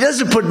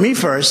doesn't put me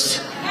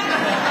first.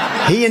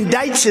 He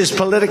indicts his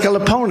political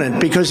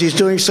opponent because he's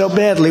doing so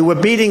badly. We're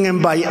beating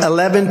him by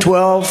 11,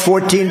 12,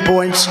 14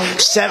 points.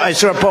 I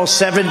saw a poll,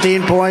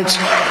 17 points.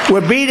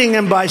 We're beating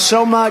him by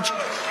so much.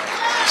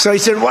 So he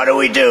said, what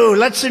do?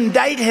 Let's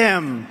indict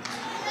him.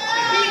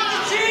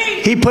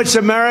 He puts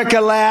America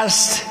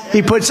last.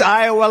 He puts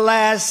Iowa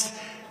last.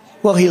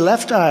 Well, he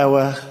left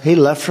Iowa. He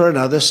left for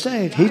another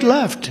state. He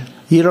left.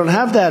 You don't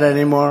have that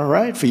anymore,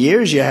 right? For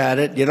years you had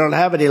it. You don't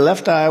have it. He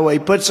left Iowa. He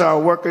puts our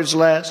workers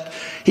last.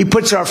 He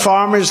puts our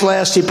farmers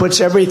last. He puts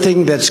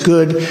everything that's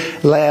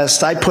good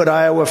last. I put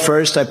Iowa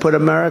first. I put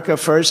America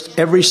first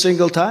every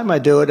single time I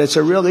do it. It's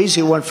a real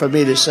easy one for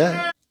me to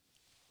say.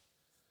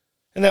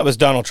 And that was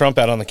Donald Trump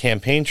out on the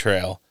campaign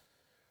trail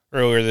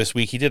earlier this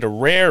week. He did a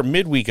rare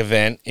midweek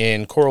event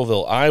in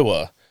Coralville,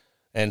 Iowa,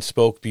 and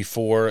spoke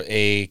before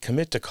a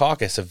Commit to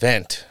Caucus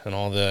event and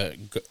all the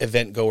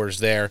event goers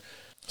there.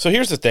 So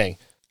here's the thing.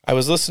 I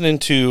was listening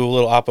to a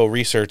little Oppo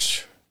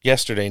research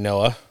yesterday,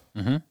 Noah,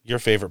 your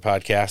favorite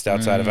podcast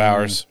outside of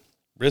ours,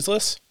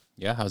 Rizless.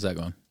 Yeah, how's that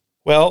going?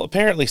 Well,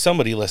 apparently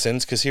somebody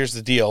listens, because here's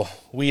the deal.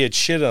 We had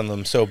shit on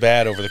them so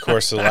bad over the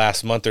course of the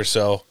last month or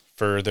so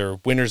for their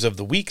Winners of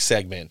the Week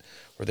segment,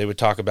 where they would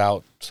talk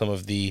about some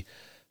of the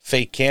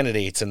fake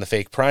candidates in the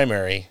fake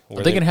primary.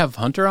 Are they going to have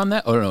Hunter on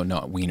that? Oh, no,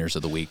 not Wieners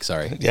of the Week,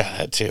 sorry. Yeah,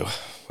 that too.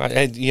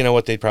 You know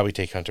what? They'd probably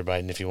take Hunter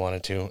Biden if you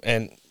wanted to.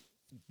 And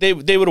they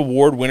would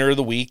award Winner of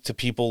the Week to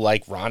people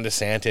like Ron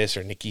DeSantis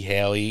or Nikki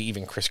Haley,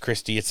 even Chris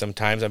Christie at some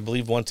times. I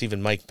believe once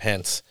even Mike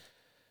Pence.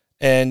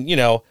 And, you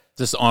know.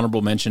 This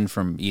honorable mention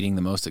from eating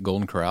the most at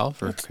Golden Corral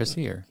for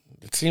Christie? Or?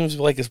 It seems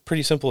like a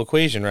pretty simple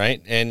equation,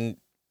 right? And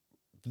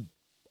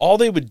all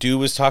they would do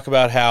was talk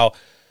about how,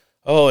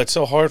 oh, it's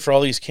so hard for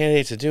all these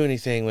candidates to do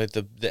anything with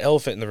the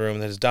elephant in the room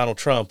that is Donald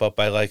Trump up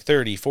by like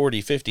 30, 40,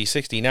 50,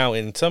 60, now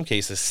in some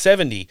cases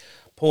 70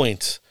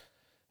 points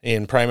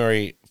in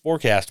primary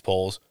forecast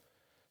polls.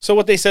 So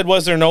what they said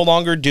was they're no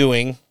longer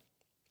doing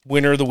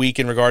Winner of the Week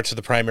in regards to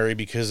the primary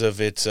because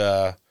of its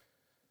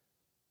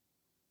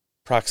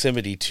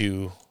proximity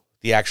to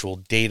the actual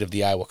date of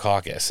the Iowa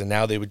caucus. And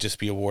now they would just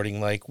be awarding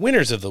like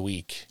Winners of the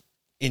Week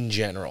in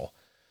general.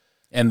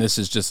 And this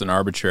is just an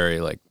arbitrary,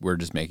 like, we're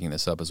just making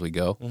this up as we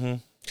go?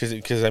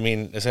 Because, I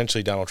mean,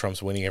 essentially Donald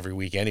Trump's winning every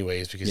week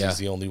anyways because he's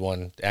the only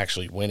one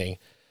actually winning.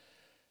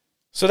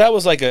 So that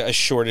was like a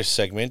shortish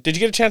segment. Did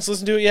you get a chance to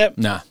listen to it yet?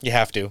 Nah. You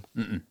have to.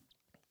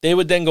 They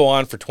would then go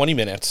on for 20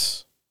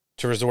 minutes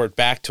to resort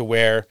back to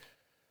where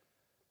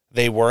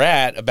they were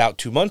at about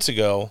 2 months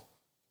ago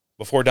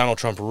before Donald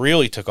Trump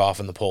really took off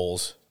in the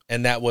polls,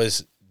 and that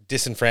was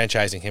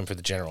disenfranchising him for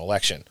the general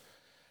election.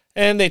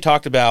 And they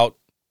talked about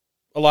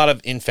a lot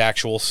of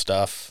infactual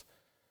stuff,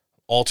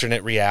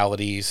 alternate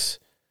realities,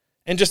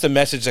 and just a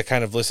message that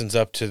kind of listens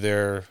up to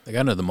their... They got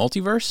into the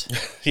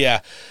multiverse?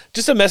 Yeah,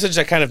 just a message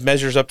that kind of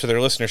measures up to their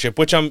listenership,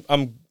 which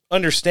I'm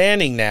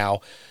understanding now.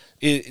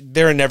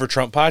 They're a Never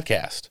Trump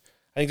podcast.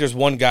 I think there's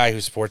one guy who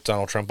supports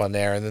Donald Trump on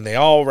there, and then they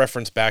all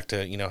reference back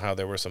to, you know, how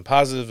there were some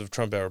positive of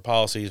Trump-era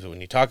policies, but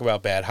when you talk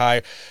about bad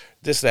hire,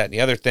 this, that, and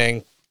the other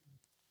thing.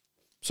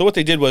 So what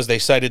they did was they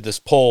cited this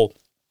poll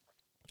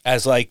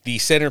as like the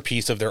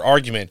centerpiece of their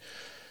argument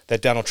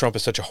that Donald Trump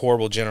is such a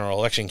horrible general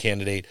election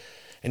candidate,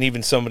 and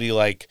even somebody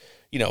like,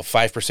 you know,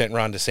 5%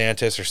 Ron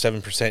DeSantis or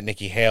 7%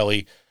 Nikki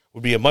Haley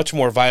would be a much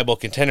more viable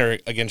contender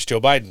against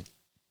Joe Biden.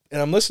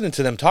 And I'm listening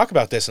to them talk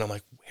about this, and I'm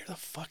like, where the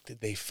fuck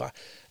did they find?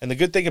 And the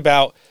good thing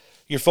about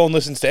your phone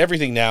listens to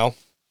everything now,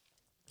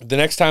 the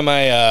next time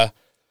I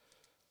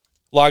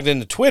logged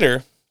into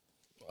Twitter,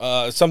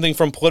 something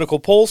from Political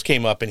Polls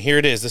came up, and here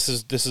it is. This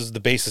is the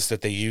basis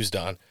that they used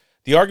on.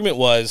 The argument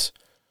was,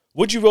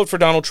 would you vote for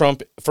Donald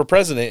Trump for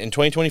president in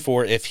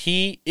 2024 if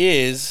he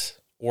is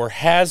or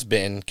has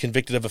been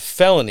convicted of a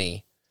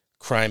felony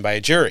crime by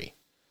a jury?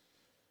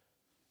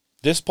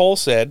 This poll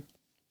said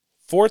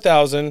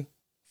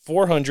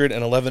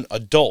 4,411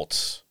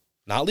 adults,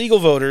 not legal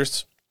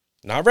voters,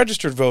 not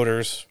registered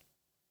voters,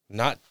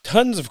 not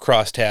tons of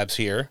crosstabs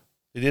here.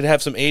 They did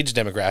have some age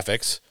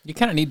demographics. You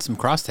kind of need some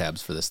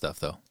crosstabs for this stuff,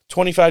 though.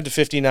 25 to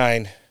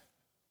 59.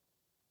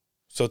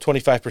 So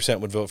 25%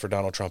 would vote for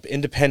Donald Trump.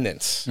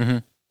 Independents.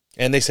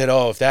 And they said,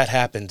 oh, if that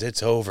happens,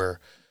 it's over.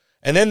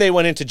 And then they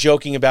went into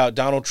joking about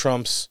Donald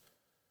Trump's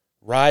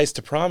rise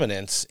to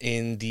prominence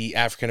in the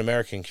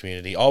African-American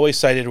community. Always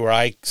cited where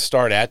I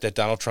start at, that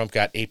Donald Trump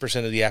got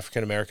 8% of the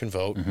African-American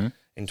vote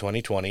in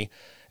 2020.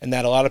 And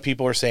that a lot of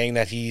people are saying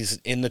that he's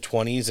in the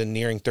 20s and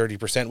nearing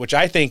 30%, which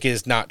I think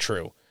is not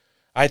true.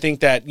 I think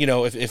that, you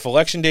know, if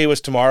Election Day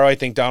was tomorrow, I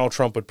think Donald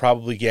Trump would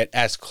probably get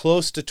as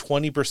close to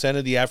 20%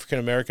 of the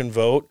African-American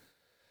vote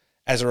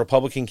as a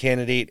Republican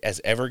candidate has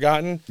ever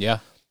gotten. Yeah.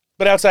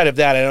 But outside of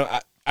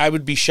that, I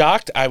would be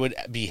shocked. I would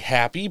be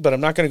happy, but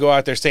I'm not going to go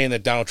out there saying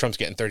that Donald Trump's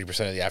getting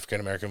 30% of the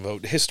African-American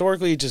vote.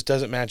 Historically, it just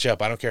doesn't match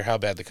up. I don't care how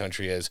bad the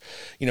country is.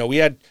 You know, we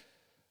had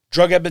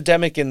drug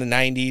epidemic in the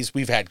 90s.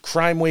 We've had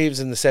crime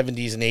waves in the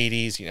 70s and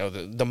 80s. You know,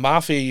 the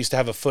mafia used to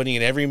have a footing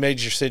in every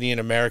major city in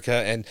America,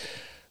 and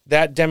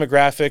that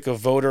demographic of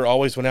voter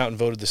always went out and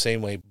voted the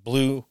same way,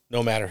 blue,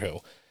 no matter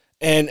who.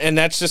 And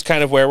that's just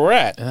kind of where we're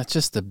at. And that's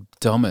just the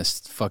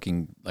dumbest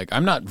fucking, like,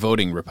 I'm not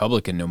voting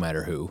Republican no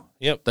matter who.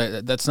 Yep.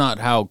 That's not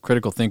how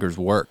critical thinkers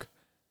work.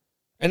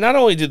 And not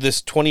only did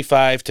this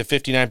 25 to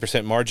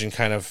 59% margin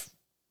kind of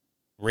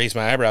raise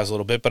my eyebrows a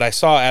little bit, but I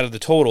saw out of the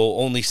total,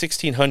 only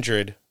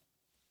 1,600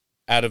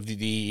 out of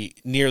the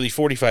nearly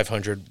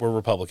 4,500 were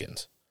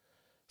Republicans.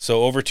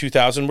 So over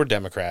 2,000 were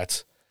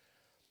Democrats.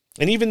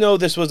 And even though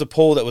this was a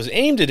poll that was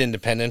aimed at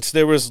independents,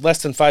 there was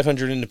less than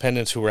 500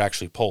 independents who were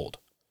actually polled.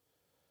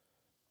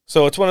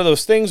 So it's one of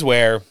those things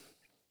where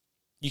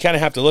you kind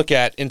of have to look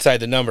at inside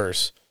the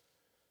numbers.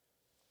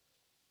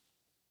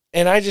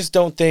 And I just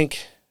don't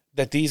think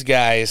that these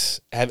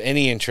guys have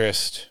any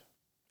interest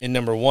in,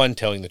 number one,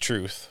 telling the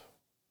truth.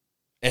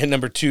 And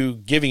number two,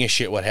 giving a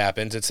shit what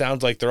happens. It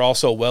sounds like they're all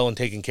so well and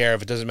taken care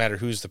of. It doesn't matter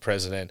who's the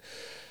president.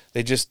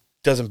 They just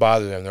doesn't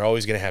bother them. They're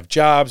always going to have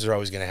jobs. They're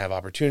always going to have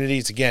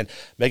opportunities. Again,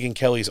 Megyn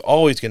Kelly's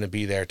always going to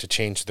be there to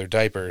change their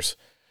diapers.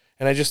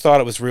 And I just thought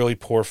it was really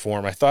poor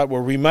form. I thought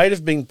where we might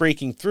have been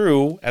breaking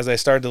through as I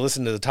started to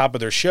listen to the top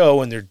of their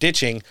show and they're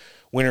ditching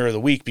winner of the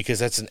week because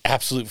that's an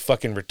absolute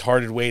fucking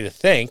retarded way to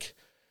think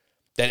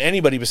that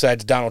anybody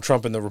besides Donald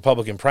Trump in the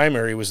Republican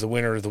primary was the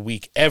winner of the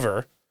week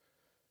ever.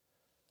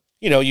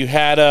 You know, you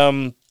had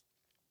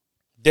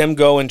them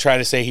go and try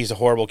to say he's a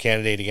horrible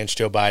candidate against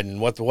Joe Biden.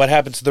 What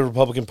happens to the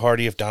Republican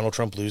Party if Donald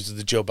Trump loses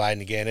to Joe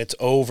Biden again? It's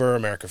over.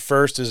 America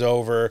First is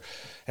over.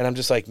 And I'm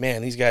just like,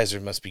 man, these guys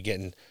must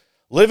be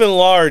living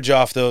large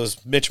off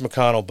those Mitch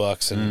McConnell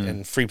bucks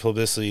and free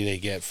publicity they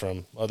get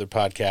from other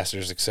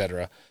podcasters,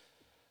 etc.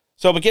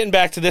 So, but getting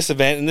back to this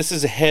event, and this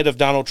is ahead of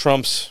Donald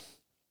Trump's,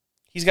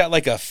 he's got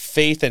like a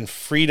faith and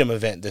freedom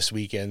event this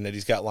weekend that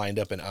he's got lined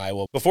up in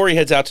Iowa before he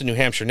heads out to New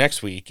Hampshire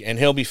next week, and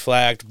he'll be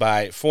flagged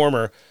by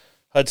former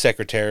HUD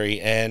Secretary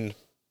and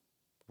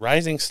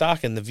rising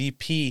stock in the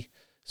VP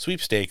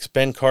sweepstakes,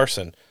 Ben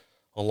Carson,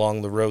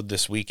 along the road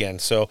this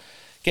weekend. So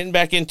getting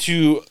back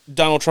into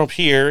Donald Trump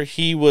here,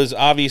 he was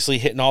obviously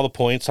hitting all the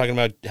points, talking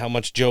about how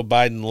much Joe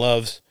Biden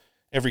loves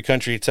every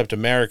country except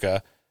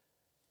America,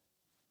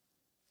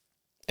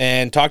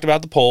 and talked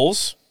about the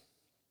polls,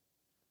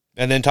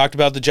 and then talked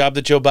about the job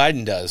that Joe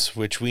Biden does,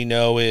 which we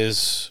know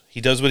is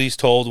he does what he's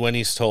told when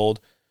he's told.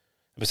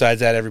 Besides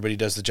that, everybody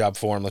does the job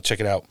for him. Let's check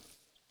it out.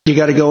 You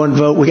got to go and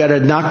vote. We got to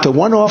knock the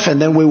one off, and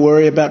then we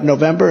worry about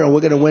November, and we're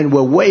going to win.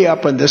 We're way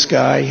up on this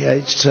guy.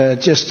 It's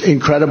just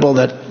incredible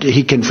that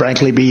he can,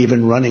 frankly, be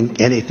even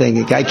running anything.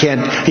 He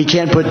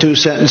can't put two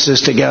sentences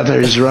together.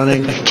 He's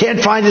running.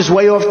 Can't find his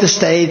way off the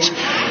stage.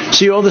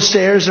 See all the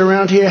stairs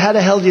around here? How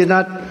the hell do you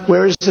not?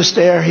 Where is the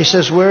stair? He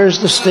says, where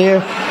is the stair?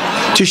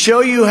 To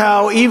show you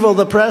how evil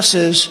the press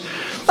is,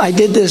 I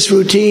did this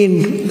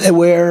routine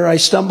where I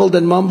stumbled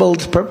and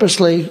mumbled,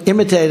 purposely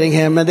imitating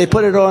him, and they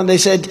put it on. They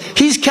said,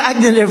 he's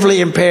cognitively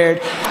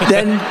impaired.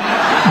 Then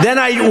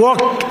I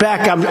walked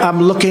back.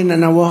 I'm looking,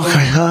 and I walk,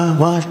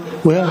 what?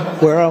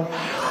 Where?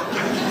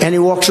 And he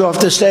walks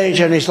off the stage,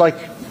 and he's like...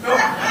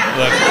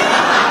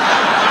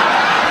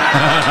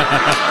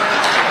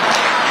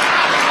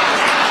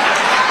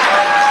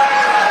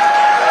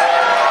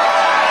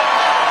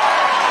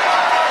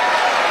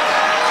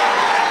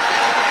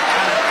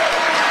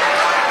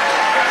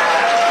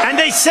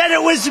 said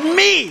it was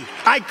me.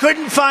 I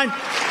couldn't find...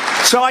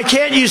 So I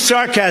can't use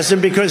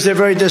sarcasm because they're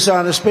very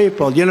dishonest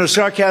people. You know,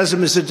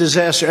 sarcasm is a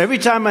disaster. Every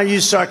time I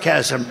use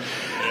sarcasm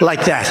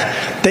like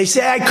that, they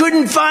say, I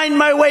couldn't find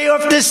my way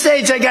off this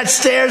stage. I got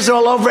stairs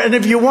all over. And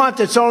if you want,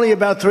 it's only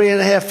about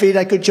 3.5 feet.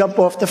 I could jump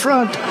off the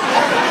front.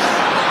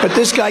 But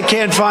this guy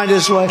can't find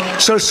his way.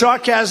 So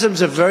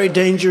sarcasm's a very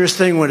dangerous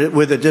thing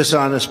with a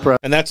dishonest press.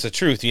 And that's the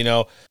truth, you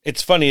know.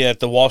 It's funny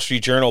that the Wall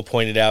Street Journal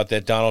pointed out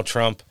that Donald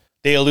Trump,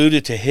 they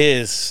alluded to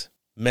his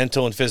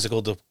mental and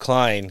physical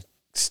decline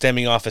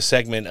stemming off a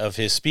segment of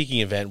his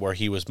speaking event where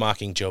he was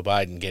mocking Joe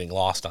Biden getting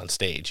lost on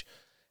stage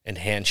and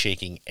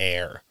handshaking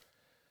air.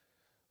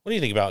 What do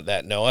you think about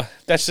that, Noah?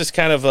 That's just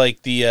kind of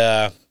like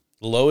the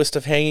lowest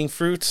of hanging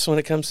fruits when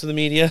it comes to the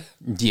media.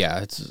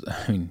 Yeah,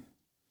 2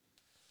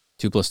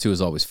 + 2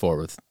 is always 4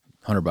 with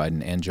Hunter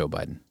Biden and Joe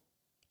Biden.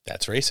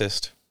 That's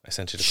racist. I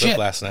sent you the clip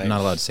last night. I'm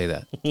not allowed to say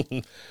that.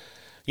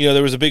 You know,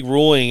 there was a big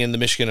ruling in the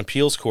Michigan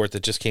Appeals Court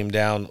that just came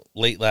down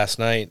late last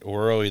night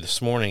or early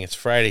this morning. It's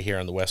Friday here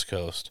on the West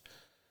Coast.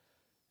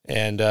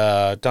 And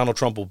Donald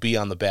Trump will be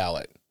on the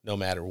ballot no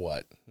matter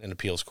what an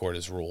appeals court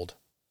has ruled.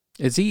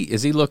 Is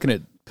he looking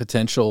at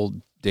potential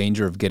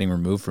danger of getting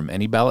removed from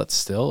any ballots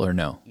still, or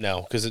no?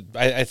 No, because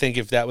I think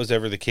if that was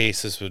ever the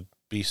case, this would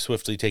be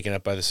swiftly taken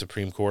up by the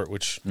Supreme Court,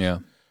 which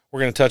we're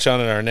going to touch on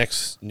in our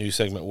next news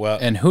segment. Well,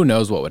 and who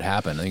knows what would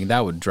happen? I mean,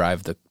 that would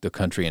drive the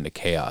country into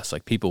chaos.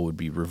 Like, people would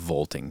be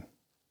revolting.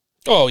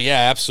 Oh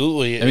yeah,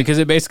 absolutely. I mean, because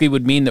it basically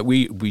would mean that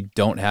we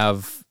don't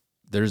have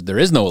there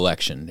is no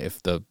election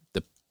if the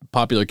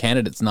popular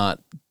candidate's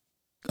not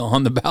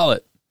on the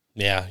ballot.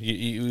 Yeah,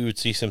 you would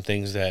see some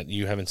things that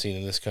you haven't seen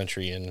in this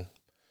country in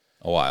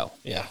a while.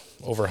 Yeah,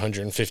 over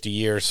 150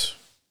 years.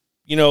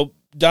 You know,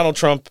 Donald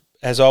Trump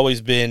has always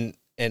been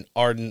an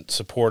ardent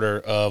supporter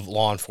of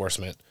law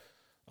enforcement.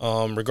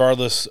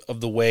 Regardless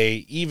of the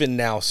way, even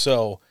now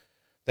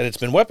that it's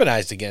been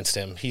weaponized against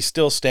him, he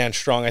still stands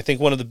strong. I think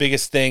one of the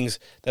biggest things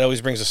that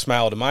always brings a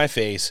smile to my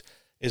face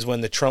is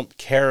when the Trump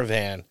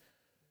caravan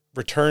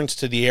returns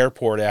to the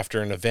airport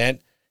after an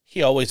event.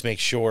 He always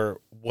makes sure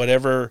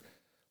whatever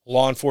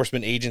law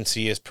enforcement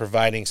agency is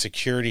providing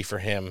security for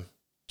him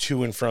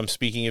to and from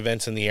speaking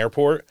events in the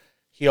airport,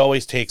 he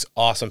always takes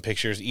awesome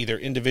pictures, either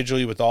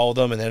individually with all of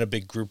them and then a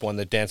big group one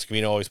that Dan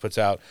Scavino always puts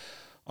out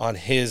on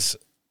his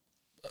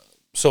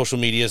social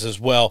medias as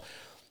well.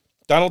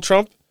 Donald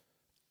Trump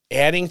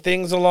adding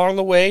things along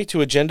the way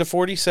to Agenda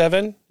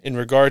 47 in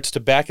regards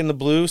to Back in the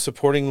Blue,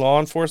 supporting law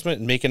enforcement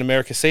and making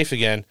America safe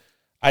again.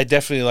 I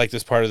definitely like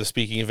this part of the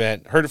speaking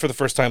event. Heard it for the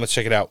first time. Let's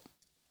check it out.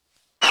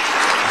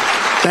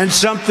 And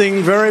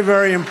something very,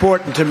 very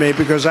important to me,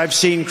 because I've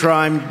seen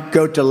crime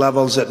go to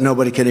levels that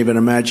nobody can even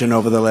imagine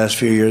over the last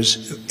few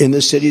years, in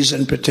the cities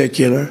in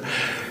particular.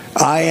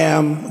 I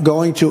am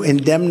going to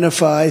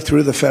indemnify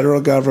through the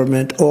federal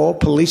government all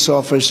police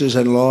officers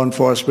and law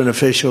enforcement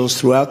officials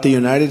throughout the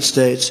United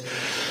States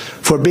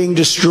for being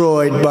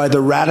destroyed by the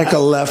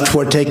radical left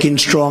for taking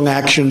strong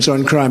actions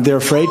on crime. They're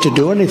afraid to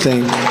do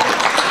anything.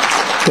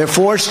 They're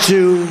forced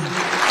to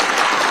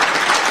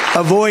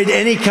avoid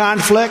any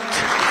conflict.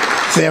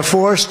 They're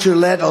forced to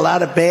let a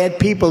lot of bad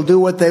people do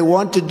what they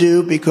want to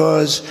do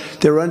because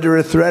they're under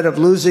a threat of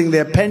losing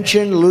their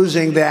pension,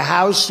 losing their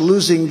house,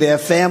 losing their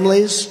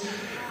families.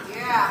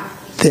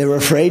 They're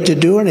afraid to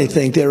do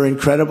anything. They're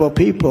incredible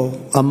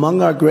people.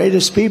 Among our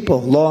greatest people,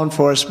 law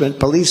enforcement,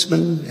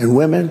 policemen and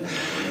women,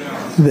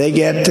 they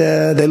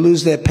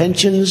lose their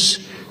pensions,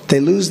 they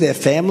lose their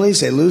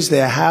families, they lose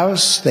their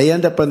house, they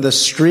end up on the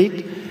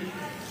street.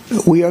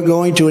 We are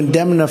going to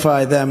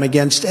indemnify them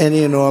against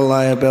any and all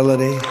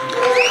liability.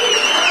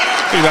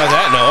 Think about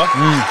that,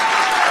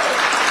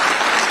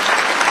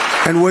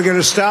 Noah. And we're going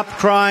to stop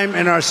crime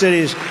in our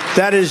cities.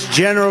 That is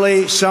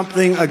generally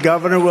something a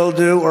governor will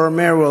do or a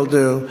mayor will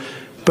do.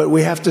 But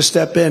we have to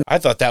step in. I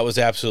thought that was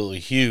absolutely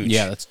huge.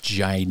 Yeah, that's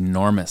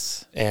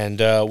ginormous. And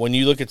when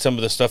you look at some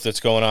of the stuff that's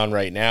going on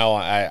right now,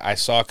 I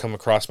saw come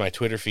across my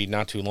Twitter feed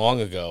not too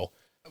long ago.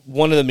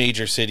 One of the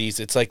major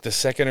cities, it's like the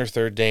second or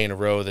third day in a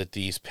row that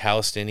these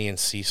Palestinian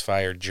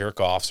ceasefire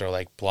jerk-offs are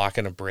like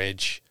blocking a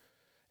bridge.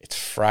 It's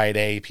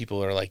Friday.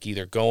 People are like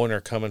either going or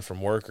coming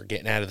from work or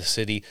getting out of the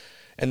city.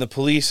 And the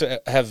police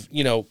have,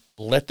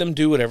 let them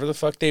do whatever the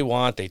fuck they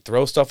want. They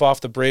throw stuff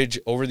off the bridge,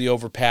 over the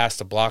overpass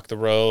to block the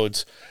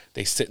roads.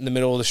 They sit in the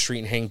middle of the street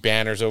and hang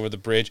banners over the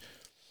bridge.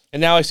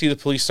 And now I see the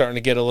police starting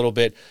to get a little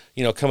bit,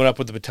 coming up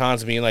with the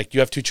batons and being like, you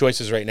have two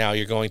choices right now.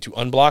 You're going to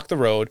unblock the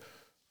road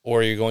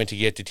or you're going to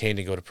get detained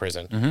and go to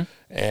prison. Mm-hmm.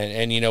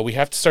 And we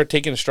have to start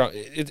taking a strong...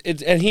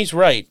 and he's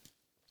right.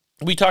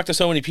 We talk to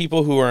so many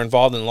people who are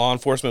involved in law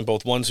enforcement,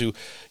 both ones who,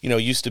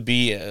 used to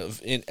be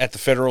at the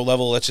federal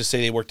level. Let's just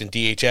say they worked in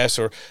DHS,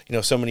 or,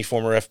 so many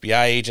former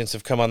FBI agents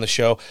have come on the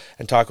show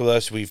and talked with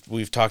us.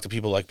 We've talked to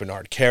people like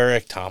Bernard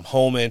Carrick, Tom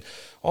Homan,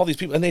 all these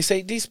people. And they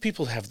say these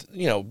people have,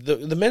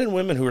 the men and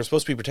women who are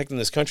supposed to be protecting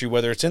this country,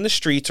 whether it's in the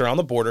streets or on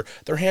the border,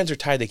 their hands are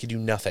tied. They can do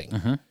nothing.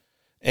 Mm-hmm.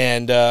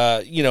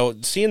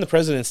 And, seeing the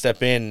president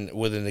step in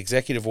with an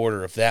executive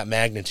order of that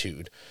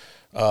magnitude,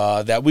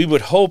 that we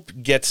would hope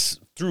gets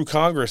through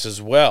Congress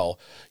as well.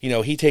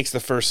 He takes the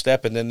first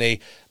step and then they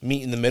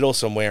meet in the middle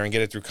somewhere and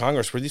get it through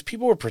Congress, where these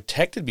people are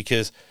protected,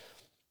 because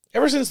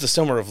ever since the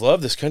summer of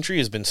love, this country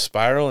has been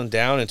spiraling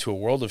down into a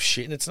world of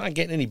shit, and it's not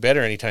getting any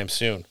better anytime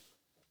soon.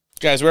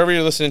 Guys, wherever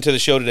you're listening to the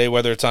show today,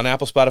 whether it's on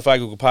Apple, Spotify,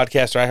 Google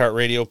Podcasts, or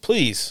iHeartRadio,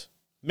 please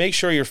make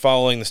sure you're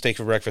following the Steak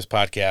for Breakfast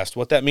podcast.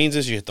 What that means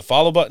is you hit the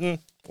follow button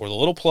or the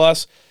little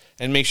plus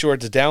and make sure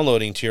it's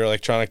downloading to your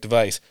electronic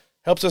device.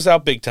 Helps us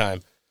out big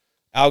time.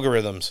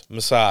 Algorithms,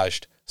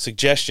 massaged,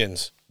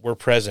 suggestions, we're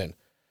present.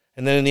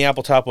 And then in the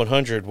Apple Top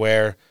 100,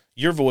 where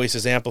your voice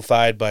is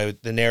amplified by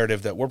the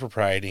narrative that we're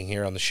proprieting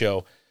here on the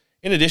show.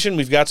 In addition,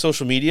 we've got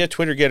social media,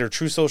 Twitter, Getter,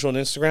 True Social, and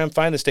Instagram.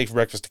 Find the Steak for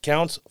Breakfast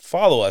accounts,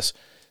 follow us,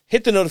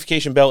 hit the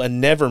notification bell,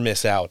 and never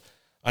miss out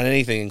on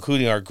anything,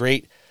 including our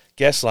great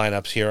guest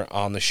lineups here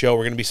on the show.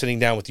 We're going to be sitting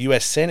down with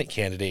U.S. Senate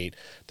candidate,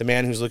 the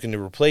man who's looking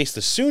to replace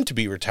the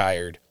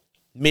soon-to-be-retired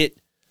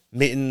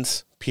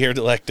Mittens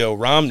Pierre-Delecto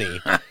Romney.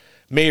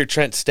 Mayor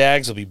Trent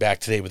Staggs will be back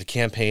today with a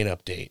campaign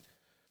update.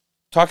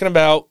 Talking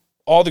about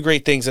all the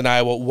great things in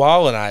Iowa.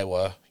 While in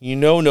Iowa,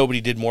 nobody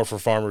did more for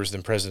farmers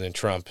than President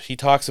Trump. He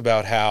talks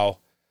about how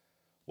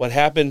what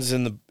happens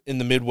in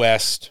the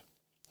Midwest,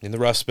 in the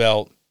Rust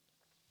Belt,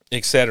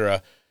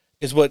 etc.,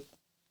 is what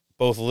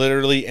both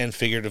literally and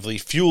figuratively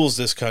fuels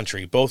this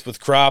country, both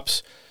with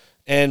crops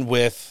and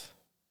with,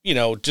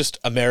 just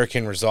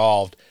American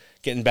resolve,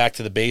 getting back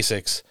to the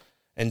basics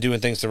and doing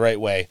things the right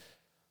way.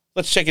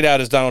 Let's check it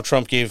out as Donald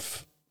Trump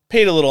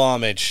paid a little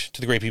homage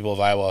to the great people of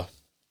Iowa.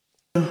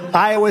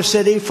 Iowa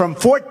City, from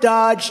Fort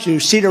Dodge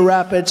to Cedar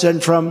Rapids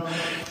and from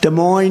Des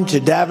Moines to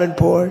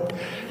Davenport.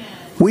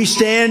 We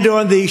stand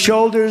on the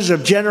shoulders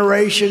of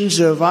generations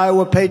of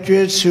Iowa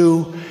patriots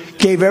who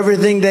gave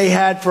everything they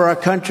had for our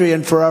country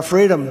and for our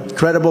freedom.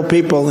 Incredible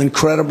people,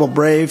 incredible,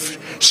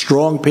 brave,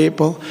 strong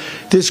people.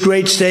 This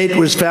great state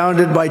was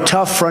founded by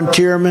tough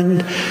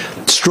frontiermen,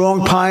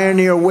 strong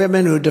pioneer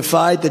women who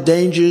defied the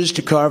dangers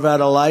to carve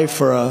out a life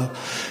for a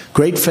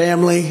great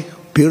family,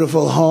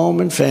 beautiful home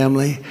and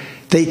family.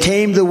 They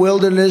tamed the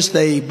wilderness,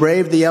 they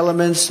braved the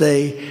elements,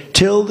 they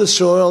tilled the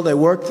soil, they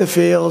worked the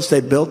fields,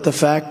 they built the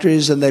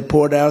factories, and they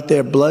poured out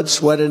their blood,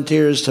 sweat, and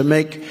tears to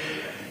make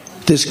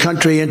this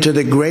country into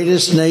the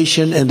greatest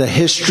nation in the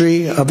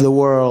history of the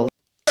world.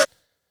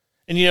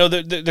 And, you know,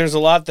 there's a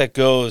lot that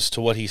goes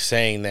to what he's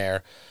saying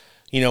there.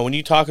 You know, when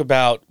you talk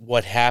about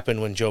what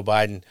happened when Joe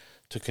Biden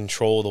took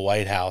control of the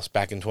White House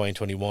back in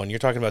 2021, you're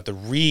talking about the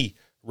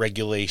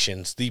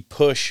re-regulations, the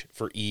push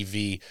for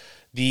EV,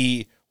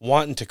 the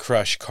wanting to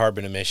crush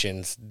carbon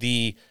emissions,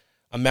 the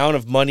amount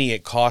of money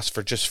it costs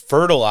for just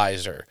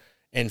fertilizer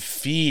and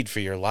feed for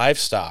your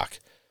livestock.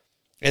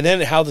 And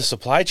then how the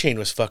supply chain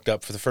was fucked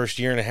up for the first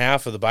year and a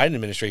half of the Biden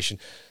administration.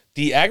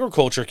 The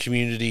agriculture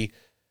community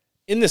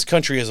in this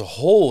country as a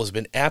whole has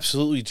been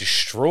absolutely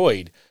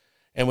destroyed.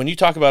 And when you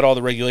talk about all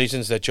the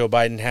regulations that Joe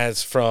Biden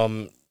has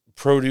from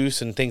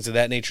produce and things of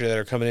that nature that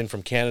are coming in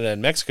from Canada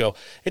and Mexico,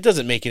 it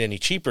doesn't make it any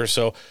cheaper.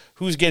 So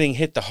who's getting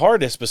hit the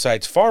hardest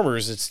besides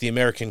farmers? It's the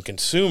American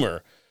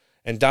consumer.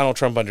 And Donald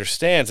Trump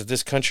understands that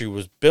this country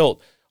was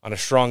built on a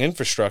strong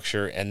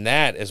infrastructure, and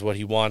that is what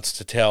he wants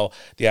to tell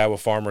the Iowa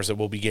farmers that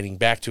we'll be getting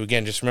back to.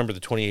 Again, just remember the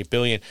 $28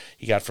 billion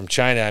he got from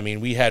China. I mean,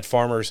 we had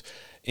farmers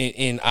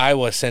in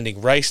Iowa sending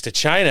rice to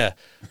China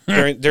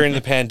during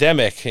the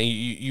pandemic.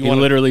 He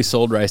literally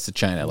sold rice to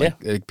China.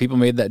 Like people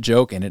made that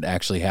joke, and it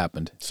actually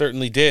happened.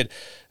 Certainly did.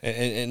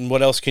 And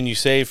what else can you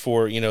say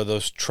for, you know,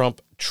 those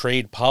Trump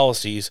trade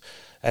policies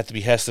at the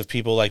behest of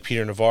people like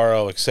Peter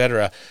Navarro, et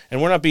cetera?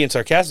 And we're not being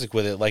sarcastic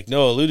with it. Like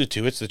Noah alluded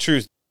to, it's the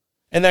truth.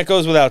 And that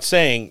goes without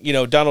saying. You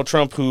know, Donald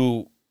Trump,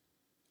 who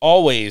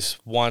always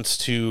wants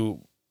to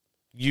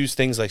use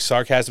things like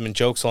sarcasm and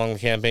jokes along the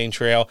campaign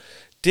trail,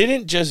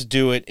 didn't just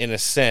do it in a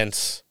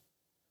sense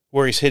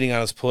where he's hitting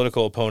on his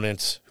political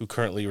opponents who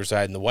currently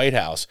reside in the White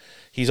House.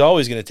 He's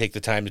always going to take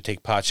the time to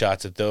take pot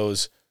shots at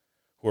those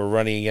who are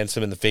running against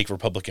him in the fake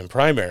Republican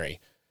primary.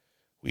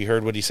 We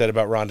heard what he said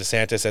about Ron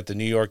DeSantis at the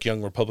New York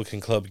Young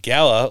Republican Club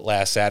Gala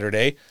last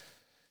Saturday.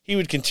 He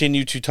would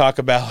continue to talk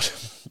about,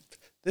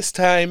 this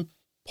time,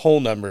 poll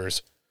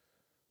numbers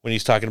when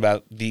he's talking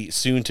about the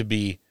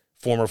soon-to-be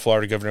former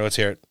Florida governor. Let's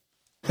hear it.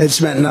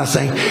 It's meant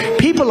nothing.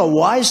 People are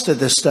wise to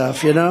this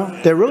stuff, you know.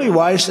 They're really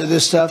wise to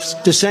this stuff.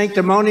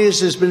 DeSanctimonious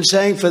has been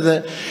saying for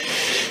the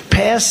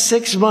past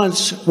 6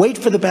 months, wait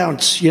for the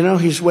bounce. You know,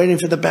 he's waiting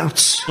for the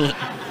bounce.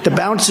 The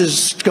bounce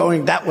is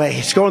going that way.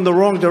 It's going the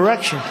wrong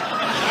direction.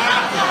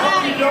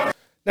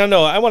 Now,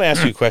 Noah, I want to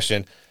ask you a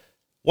question.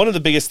 One of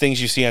the biggest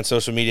things you see on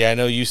social media, I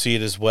know you see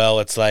it as well,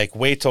 it's like,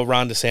 wait till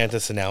Ron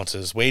DeSantis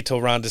announces, wait till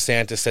Ron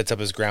DeSantis sets up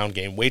his ground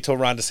game, wait till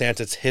Ron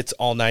DeSantis hits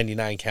all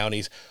 99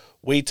 counties,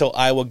 wait till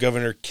Iowa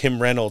Governor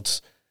Kim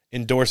Reynolds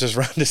endorses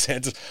Ron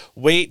DeSantis,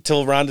 wait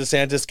till Ron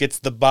DeSantis gets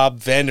the Bob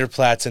Vander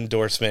Plaats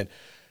endorsement,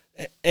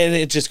 and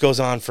it just goes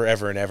on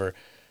forever and ever.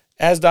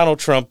 As Donald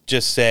Trump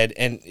just said,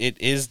 and it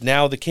is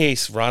now the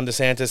case, Ron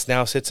DeSantis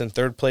now sits in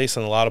third place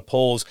in a lot of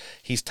polls.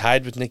 He's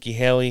tied with Nikki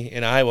Haley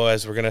in Iowa,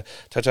 as we're going to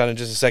touch on in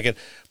just a second.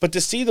 But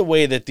to see the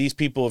way that these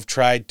people have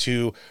tried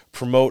to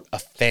promote a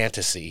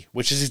fantasy,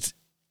 which is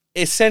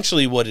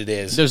essentially what it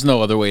is. There's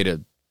no other way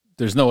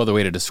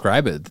to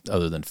describe it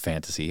other than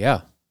fantasy,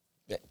 yeah.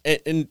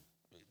 And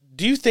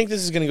do you think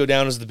this is going to go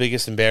down as the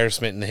biggest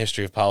embarrassment in the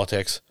history of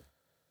politics?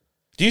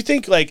 Do you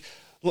think, like,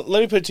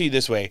 let me put it to you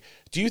this way.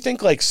 Do you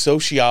think like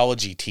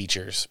sociology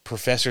teachers,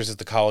 professors at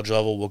the college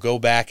level will go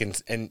back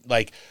and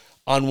like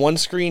on one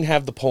screen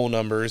have the poll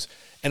numbers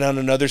and on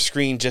another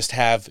screen just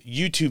have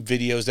YouTube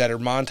videos that are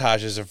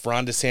montages of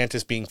Ron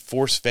DeSantis being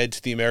force-fed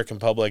to the American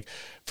public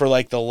for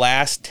like the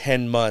last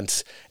 10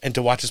 months and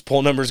to watch his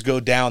poll numbers go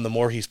down the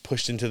more he's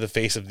pushed into the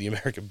face of the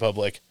American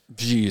public?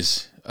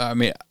 Jeez. I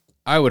mean,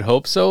 I would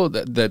hope so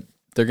that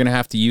they're going to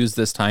have to use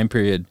this time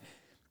period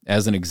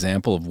as an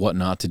example of what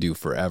not to do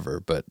forever.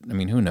 But I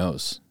mean, who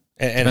knows?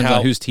 And depends how,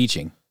 on who's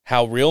teaching.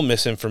 How real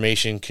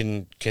misinformation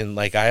can,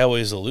 like I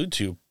always allude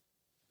to,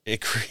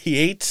 it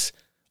creates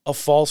a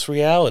false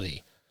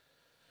reality.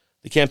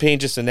 The campaign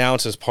just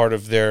announced as part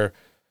of their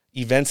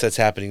events that's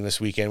happening this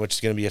weekend, which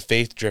is going to be a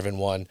faith-driven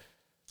one,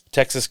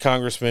 Texas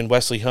Congressman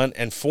Wesley Hunt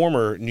and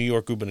former New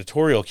York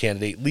gubernatorial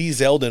candidate Lee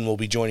Zeldin will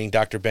be joining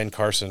Dr. Ben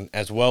Carson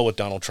as well with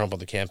Donald Trump on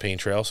the campaign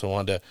trail. So I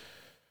wanted to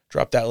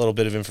drop that little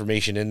bit of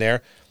information in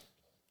there.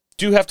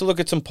 Do have to look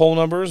at some poll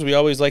numbers. We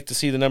always like to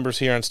see the numbers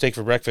here on Steak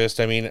for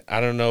Breakfast. I mean,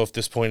 I don't know if at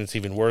this point it's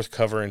even worth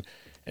covering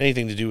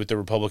anything to do with the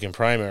Republican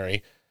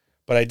primary,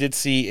 but I did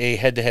see a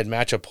head-to-head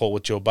matchup poll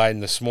with Joe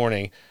Biden this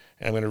morning,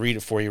 and I'm going to read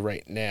it for you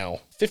right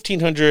now.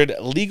 1,500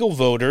 legal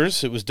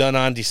voters. It was done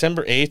on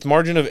December 8th.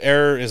 Margin of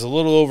error is a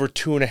little over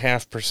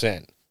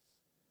 2.5%.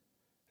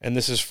 And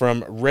this is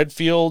from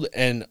Redfield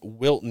and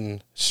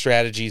Wilton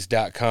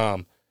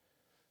Strategies.com.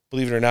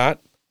 Believe it or not,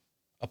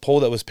 a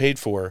poll that was paid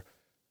for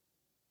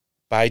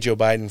by Joe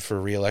Biden for a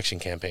re-election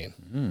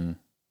campaign.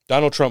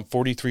 Donald Trump,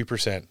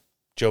 43%.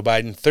 Joe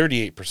Biden,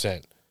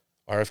 38%.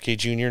 RFK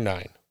Jr.,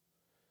 9%.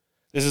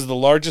 This is the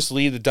largest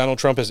lead that Donald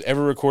Trump has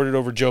ever recorded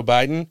over Joe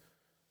Biden,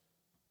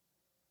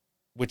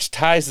 which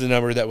ties the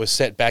number that was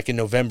set back in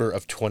November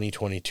of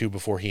 2022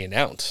 before he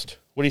announced.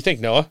 What do you think,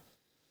 Noah?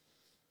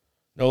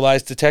 No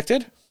lies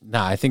detected?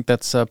 Nah, I think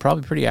that's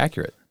probably pretty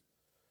accurate.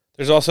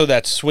 There's also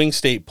that swing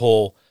state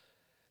poll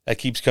that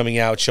keeps coming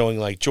out showing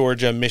like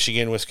Georgia,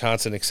 Michigan,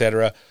 Wisconsin,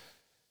 etc.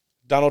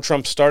 Donald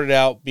Trump started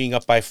out being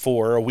up by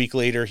 4. A week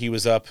later, he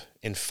was up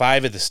in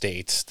 5 of the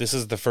states. This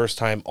is the first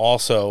time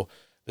also,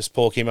 this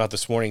poll came out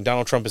this morning,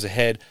 Donald Trump is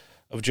ahead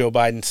of Joe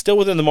Biden, still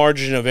within the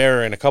margin of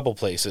error in a couple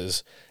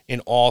places in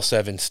all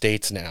 7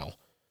 states now.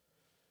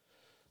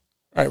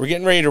 All right, we're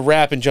getting ready to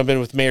wrap and jump in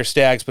with Mayor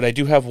Staggs, but I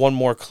do have one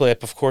more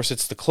clip. Of course,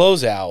 it's the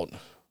closeout,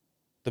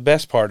 the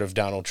best part of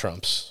Donald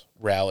Trump's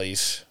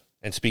rallies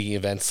and speaking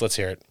events. Let's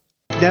hear it.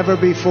 Never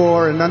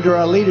before, and under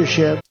our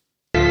leadership,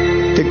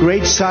 the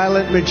great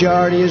silent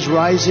majority is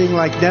rising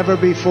like never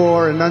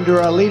before, and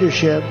under our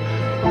leadership,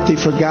 the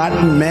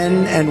forgotten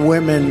men and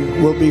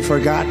women will be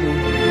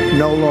forgotten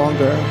no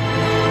longer.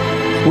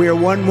 We are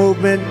one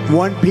movement,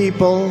 one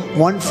people,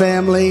 one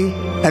family,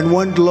 and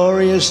one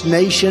glorious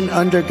nation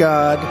under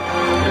God.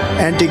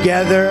 And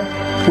together,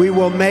 we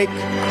will make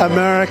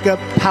America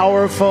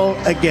powerful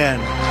again.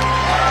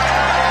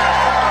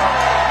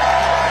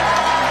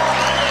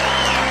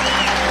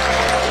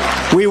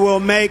 We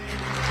will make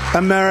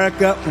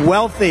America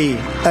wealthy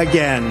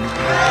again.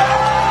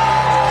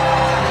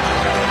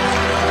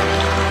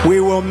 We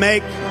will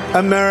make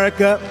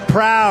America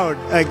proud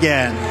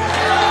again.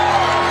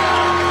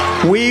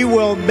 We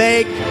will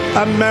make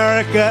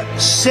America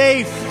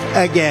safe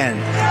again.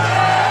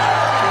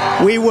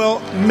 We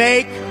will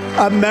make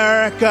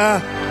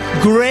America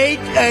great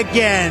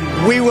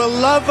again. We will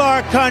love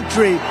our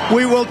country.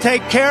 We will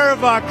take care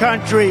of our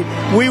country.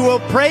 We will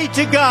pray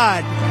to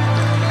God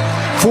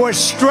for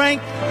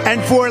strength and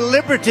for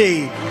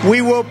liberty.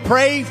 We will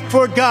pray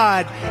for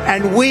God,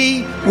 and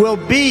we will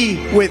be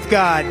with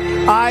God.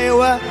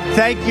 Iowa,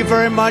 thank you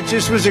very much.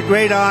 This was a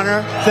great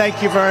honor.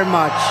 Thank you very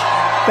much.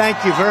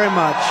 Thank you very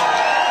much.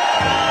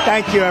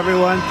 Thank you,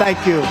 everyone.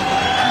 Thank you.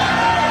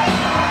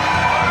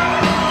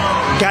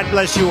 God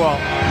bless you all.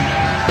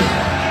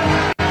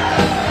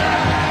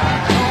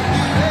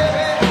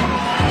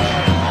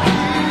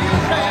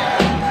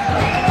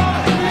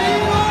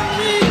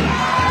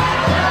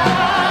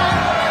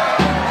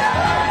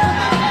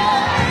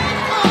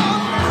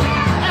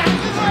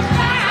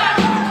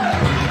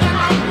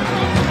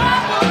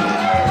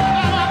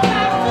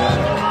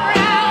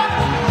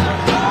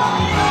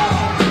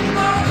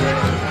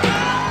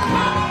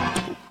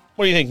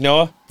 What do you think,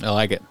 Noah? I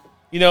like it.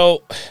 You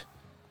know,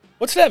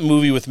 what's that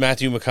movie with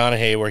Matthew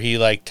McConaughey where he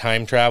like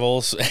time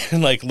travels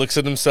and like looks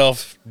at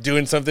himself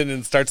doing something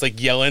and starts like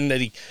yelling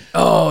that he...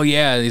 Oh,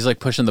 yeah. He's like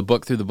pushing the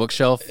book through the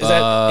bookshelf. Is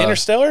that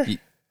Interstellar?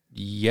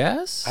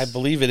 Yes. I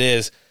believe it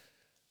is.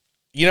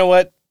 You know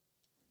what?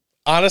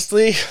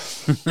 Honestly,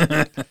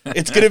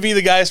 it's going to be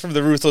the guys from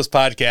the Ruthless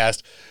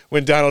podcast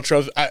when Donald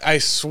Trump... I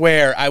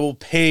swear I will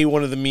pay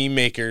one of the meme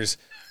makers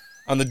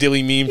on the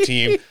Dilly meme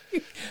team.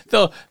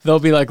 They'll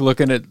be like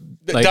looking at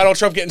like, Donald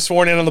Trump getting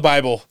sworn in on the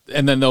Bible,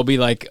 and then they'll be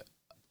like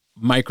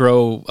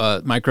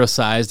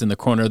micro-sized in the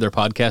corner of their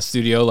podcast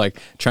studio, like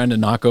trying to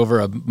knock over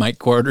a mic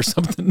cord or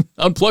something.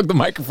 Unplug the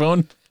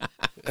microphone.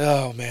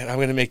 Oh man, I'm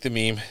gonna make the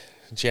meme.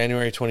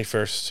 January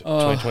 21st,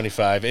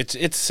 2025.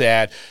 It's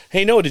sad.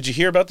 Hey, Noah, did you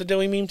hear about the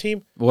Dilly meme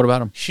team? What about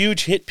them?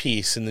 Huge hit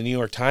piece in the New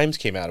York Times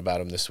came out about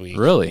them this week.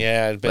 Really?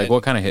 Yeah. Like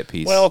what kind of hit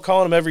piece? Well,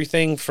 calling them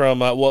everything from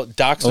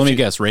docs. Let me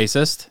guess,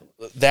 racist.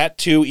 That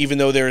too, even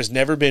though there has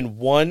never been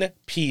one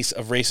piece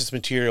of racist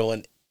material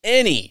in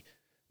any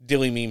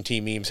Dilly meme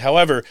team memes.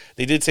 However,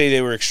 they did say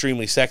they were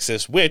extremely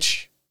sexist,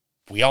 which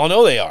we all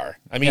know they are.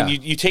 I mean,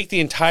 you take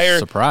the entire...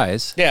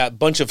 Surprise. Yeah, a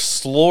bunch of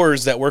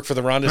slurs that work for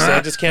the Ron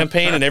DeSantis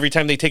campaign, and every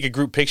time they take a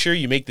group picture,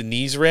 you make the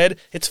knees red.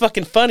 It's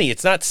fucking funny.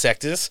 It's not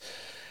sexist.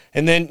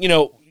 And then, you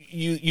know,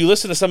 you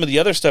listen to some of the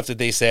other stuff that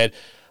they said.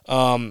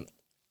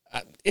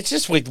 It's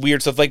just like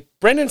weird stuff. Like,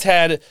 Brendan's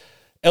had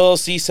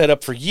LLC set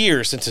up for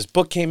years since his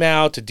book came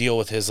out to deal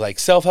with his like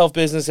self-help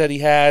business that he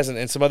has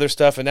and some other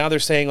stuff. And now they're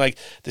saying like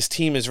this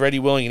team is ready,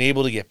 willing, and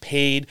able to get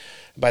paid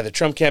by the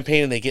Trump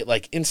campaign, and they get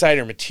like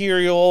insider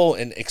material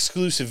and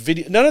exclusive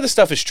video. None of the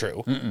stuff is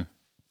true. Mm-mm.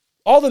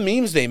 All the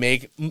memes they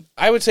make,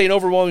 I would say an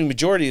overwhelming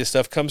majority of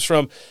stuff comes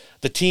from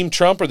the Team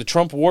Trump or the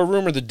Trump War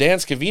Room or the Dan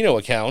Scavino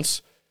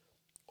accounts.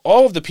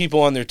 All of the people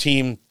on their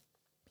team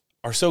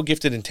are so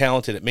gifted and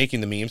talented at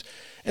making the memes.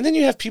 And then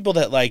you have people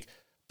that like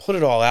put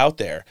it all out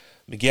there.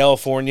 Miguel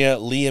Fornia,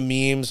 Leah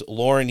Memes,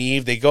 Lauren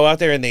Eve, they go out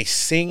there and they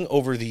sing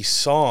over these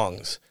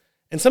songs.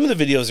 And some of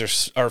the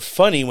videos are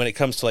funny when it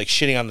comes to like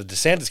shitting on the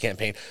DeSantis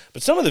campaign,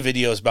 but some of the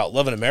videos about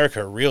loving America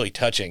are really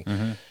touching.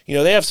 Mm-hmm. You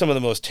know, they have some of the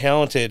most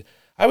talented,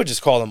 I would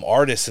just call them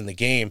artists in the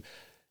game.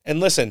 And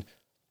listen,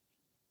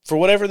 for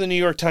whatever the New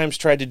York Times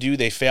tried to do,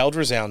 they failed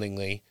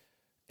resoundingly.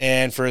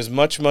 And for as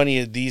much money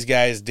as these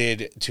guys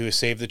did to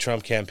save the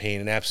Trump campaign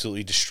and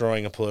absolutely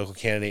destroying a political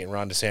candidate in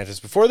Ron DeSantis,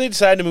 before they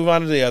decide to move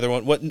on to the other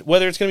one,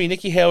 whether it's going to be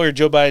Nikki Haley or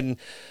Joe Biden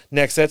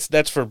next,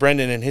 that's for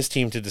Brendan and his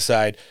team to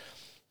decide.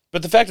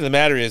 But the fact of the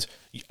matter is,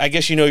 I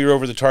guess you know you're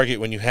over the target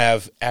when you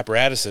have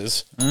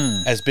apparatuses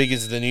as big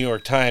as the New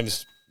York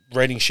Times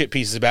writing shit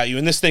pieces about you,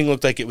 and this thing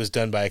looked like it was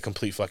done by a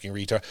complete fucking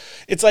retard.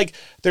 It's like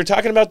they're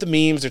talking about the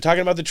memes, they're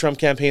talking about the Trump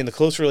campaign, the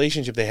close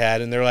relationship they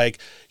had, and they're like,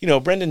 you know,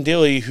 Brendan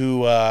Dilley,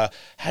 who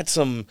had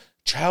some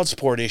child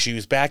support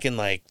issues back in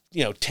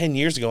 10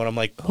 years ago. And I'm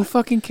like, who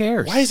fucking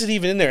cares? Why is it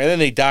even in there? And then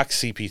they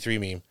doxed CP3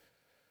 meme.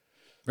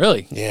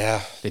 Really?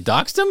 Yeah. They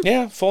doxed him?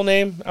 Yeah. Full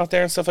name out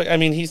there and stuff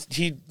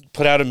he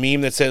put out a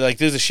meme that said,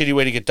 this is a shitty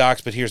way to get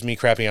doxed, but here's me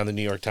crapping on the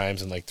New York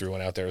Times, and threw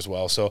one out there as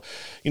well. So,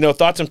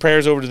 thoughts and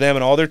prayers over to them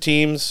and all their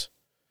teams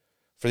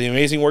for the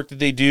amazing work that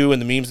they do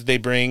and the memes that they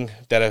bring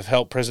that have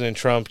helped President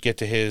Trump get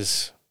to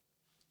his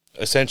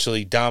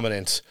essentially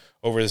dominance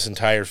over this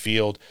entire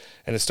field.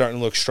 And it's starting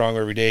to look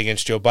stronger every day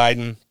against Joe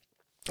Biden.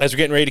 As we're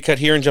getting ready to cut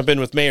here and jump in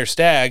with Mayor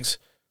Staggs,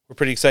 we're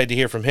pretty excited to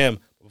hear from him.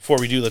 Before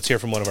we do, let's hear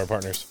from one of our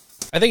partners.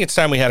 I think it's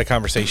time we had a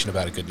conversation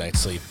about a good night's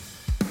sleep.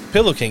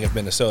 Pillow King of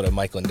Minnesota,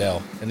 Mike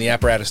Lindell, and the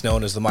apparatus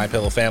known as the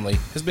MyPillow family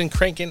has been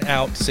cranking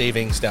out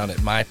savings down at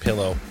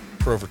MyPillow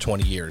for over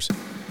 20 years.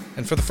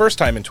 And for the first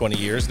time in 20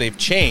 years, they've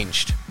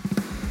changed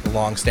the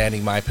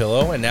long-standing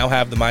MyPillow and now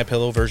have the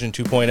MyPillow version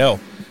 2.0.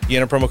 You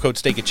enter promo code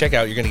STEAK at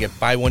checkout, you're going to get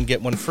buy one,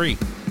 get one free.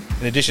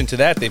 In addition to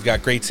that, they've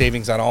got great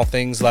savings on all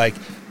things like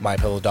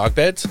MyPillow dog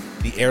beds,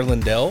 the Air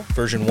Lindell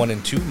version 1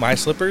 and 2, My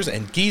Slippers,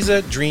 and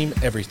Giza Dream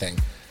Everything.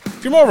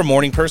 If you're more of a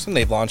morning person,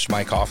 they've launched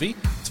My Coffee.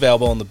 It's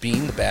available in the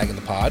bean, the bag, and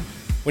the pod.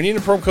 When you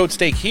enter promo code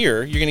STEAK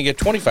here, you're going to get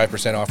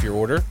 25% off your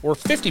order or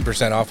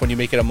 50% off when you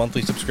make it a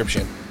monthly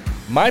subscription.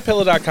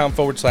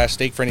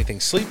 MyPillow.com/steak for anything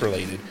sleep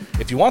related.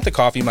 If you want the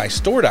coffee,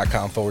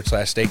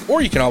 MyStore.com/steak,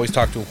 or you can always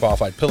talk to a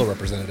qualified pillow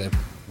representative.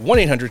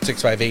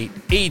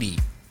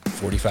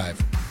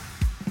 1-800-658-8045.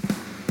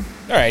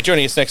 All right,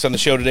 joining us next on the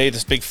show today,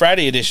 this big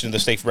Friday edition of the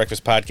Steak for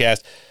Breakfast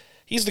podcast.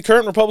 He's the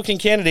current Republican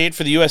candidate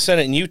for the U.S.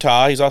 Senate in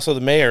Utah. He's also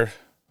the mayor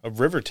of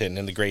Riverton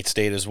in the great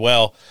state as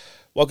well.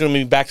 Welcome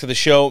me back to the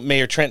show,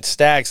 Mayor Trent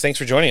Staggs. Thanks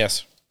for joining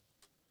us.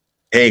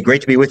 Hey,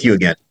 great to be with you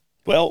again.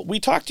 Well, we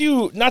talked to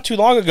you not too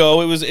long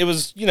ago. It was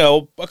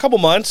a couple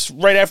months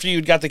right after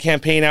you'd got the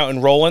campaign out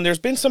and rolling. There's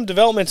been some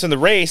developments in the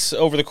race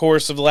over the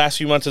course of the last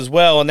few months as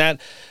well, and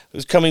that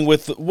was coming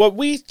with what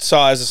we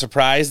saw as a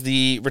surprise,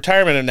 the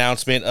retirement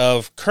announcement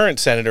of current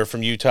senator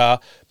from Utah,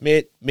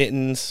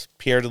 Mittens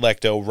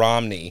Pierre-Delecto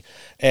Romney.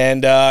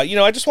 And,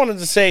 I just wanted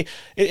to say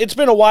it's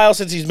been a while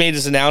since he's made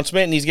his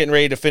announcement, and he's getting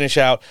ready to finish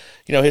out,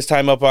 his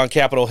time up on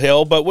Capitol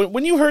Hill. But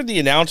when you heard the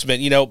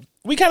announcement,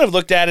 we kind of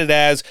looked at it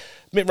as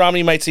Mitt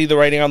Romney might see the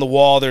writing on the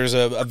wall. There's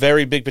a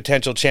very big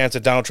potential chance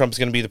that Donald Trump is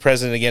going to be the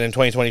president again in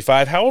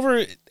 2025.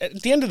 However,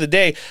 at the end of the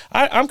day,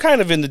 I'm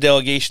kind of in the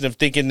delegation of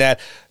thinking that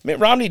Mitt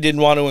Romney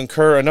didn't want to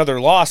incur another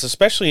loss,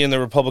 especially in the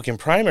Republican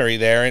primary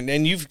there.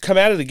 And you've come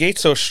out of the gate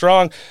so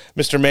strong,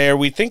 Mr. Mayor.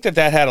 We think that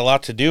had a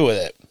lot to do with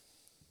it.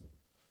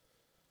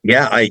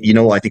 Yeah, I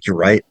think you're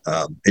right.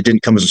 It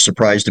didn't come as a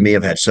surprise to me.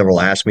 I've had several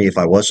ask me if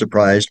I was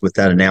surprised with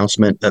that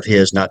announcement of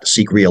his not to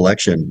seek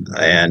re-election.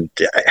 And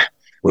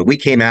when we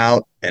came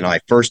out and I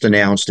first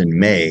announced in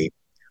May,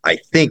 I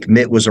think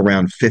Mitt was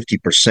around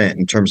 50%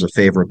 in terms of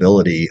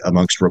favorability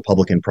amongst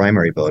Republican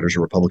primary voters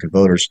or Republican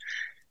voters.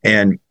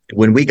 And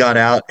when we got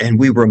out and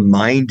we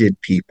reminded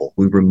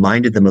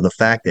them of the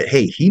fact that,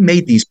 hey, he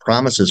made these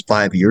promises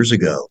 5 years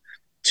ago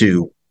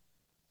to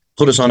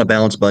put us on a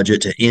balanced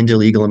budget, to end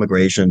illegal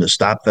immigration, to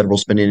stop federal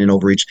spending and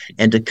overreach,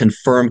 and to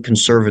confirm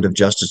conservative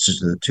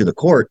justice to the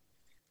court,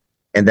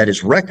 and that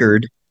his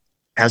record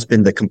has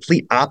been the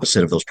complete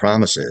opposite of those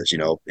promises.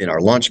 In our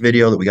launch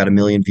video that we got 1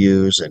 million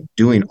views and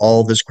doing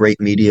all this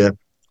great media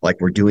like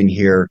we're doing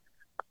here,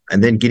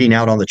 and then getting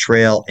out on the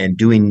trail and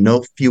doing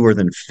no fewer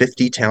than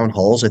 50 town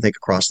halls, I think,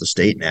 across the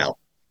state now,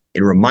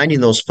 and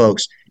reminding those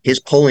folks his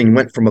polling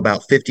went from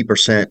about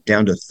 50%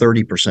 down to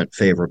 30%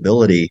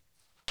 favorability.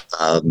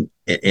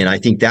 And I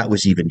think that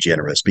was even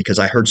generous because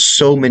I heard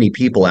so many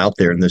people out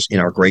there in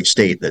our great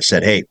state that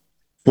said, hey,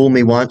 fool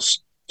me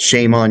once,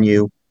 shame on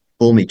you.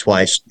 Fool me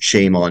twice,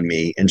 shame on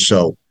me. And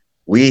so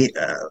we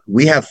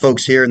have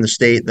folks here in the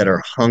state that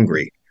are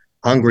hungry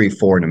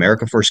for an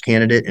America First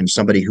candidate and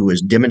somebody who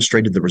has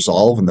demonstrated the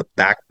resolve and the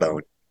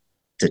backbone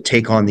to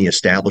take on the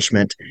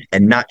establishment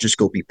and not just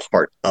go be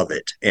part of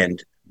it.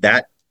 And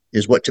that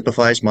is what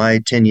typifies my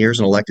 10 years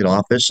in elected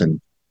office and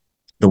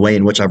the way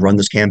in which I've run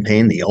this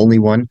campaign, the only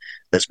one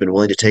that's been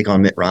willing to take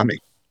on Mitt Romney.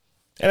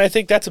 And I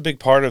think that's a big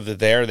part of the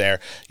there.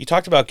 You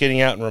talked about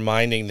getting out and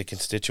reminding the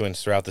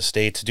constituents throughout the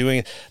states,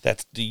 doing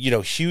that,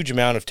 huge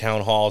amount of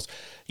town halls.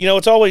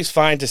 It's always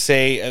fine to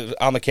say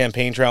on the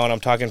campaign trail, and I'm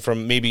talking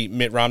from maybe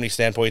Mitt Romney's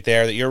standpoint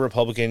there, that you're a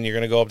Republican, you're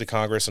going to go up to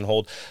Congress and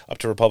hold up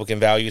to Republican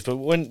values. But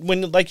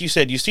when, like you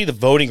said, you see the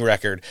voting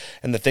record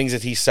and the things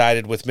that he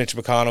sided with Mitch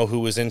McConnell, who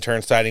was in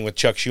turn siding with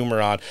Chuck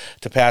Schumer on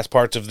to pass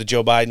parts of the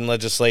Joe Biden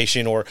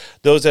legislation, or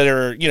those that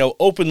are,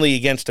 openly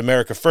against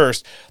America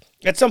First.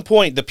 At some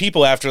point, the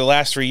people after the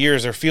last 3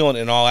 years are feeling it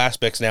in all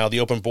aspects now.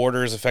 The open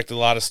border has affected a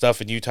lot of stuff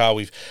in Utah.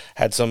 We've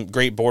had some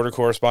great border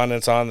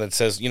correspondence on that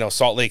says,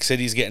 Salt Lake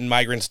City's getting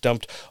migrants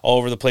dumped all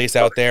over the place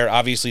out there.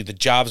 Obviously, the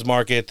jobs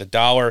market, the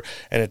dollar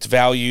and its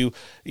value,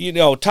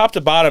 top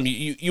to bottom,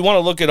 you want to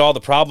look at all the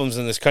problems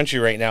in this country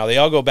right now. They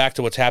all go back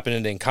to what's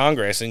happening in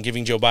Congress and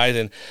giving Joe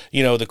Biden,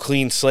 the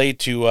clean slate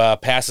to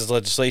pass his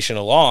legislation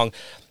along.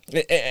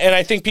 And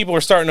I think people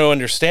are starting to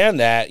understand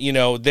that,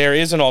 there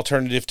is an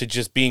alternative to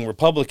just being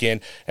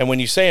Republican. And when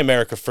you say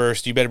America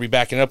first, you better be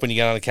backing up when you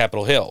get on the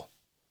Capitol Hill.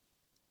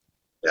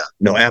 Yeah,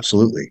 no,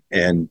 absolutely.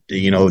 And,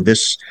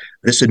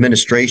 this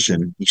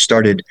administration, he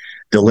started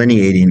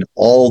delineating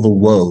all the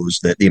woes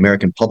that the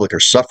American public are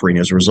suffering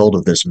as a result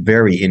of this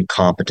very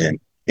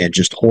incompetent and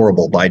just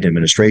horrible Biden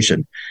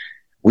administration.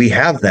 We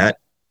have that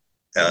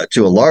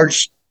to a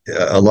large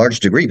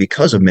degree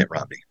because of Mitt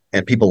Romney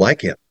and people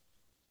like him.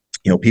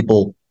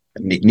 People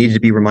needed to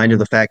be reminded of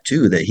the fact,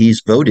 too, that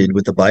he's voted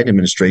with the Biden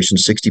administration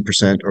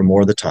 60% or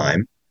more of the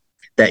time,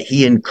 that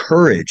he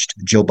encouraged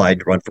Joe Biden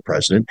to run for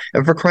president.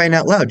 And for crying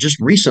out loud, just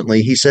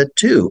recently he said,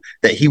 too,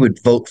 that he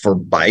would vote for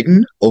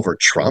Biden over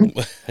Trump.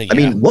 Yeah. I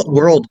mean, what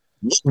world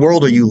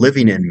are you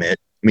living in, Mitt?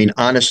 I mean,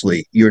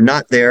 honestly, you're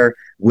not there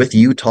with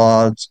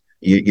Utahns.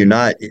 You're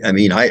not. I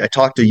mean, I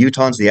talked to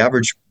Utahns. The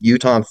average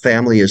Utah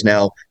family is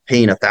now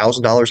paying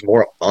 $1,000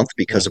 more a month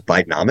because of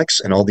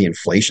Bidenomics and all the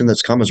inflation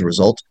that's come as a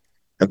result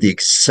of the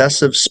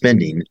excessive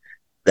spending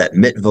that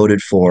Mitt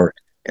voted for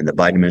and the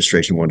Biden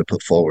administration wanted to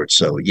put forward.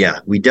 So,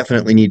 yeah, we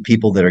definitely need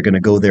people that are going to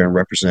go there and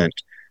represent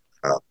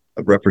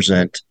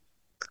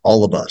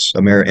all of us,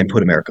 and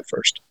put America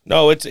first.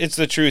 No, it's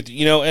the truth.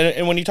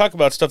 And when you talk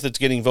about stuff that's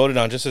getting voted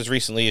on, just as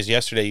recently as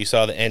yesterday, you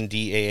saw the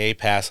NDAA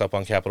pass up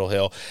on Capitol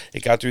Hill.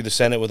 It got through the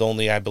Senate with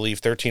only, I believe,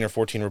 13 or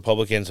 14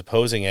 Republicans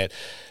opposing it.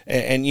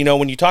 And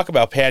when you talk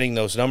about padding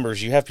those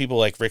numbers, you have people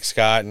like Rick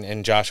Scott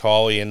and Josh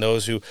Hawley and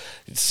those who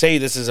say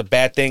this is a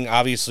bad thing.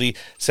 Obviously,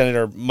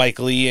 Senator Mike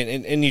Lee.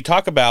 And you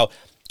talk about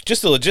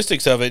just the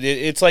logistics of it.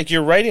 It's like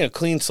you're writing a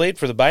clean slate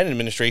for the Biden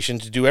administration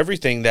to do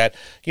everything that,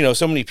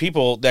 so many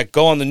people that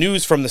go on the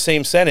news from the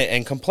same Senate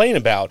and complain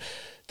about.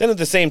 Then at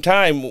the same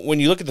time, when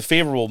you look at the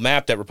favorable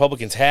map that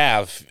Republicans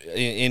have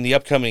in the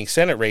upcoming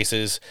Senate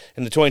races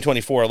in the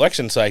 2024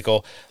 election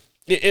cycle,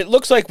 it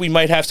looks like we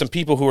might have some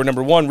people who are,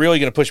 number one, really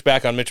going to push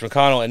back on Mitch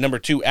McConnell, and number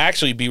two,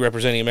 actually be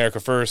representing America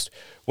first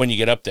when you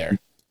get up there.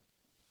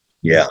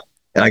 Yeah.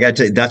 And I got to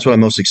tell you, that's what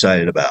I'm most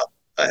excited about.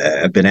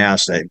 I've been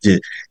asked,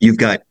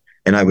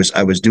 and I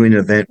was doing an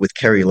event with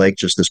Kari Lake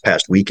just this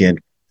past weekend.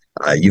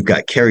 You've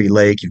got Kari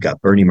Lake, you've got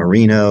Bernie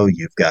Moreno,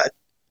 you've got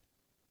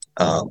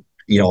a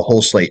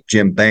whole slate,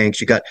 Jim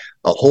Banks. You got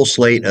a whole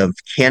slate of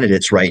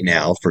candidates right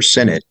now for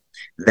Senate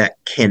that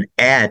can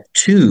add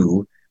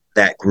to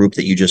that group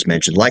that you just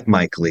mentioned, like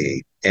Mike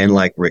Lee and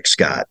like Rick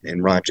Scott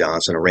and Ron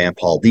Johnson and Rand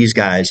Paul. These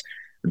guys,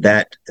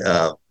 that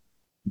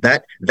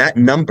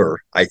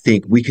number, I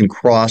think we can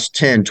cross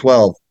 10,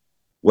 12,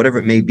 whatever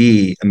it may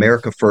be,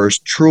 America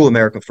first, true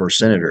America first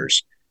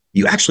senators.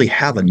 You actually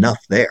have enough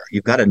there.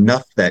 You've got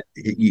enough that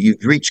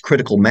you've reached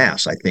critical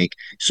mass, I think,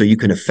 so you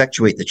can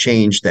effectuate the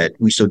change that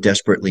we so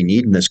desperately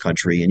need in this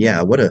country. And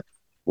yeah, what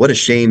a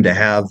shame to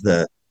have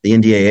the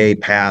NDAA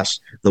pass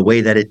the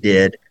way that it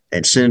did.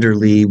 And Senator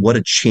Lee, what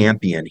a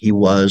champion he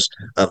was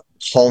of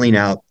calling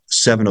out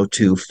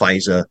 702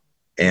 FISA,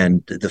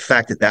 and the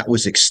fact that that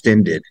was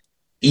extended,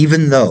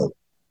 even though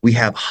we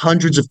have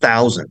hundreds of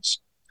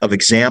thousands of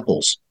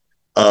examples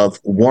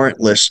of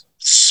warrantless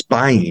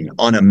spying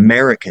on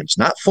Americans,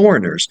 not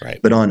foreigners, right,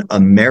 but on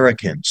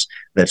Americans.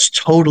 That's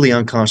totally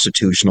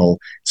unconstitutional.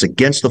 It's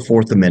against the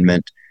Fourth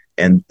Amendment.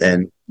 And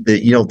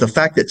the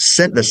fact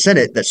that the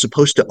Senate that's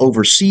supposed to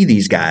oversee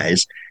these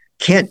guys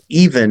can't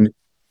even,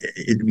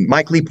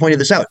 Mike Lee pointed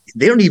this out,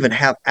 they don't even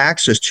have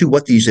access to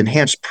what these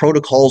enhanced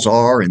protocols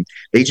are. And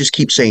they just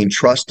keep saying,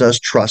 trust us,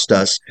 trust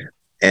us.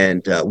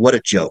 And what a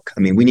joke.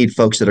 I mean, we need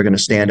folks that are going to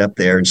stand up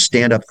there and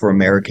stand up for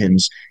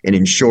Americans and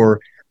ensure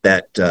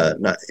that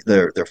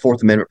their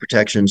Fourth Amendment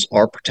protections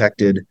are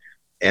protected,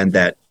 and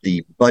that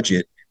the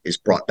budget is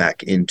brought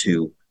back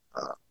into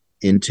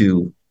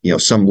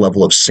some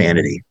level of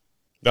sanity.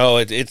 No,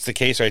 it's the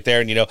case right there.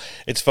 And,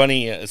 it's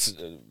funny.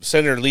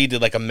 Senator Lee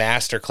did like a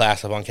master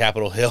class up on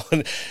Capitol Hill.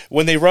 And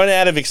when they run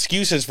out of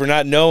excuses for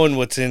not knowing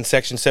what's in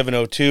Section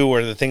 702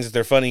 or the things that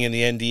they're funding in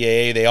the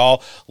NDAA, they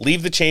all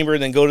leave the chamber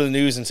and then go to the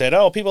news and said,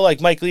 oh, people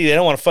like Mike Lee, they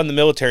don't want to fund the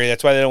military.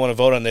 That's why they don't want to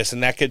vote on this.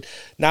 And that could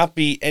not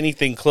be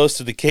anything close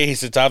to the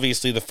case. It's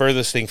obviously the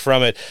furthest thing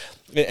from it.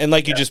 And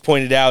like you just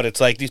pointed out, it's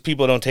like these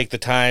people don't take the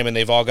time, and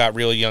they've all got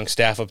really young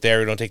staff up there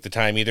who don't take the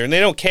time either. And they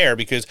don't care,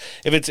 because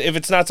if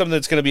it's not something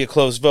that's going to be a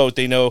close vote,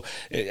 they know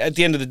at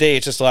the end of the day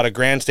it's just a lot of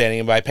grandstanding.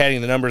 And by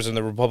padding the numbers on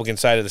the Republican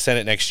side of the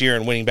Senate next year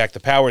and winning back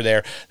the power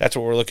there, that's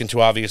what we're looking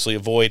to obviously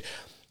avoid.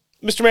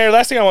 Mr. Mayor,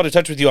 last thing I want to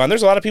touch with you on,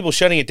 there's a lot of people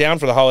shutting it down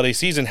for the holiday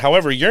season.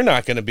 However, you're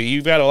not going to be.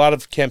 You've got a lot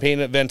of campaign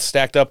events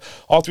stacked up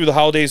all through the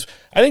holidays.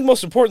 I think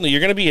most importantly,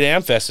 you're going to be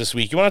at AmFest this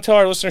week. You want to tell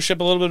our listenership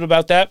a little bit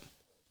about that?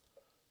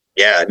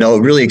 Yeah, no,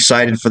 really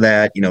excited for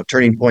that.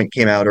 Turning Point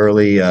came out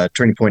early,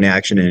 Turning Point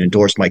Action, and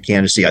endorsed my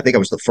candidacy. I think I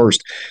was the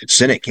first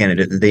Senate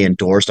candidate that they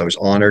endorsed. I was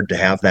honored to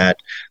have that.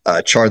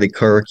 Charlie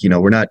Kirk,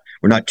 we're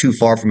not too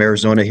far from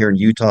Arizona here in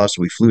Utah,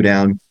 so we flew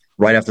down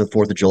right after the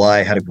 4th of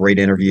July, had a great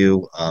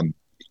interview.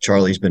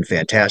 Charlie's been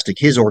fantastic.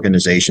 His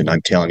organization,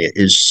 I'm telling you,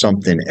 is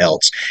something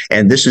else.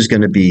 And this is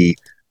going to be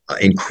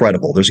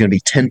incredible. There's going to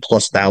be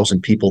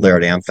 10,000+ people there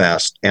at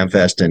AmFest,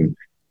 and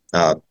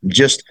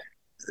just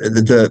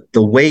the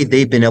way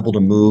they've been able to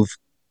move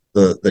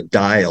the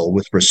dial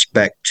with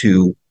respect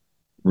to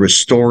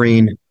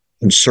restoring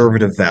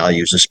conservative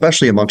values,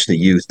 especially amongst the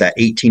youth, that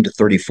 18 to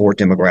 34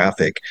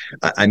 demographic.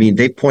 I mean,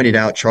 they pointed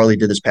out, Charlie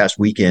did this past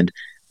weekend,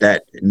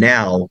 that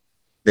now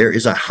there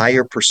is a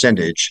higher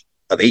percentage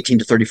of 18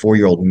 to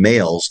 34-year-old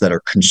males that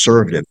are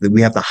conservative.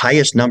 We have the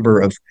highest number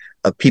of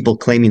people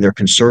claiming they're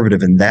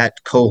conservative in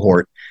that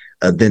cohort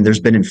than there's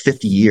been in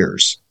 50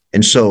 years.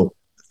 And so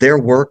their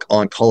work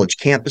on college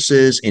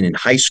campuses and in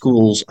high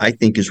schools, I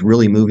think, is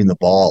really moving the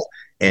ball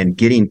and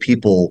getting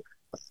people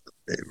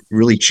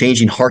really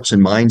changing hearts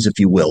and minds, if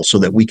you will, so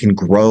that we can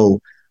grow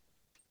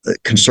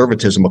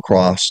conservatism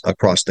across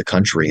the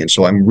country. And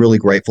so I'm really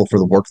grateful for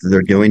the work that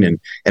they're doing and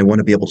want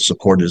to be able to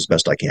support it as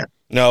best I can.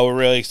 No, we're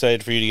really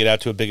excited for you to get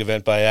out to a big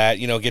event by that,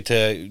 get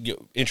to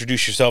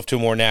introduce yourself to a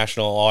more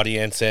national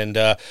audience. And,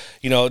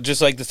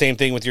 just like the same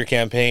thing with your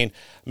campaign,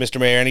 Mr.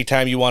 Mayor,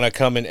 anytime you want to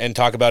come and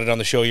talk about it on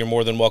the show, you're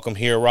more than welcome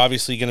here. We're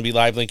obviously going to be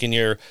live linking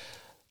your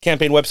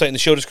campaign website in the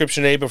show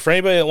description today, but for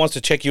anybody that wants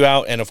to check you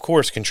out and, of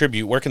course,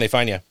 contribute, where can they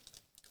find you?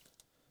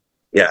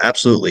 Yeah,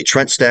 absolutely.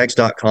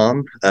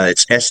 TrentStaggs.com.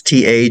 It's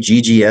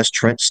STAGGS,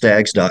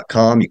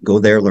 TrentStaggs.com. You can go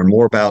there, learn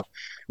more about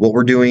what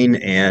we're doing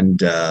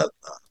and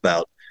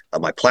about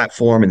my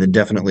platform, and then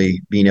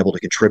definitely being able to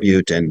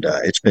contribute. And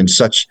it's been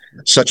such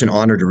an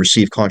honor to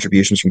receive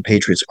contributions from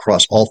patriots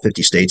across all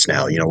 50 states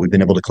now. We've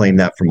been able to claim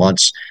that for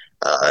months,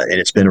 and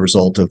it's been a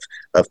result of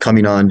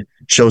coming on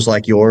shows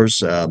like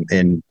yours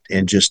and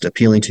just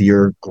appealing to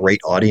your great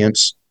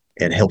audience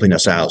and helping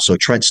us out. So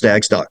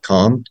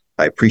TrentStaggs.com.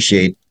 I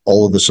appreciate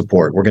all of the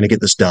support. We're going to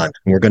get this done.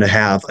 And we're going to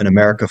have an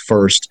America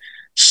First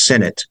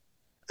Senate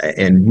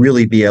and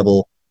really be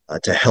able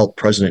to help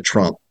President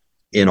Trump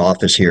in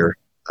office here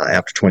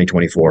after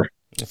 2024.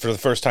 For the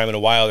first time in a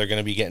while, they're going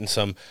to be getting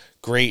some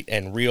great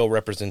and real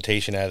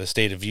representation out of the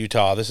state of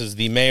Utah. This is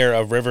the mayor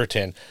of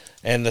Riverton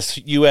and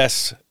the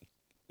U.S.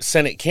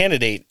 Senate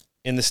candidate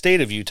in the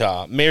state of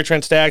Utah. Mayor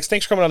Trent Staggs,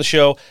 thanks for coming on the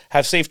show.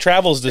 Have safe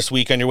travels this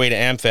week on your way to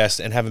AmFest,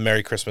 and have a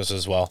Merry Christmas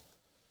as well.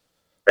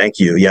 Thank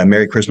you. Yeah,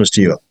 Merry Christmas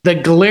to you. The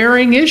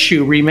glaring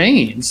issue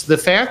remains the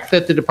fact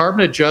that the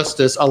Department of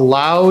Justice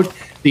allowed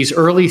these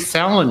early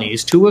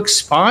felonies to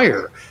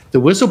expire. The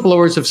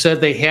whistleblowers have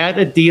said they had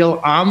a deal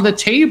on the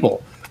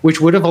table,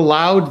 which would have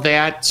allowed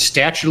that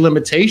statute of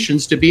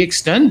limitations to be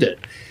extended.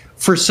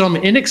 For some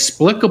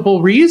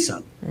inexplicable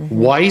reason,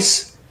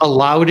 Weiss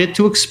allowed it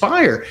to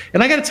expire.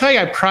 And I got to tell you,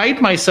 I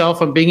pride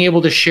myself on being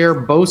able to share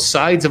both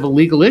sides of a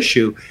legal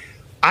issue.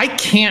 I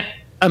can't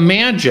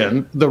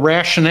imagine the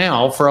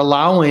rationale for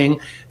allowing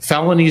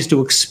felonies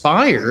to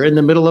expire in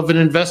the middle of an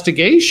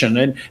investigation.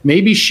 And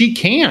maybe she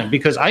can,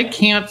 because I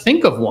can't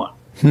think of one.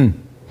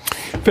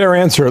 Fair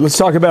answer. Let's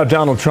talk about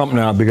Donald Trump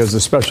now, because the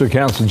special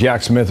counsel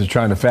Jack Smith is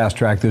trying to fast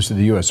track this to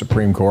the U.S.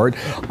 Supreme Court.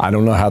 I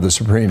don't know how the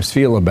Supremes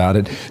feel about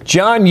it.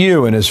 John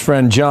Yoo and his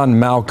friend John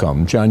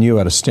Malcolm, John Yoo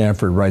out of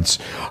Stanford, writes,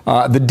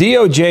 the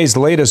DOJ's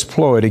latest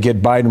ploy to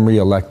get Biden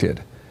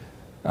reelected.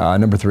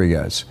 Number 3,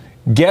 guys.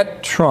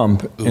 Get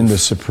Trump in the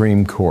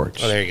Supreme Court.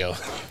 Oh, there you go.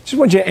 Just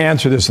want you to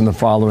answer this in the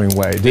following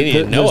way. Does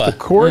the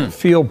court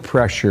feel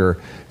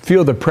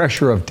the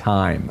pressure of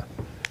time?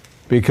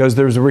 Because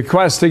there's a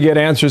request to get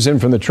answers in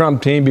from the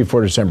Trump team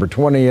before December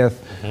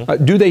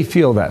 20th. Do they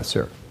feel that,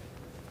 sir?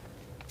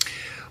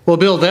 Well,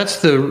 Bill,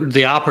 that's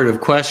the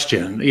operative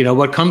question.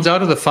 What comes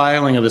out of the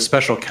filing of the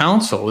special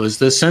counsel is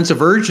this sense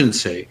of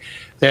urgency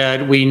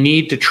that we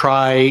need to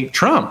try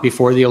Trump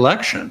before the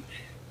election.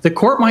 The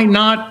court might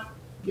not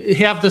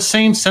have the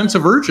same sense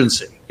of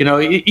urgency.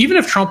 Even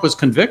if Trump was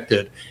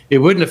convicted, it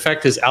wouldn't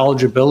affect his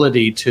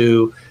eligibility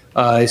to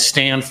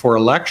stand for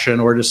election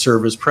or to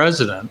serve as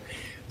president.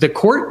 The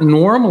court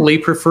normally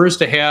prefers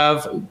to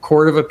have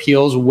Court of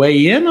Appeals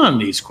weigh in on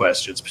these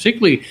questions,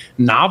 particularly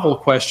novel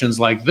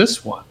questions like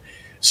this one.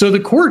 So the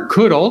court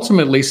could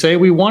ultimately say,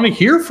 we want to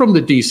hear from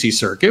the D.C.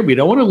 Circuit. We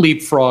don't want to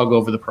leapfrog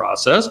over the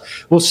process.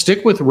 We'll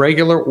stick with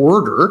regular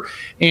order.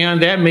 And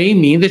that may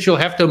mean that you'll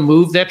have to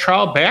move that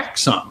trial back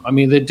some. I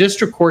mean, the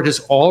district court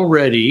has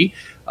already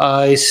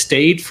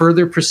stayed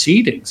further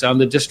proceedings on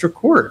the district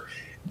court.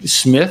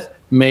 Smith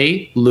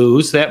may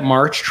lose that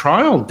March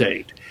trial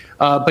date.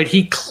 But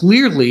he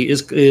clearly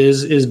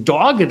is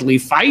doggedly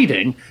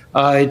fighting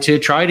to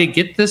try to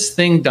get this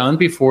thing done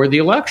before the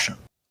election.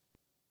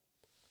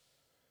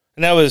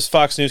 And that was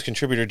Fox News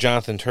contributor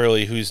Jonathan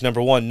Turley, who's,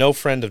 number 1, no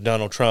friend of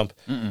Donald Trump.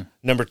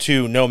 Number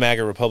 2, no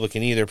MAGA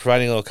Republican either,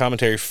 providing a little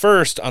commentary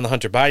first on the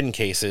Hunter Biden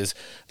cases,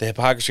 the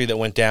hypocrisy that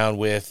went down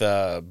with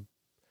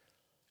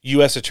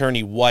U.S.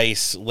 Attorney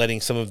Weiss letting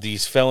some of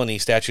these felony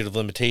statute of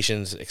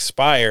limitations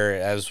expire,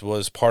 as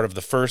was part of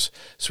the first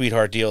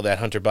sweetheart deal that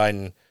Hunter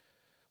Biden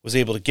was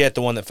able to get,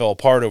 the one that fell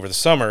apart over the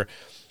summer.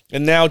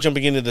 And now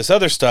jumping into this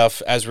other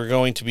stuff, as we're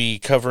going to be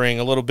covering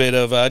a little bit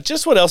of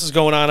just what else is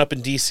going on up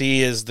in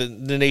D.C. as the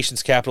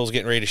nation's capital is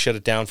getting ready to shut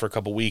it down for a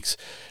couple weeks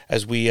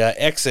as we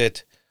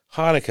exit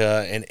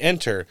Hanukkah and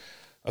enter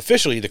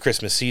officially the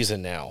Christmas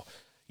season now.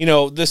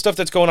 the stuff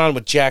that's going on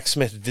with Jack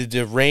Smith, the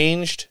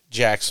deranged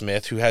Jack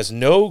Smith, who has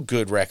no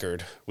good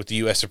record with the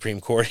U.S. Supreme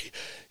Court.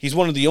 He's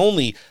one of the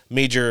only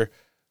major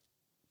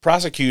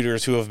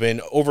prosecutors who have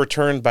been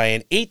overturned by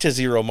an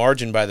 8-0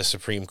 margin by the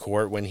Supreme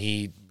Court when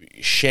he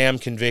sham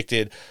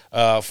convicted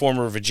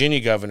former Virginia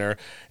governor.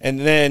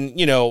 And then,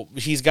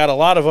 he's got a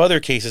lot of other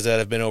cases that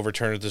have been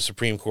overturned at the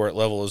Supreme Court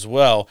level as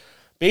well,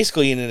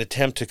 basically in an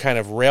attempt to kind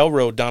of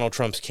railroad Donald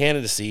Trump's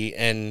candidacy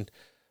and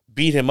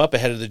beat him up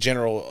ahead of the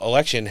general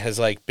election, has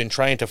been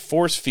trying to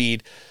force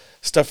feed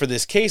stuff for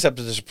this case up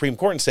to the Supreme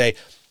Court and say,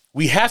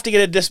 we have to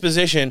get a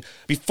disposition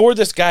before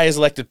this guy is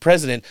elected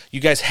president. You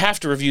guys have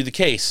to review the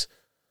case.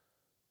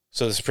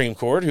 So the Supreme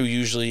Court, who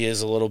usually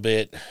is a little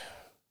bit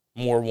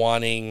more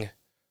wanting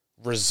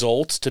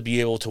results to be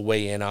able to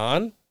weigh in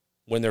on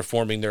when they're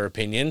forming their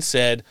opinion,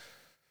 said,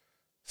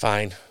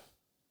 fine,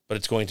 but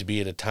it's going to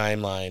be at a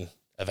timeline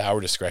of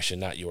our discretion,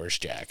 not yours,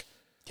 Jack.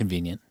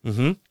 Convenient.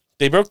 Mm-hmm.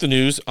 They broke the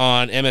news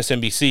on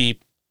MSNBC,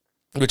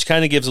 which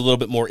kind of gives a little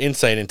bit more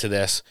insight into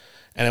this,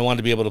 and I wanted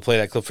to be able to play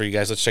that clip for you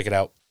guys. Let's check it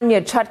out.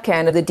 Tanya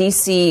Chutkan of the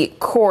D.C.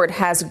 court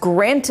has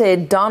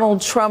granted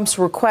Donald Trump's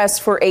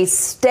request for a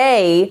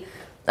stay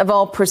of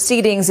all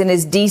proceedings in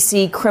his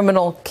D.C.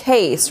 criminal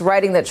case,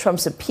 writing that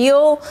Trump's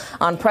appeal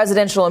on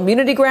presidential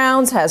immunity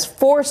grounds has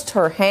forced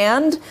her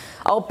hand.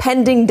 All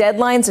pending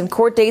deadlines and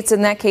court dates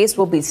in that case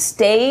will be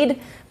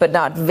stayed but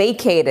not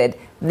vacated.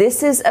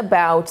 This is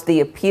about the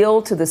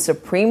appeal to the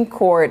Supreme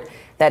Court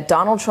that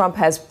Donald Trump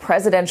has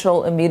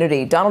presidential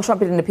immunity. Donald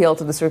Trump didn't appeal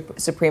to the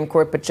Supreme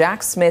Court, but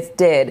Jack Smith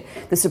did.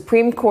 The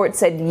Supreme Court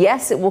said,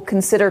 yes, it will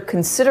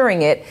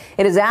considering it.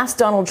 It has asked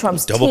Donald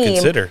Trump's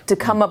team to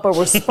come up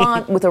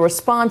with a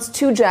response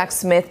to Jack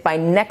Smith by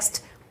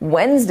next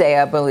Wednesday,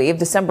 I believe,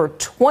 December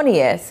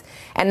 20th.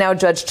 And now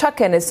Judge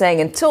Chutkan is saying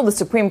until the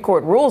Supreme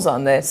Court rules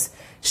on this,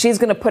 she's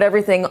going to put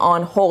everything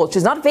on hold.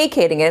 She's not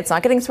vacating it. It's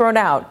not getting thrown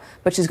out,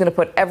 but she's going to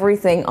put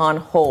everything on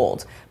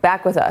hold.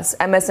 Back with us,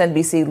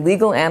 MSNBC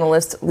legal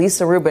analyst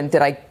Lisa Rubin.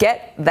 Did I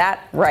get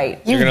that right?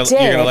 You did.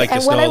 You're gonna like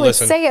this. And what I would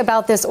say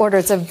about this order,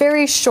 it's a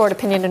very short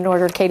opinion in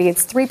order, Katie.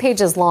 It's 3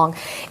 pages long.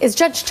 Is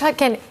Judge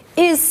Chutkan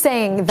is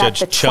saying that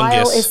the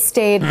trial is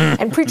stayed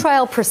and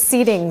pretrial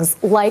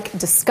proceedings like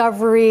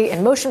discovery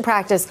and motion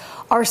practice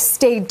are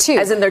stayed too.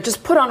 As in they're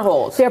just put on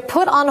hold. They're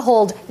put on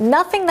hold.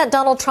 Nothing that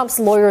Donald Trump's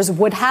lawyers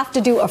would have to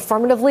do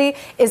affirmatively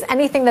is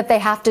anything that they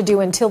have to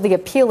do until the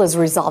appeal is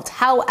resolved.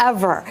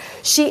 However,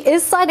 she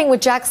is siding with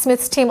Jack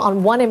Smith's team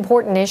on one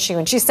important issue,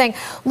 and she's saying,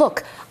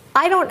 look,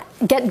 I don't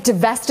get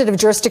divested of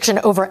jurisdiction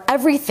over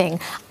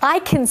everything. I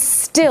can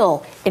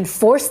still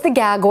enforce the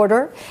gag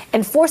order,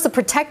 enforce a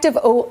protective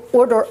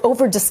order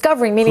over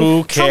discovery,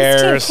 meaning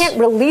Trump's team can't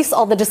release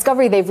all the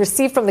discovery they've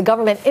received from the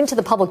government into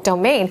the public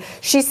domain.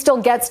 She still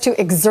gets to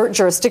exert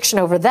jurisdiction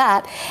over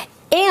that.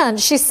 And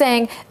she's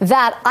saying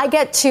that I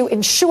get to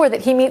ensure that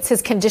he meets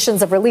his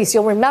conditions of release.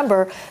 You'll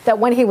remember that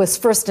when he was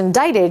first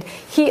indicted,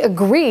 he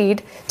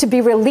agreed to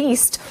be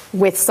released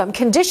with some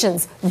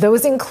conditions.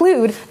 Those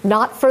include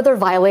not further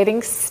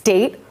violating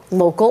state,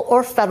 local,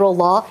 or federal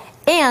law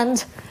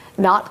and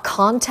not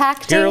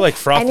contacting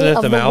any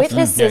of the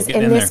witnesses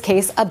in this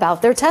case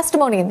about their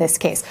testimony in this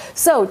case.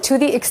 So to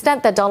the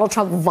extent that Donald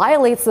Trump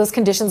violates those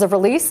conditions of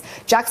release,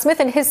 Jack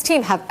Smith and his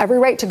team have every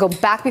right to go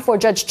back before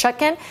Judge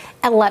Chutkan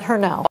and let her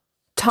know.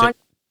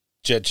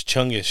 Judge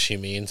Chungus, she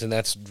means, and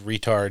that's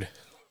retard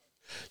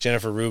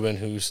Jennifer Rubin,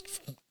 who's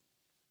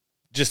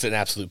just an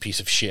absolute piece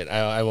of shit.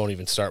 I won't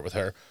even start with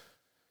her.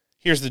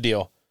 Here's the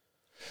deal.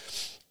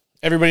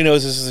 Everybody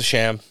knows this is a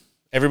sham.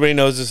 Everybody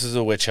knows this is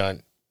a witch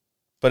hunt.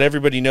 But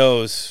everybody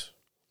knows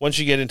once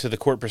you get into the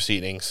court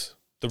proceedings,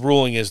 the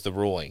ruling is the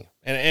ruling.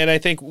 And I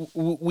think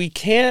we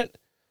can't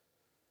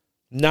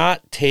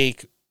not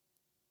take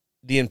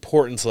the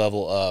importance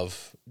level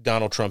of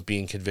Donald Trump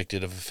being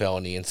convicted of a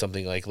felony in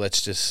something like,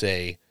 let's just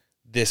say,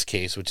 this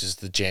case, which is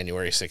the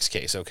January 6th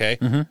case, okay?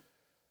 Mm-hmm.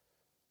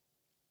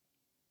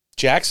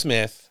 Jack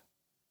Smith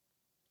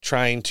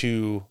trying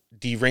to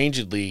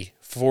derangedly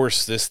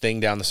force this thing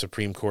down the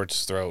Supreme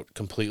Court's throat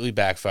completely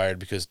backfired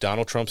because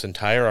Donald Trump's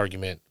entire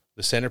argument,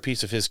 the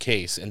centerpiece of his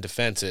case and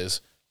defense,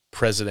 is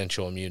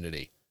presidential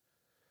immunity.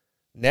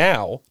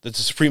 Now that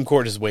the Supreme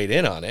Court has weighed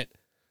in on it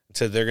and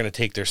said they're going to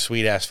take their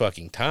sweet-ass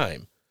fucking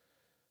time,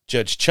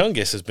 Judge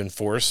Chungus has been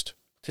forced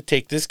to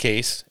take this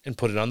case and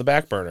put it on the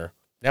back burner.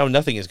 Now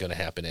nothing is going to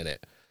happen in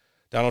it.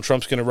 Donald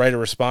Trump's going to write a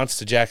response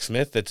to Jack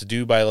Smith that's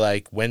due by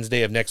like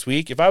Wednesday of next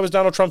week. If I was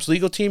Donald Trump's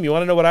legal team, you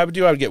want to know what I would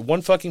do? I would get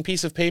one fucking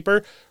piece of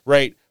paper,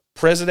 write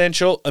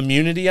presidential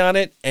immunity on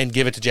it, and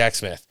give it to Jack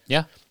Smith.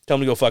 Yeah. Tell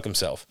him to go fuck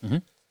himself. Mm-hmm.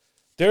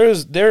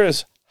 There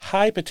is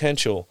high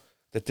potential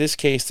that this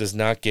case does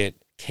not get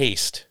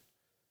cased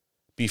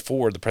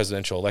before the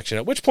presidential election.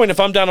 At which point, if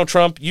I'm Donald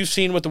Trump, you've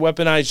seen what the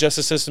weaponized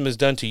justice system has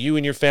done to you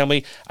and your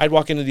family. I'd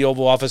walk into the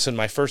Oval Office and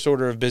my first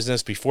order of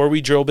business, before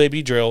we drill,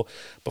 baby, drill,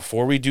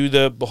 before we do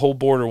the whole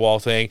border wall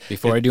thing.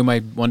 Before I do my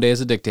one day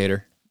as a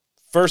dictator.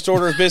 First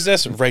order of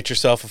business, write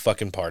yourself a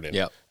fucking pardon.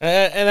 Yep.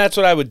 And that's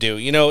what I would do.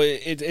 You know,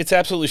 it's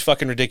absolutely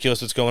fucking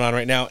ridiculous what's going on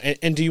right now.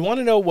 And do you want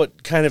to know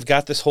what kind of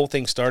got this whole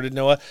thing started,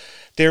 Noah?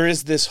 There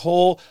is this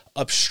whole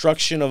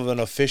obstruction of an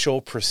official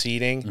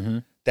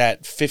proceeding,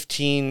 that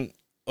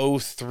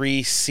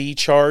 1503C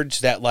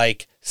charge that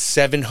like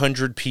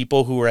 700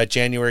 people who were at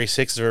January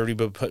 6th have already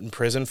been put in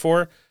prison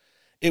for.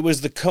 It was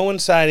the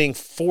coinciding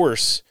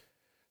force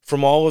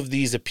from all of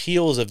these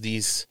appeals of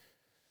these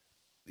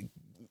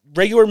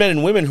regular men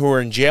and women who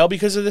are in jail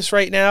because of this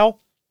right now,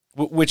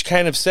 which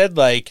kind of said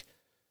like,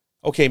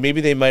 okay,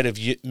 maybe they might have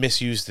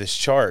misused this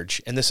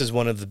charge. And this is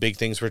one of the big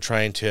things we're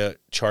trying to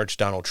charge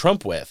Donald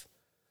Trump with.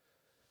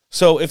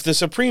 So if the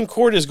Supreme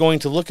Court is going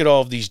to look at all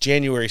of these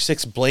January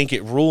 6th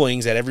blanket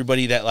rulings at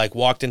everybody that like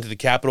walked into the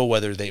Capitol,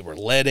 whether they were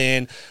let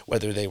in,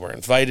 whether they were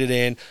invited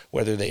in,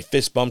 whether they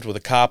fist bumped with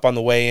a cop on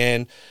the way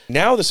in,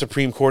 now the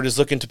Supreme Court is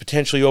looking to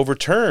potentially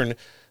overturn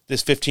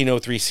this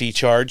 1503C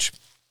charge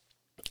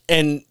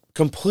and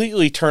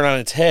completely turn on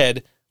its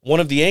head one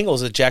of the angles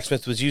that Jack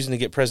Smith was using to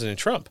get President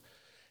Trump.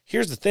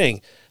 Here's the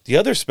thing. The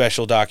other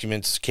special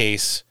documents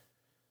case,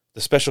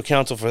 the special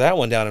counsel for that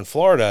one down in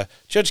Florida,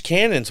 Judge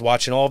Cannon's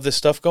watching all of this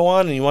stuff go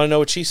on, and you want to know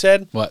what she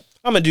said? What?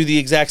 I'm going to do the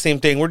exact same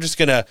thing. We're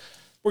going to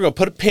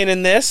put a pin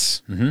in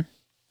this, and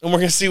we're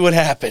going to see what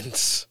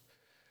happens.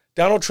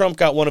 Donald Trump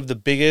got one of the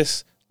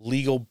biggest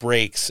legal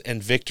breaks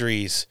and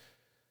victories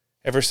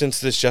ever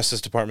since this Justice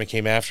Department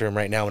came after him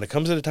right now. When it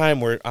comes at a time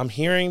where I'm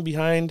hearing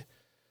behind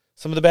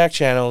some of the back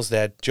channels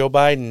that Joe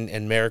Biden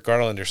and Merrick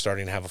Garland are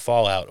starting to have a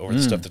fallout over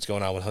the stuff that's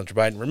going on with Hunter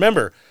Biden.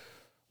 Remember,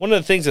 one of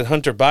the things that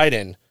Hunter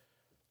Biden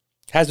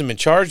hasn't been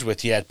charged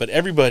with yet, but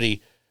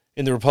everybody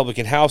in the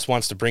Republican House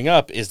wants to bring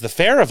up is the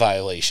FARA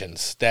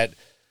violations. That,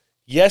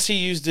 yes, he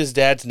used his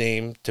dad's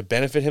name to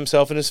benefit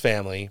himself and his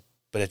family,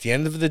 but at the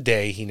end of the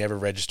day, he never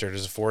registered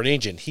as a foreign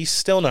agent. He's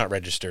still not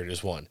registered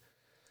as one.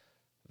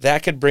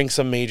 That could bring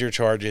some major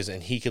charges,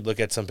 and he could look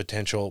at some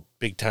potential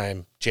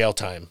big-time jail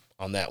time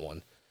on that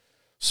one.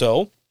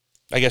 So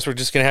I guess we're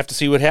just going to have to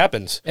see what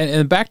happens.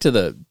 And back to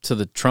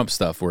the Trump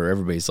stuff where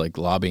everybody's like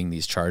lobbying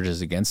these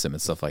charges against him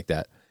and stuff like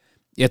that.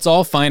 It's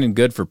all fine and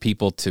good for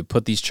people to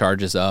put these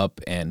charges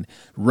up and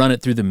run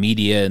it through the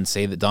media and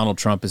say that Donald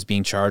Trump is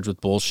being charged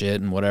with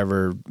bullshit and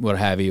whatever, what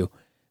have you.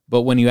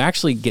 But when you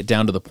actually get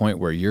down to the point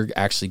where you're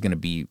actually going to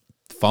be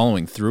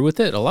following through with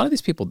it, a lot of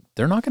these people,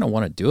 they're not going to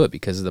want to do it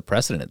because of the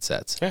precedent it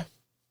sets. Yeah,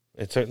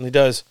 it certainly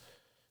does.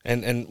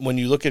 And when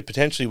you look at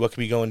potentially what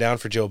could be going down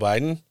for Joe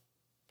Biden,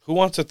 who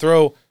wants to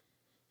throw,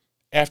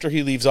 after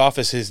he leaves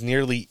office, his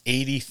nearly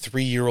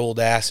 83-year-old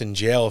ass in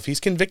jail if he's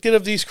convicted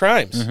of these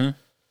crimes?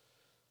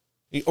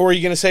 Or are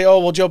you going to say, oh,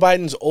 well, Joe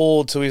Biden's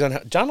old, so he's on...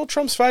 Donald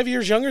Trump's 5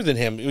 years younger than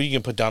him. You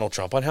can put Donald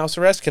Trump on house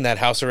arrest. Can that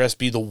house arrest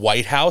be the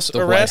White House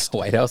arrest?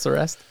 White House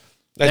arrest?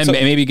 And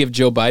maybe give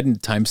Joe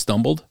Biden time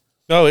stumbled?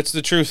 No, it's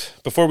the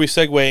truth. Before we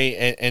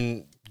segue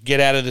and get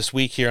out of this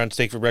week here on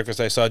Steak for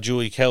Breakfast, I saw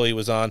Julie Kelly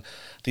was on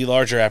the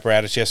larger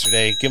apparatus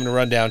yesterday, giving a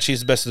rundown.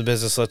 She's the best in the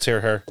business. Let's hear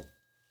her.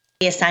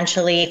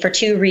 Essentially, for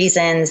two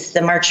reasons,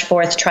 the March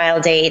 4th trial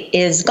date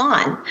is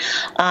gone.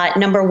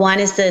 Number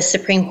one is the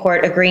Supreme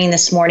Court agreeing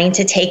this morning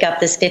to take up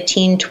this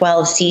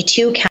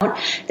 1512C2 count.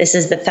 This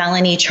is the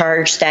felony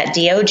charge that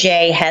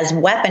DOJ has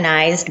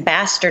weaponized,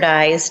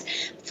 bastardized,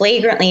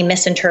 flagrantly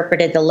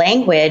misinterpreted the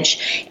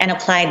language and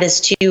applied this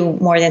to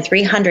more than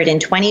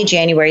 320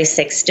 January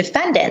 6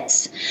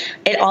 defendants.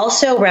 It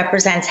also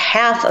represents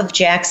half of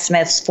Jack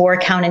Smith's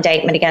 4-count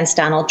indictment against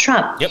Donald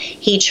Trump.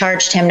 He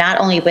charged him not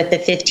only with the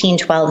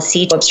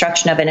 1512C2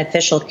 obstruction of an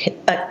official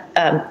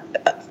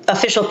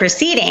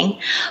proceeding,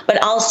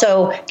 but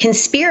also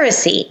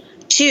conspiracy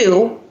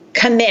to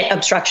commit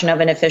obstruction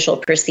of an official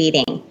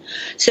proceeding.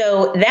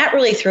 So that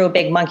really threw a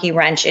big monkey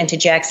wrench into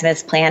Jack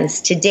Smith's plans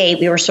to date.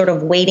 We were sort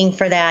of waiting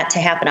for that to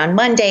happen on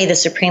Monday. The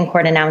Supreme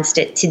Court announced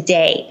it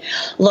today.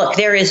 Look,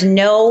 there is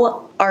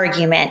no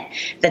argument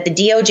that the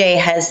DOJ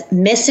has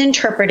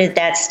misinterpreted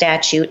that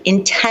statute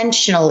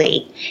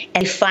intentionally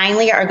and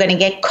finally are going to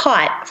get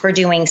caught for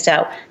doing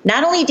so.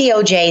 Not only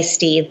DOJ,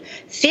 Steve,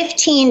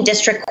 15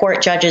 district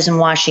court judges in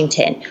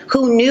Washington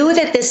who knew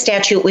that this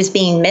statute was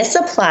being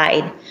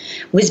misapplied,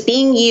 was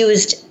being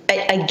used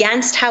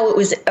against how it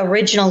was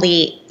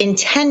originally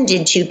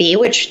intended to be,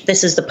 which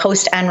this is the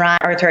post-Enron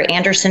Arthur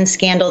Anderson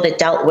scandal that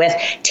dealt with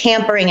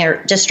tampering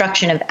or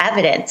destruction of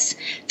evidence.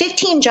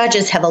 15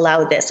 judges have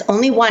allowed this.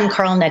 Only one,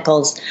 Carl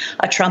Nichols,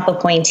 a Trump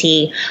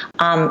appointee,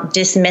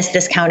 dismissed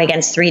this count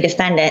against 3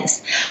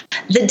 defendants.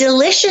 The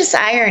delicious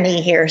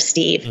irony here,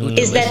 Steve,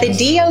 is that the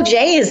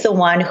DOJ is the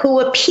one who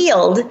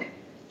appealed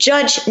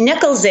Judge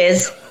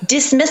Nichols's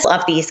dismissal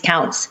of these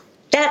counts.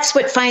 That's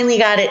what finally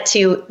got it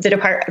to the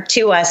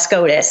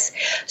SCOTUS.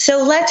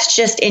 So let's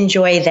just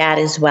enjoy that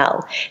as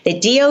well. The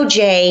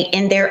DOJ,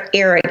 in their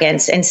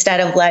arrogance, instead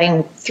of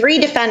letting 3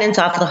 defendants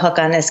off the hook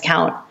on this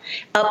count,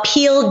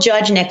 appealed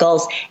Judge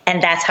Nichols,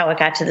 and that's how it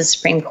got to the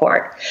Supreme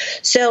Court.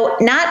 So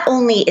not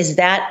only is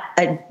that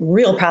a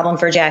real problem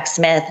for Jack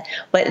Smith,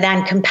 but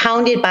then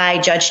compounded by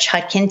Judge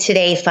Chutkan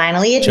today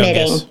finally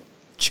admitting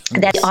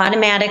that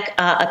automatic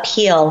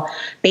appeal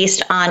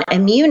based on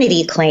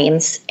immunity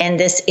claims, and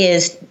this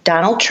is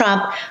Donald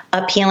Trump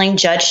appealing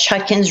Judge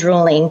Chutkan's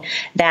ruling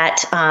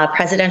that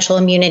presidential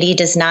immunity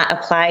does not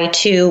apply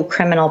to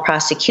criminal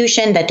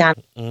prosecution.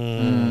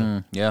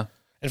 Yeah.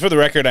 And for the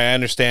record, I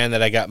understand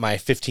that I got my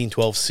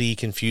 1512C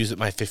confused with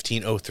my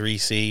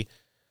 1503C.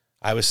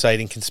 I was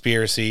citing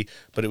conspiracy,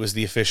 but it was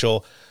the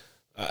official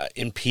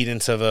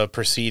impedance of a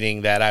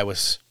proceeding that I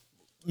was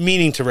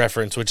meaning to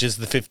reference, which is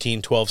the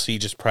 1512C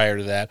just prior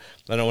to that.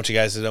 I don't want you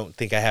guys to don't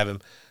think I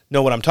haven't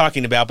know what I'm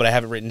talking about, but I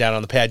have it written down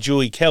on the pad.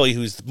 Julie Kelly,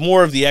 who's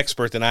more of the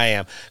expert than I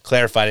am,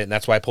 clarified it, and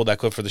that's why I pulled that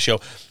clip for the show.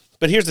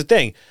 But here's the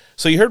thing.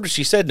 So you heard what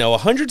she said, Noah.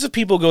 Hundreds of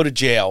people go to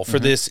jail for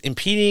this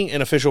impeding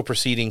an official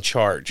proceeding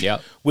charge,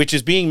 which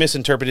is being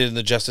misinterpreted in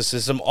the justice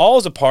system, all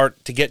as a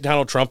part to get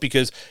Donald Trump,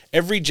 because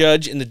every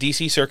judge in the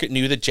D.C. Circuit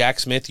knew that Jack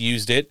Smith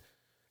used it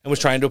and was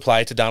trying to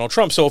apply it to Donald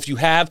Trump. So if you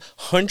have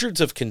hundreds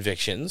of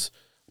convictions,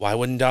 why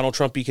wouldn't Donald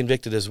Trump be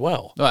convicted as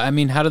well? Well, I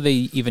mean, how do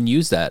they even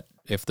use that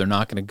if they're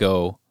not going to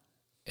go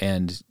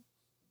and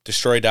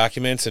destroy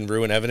documents and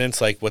ruin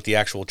evidence like what the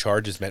actual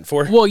charge is meant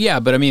for? Well, yeah,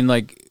 but I mean,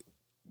 like,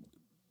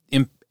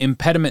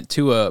 impediment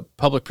to a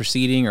public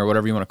proceeding or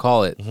whatever you want to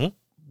call it,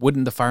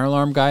 wouldn't the fire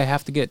alarm guy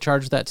have to get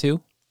charged with that too?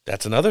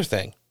 That's another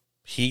thing.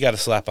 He got a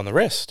slap on the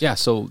wrist. Yeah,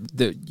 so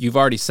you've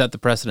already set the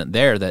precedent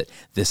there that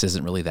this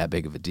isn't really that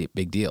big of a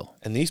big deal.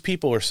 And these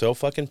people are so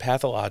fucking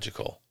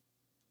pathological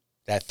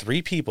that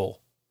 3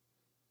 people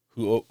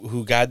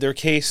who got their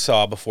case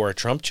saw before a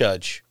Trump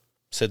judge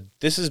said,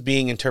 this is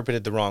being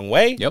interpreted the wrong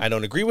way. I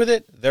don't agree with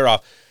it. They're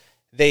off.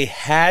 They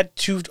had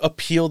to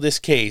appeal this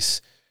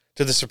case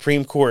to the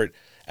Supreme Court,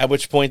 at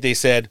which point they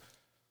said,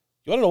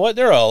 you want to know what?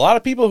 There are a lot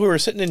of people who are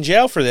sitting in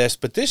jail for this,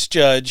 but this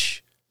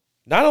judge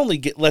not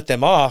only let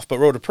them off, but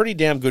wrote a pretty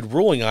damn good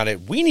ruling on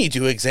it. We need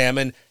to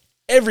examine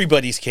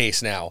everybody's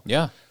case now.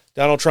 Yeah.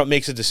 Donald Trump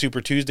makes it to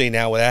Super Tuesday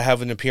now without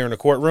having to appear in a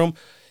courtroom.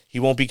 He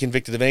won't be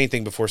convicted of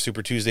anything before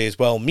Super Tuesday as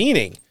well,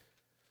 meaning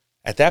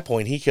at that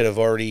point he could have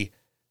already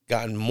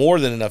gotten more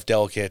than enough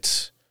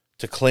delegates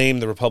to claim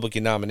the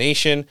Republican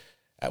nomination,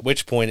 at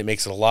which point it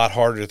makes it a lot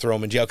harder to throw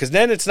him in jail, because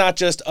then it's not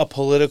just a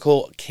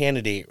political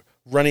candidate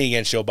running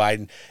against Joe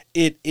Biden.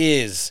 It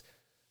is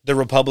the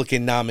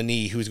Republican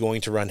nominee who's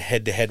going to run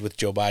head-to-head with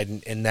Joe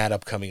Biden in that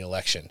upcoming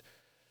election.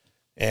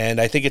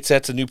 And I think it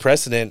sets a new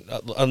precedent,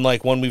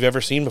 unlike one we've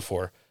ever seen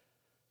before.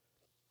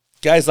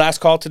 Guys, last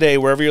call today,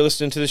 wherever you're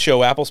listening to the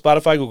show, Apple,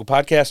 Spotify, Google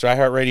Podcasts, or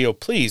iHeartRadio,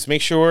 please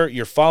make sure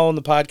you're following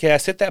the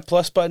podcast. Hit that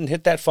plus button,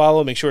 hit that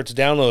follow, make sure it's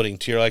downloading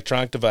to your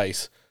electronic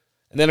device.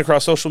 And then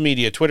across social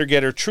media, Twitter,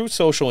 Getter, Truth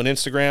Social, and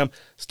Instagram,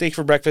 Steak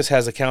for Breakfast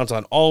has accounts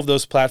on all of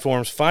those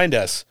platforms. Find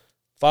us,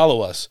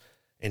 follow us,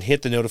 and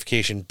hit the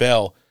notification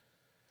bell.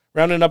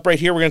 Rounding up right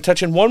here, we're going to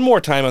touch in one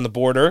more time on the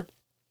border.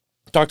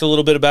 Talked a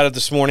little bit about it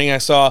this morning. I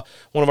saw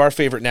one of our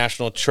favorite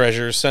national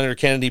treasures, Senator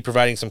Kennedy,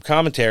 providing some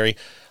commentary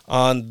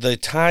on the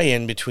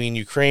tie-in between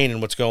Ukraine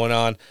and what's going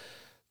on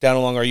down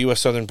along our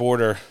U.S. southern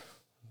border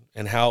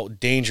and how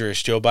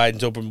dangerous Joe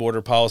Biden's open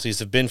border policies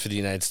have been for the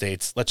United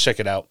States. Let's check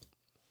it out.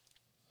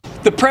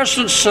 The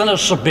president sent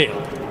us a bill.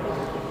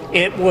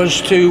 It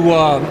was to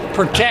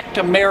protect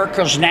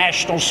America's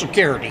national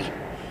security.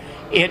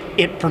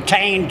 It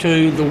pertained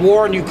to the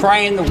war in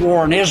Ukraine, the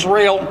war in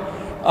Israel,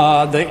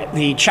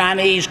 the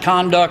Chinese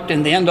conduct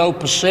in the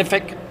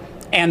Indo-Pacific,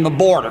 and the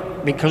border,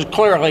 because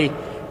clearly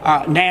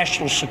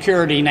national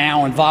security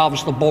now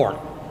involves the border.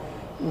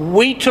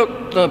 We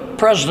took the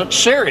president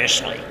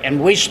seriously,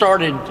 and we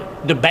started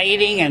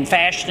debating and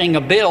fashioning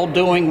a bill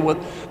dealing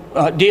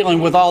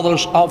with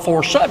all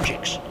 4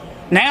 subjects.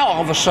 Now,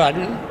 all of a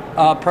sudden,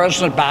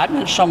 President Biden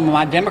and some of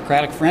my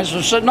Democratic friends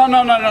have said, no.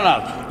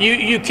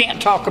 You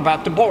can't talk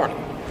about the border.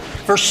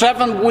 For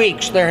 7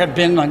 weeks, there have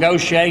been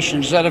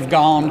negotiations that have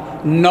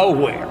gone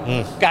nowhere,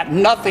 got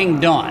nothing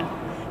done.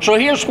 So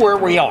here's where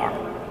we are.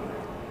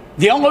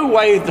 The only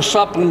way the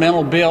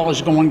supplemental bill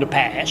is going to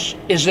pass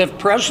is if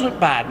President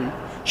Biden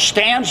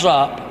stands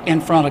up in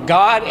front of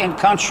God and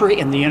country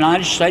in the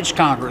United States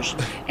Congress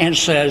and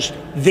says,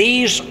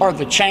 these are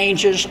the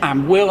changes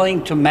I'm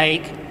willing to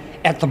make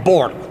at the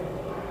border.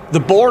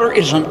 The border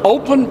is an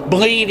open,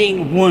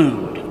 bleeding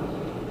wound.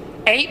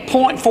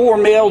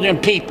 8.4 million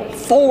people,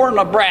 4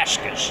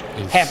 Nebraskas,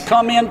 have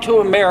come into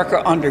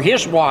America under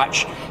his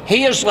watch.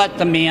 He has let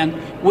them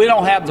in. We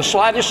don't have the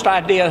slightest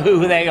idea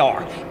who they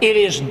are. It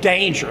is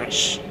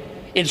dangerous.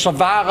 It's a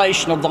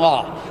violation of the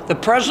law. The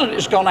president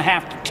is going to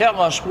have to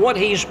tell us what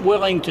he's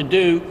willing to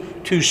do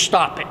to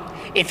stop it.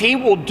 If he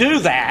will do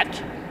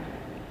that,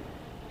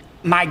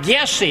 my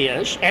guess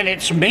is, and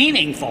it's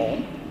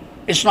meaningful,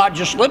 it's not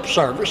just lip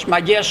service,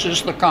 my guess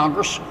is the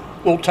Congress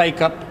will take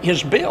up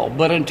his bill.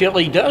 But until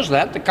he does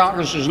that, the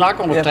Congress is not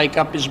going to take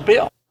up his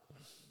bill.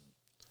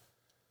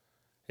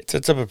 It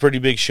sets up a pretty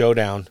big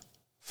showdown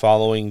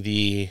following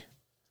the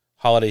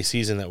holiday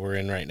season that we're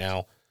in right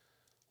now,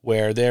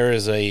 where there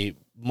is a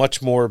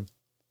much more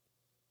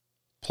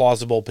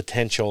plausible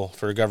potential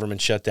for a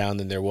government shutdown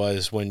than there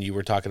was when you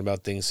were talking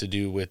about things to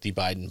do with the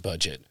Biden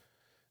budget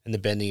and the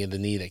bending of the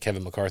knee that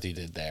Kevin McCarthy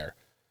did there.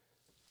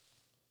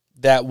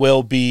 that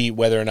will be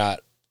whether or not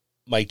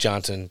Mike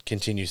Johnson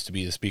continues to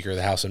be the Speaker of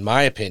the House, in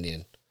my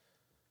opinion.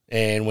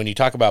 And when you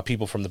talk about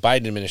people from the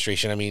Biden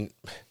administration, I mean,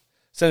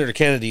 Senator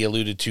Kennedy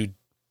alluded to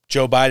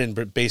Joe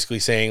Biden basically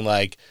saying,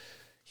 like,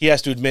 he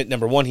has to admit,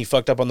 number one, he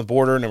fucked up on the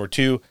border. Number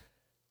two,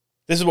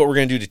 this is what we're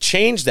going to do to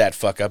change that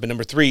fuck up. And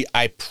number three,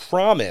 I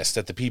promise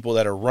that the people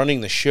that are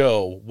running the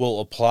show will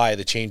apply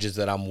the changes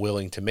that I'm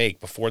willing to make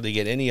before they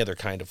get any other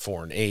kind of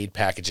foreign aid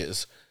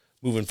packages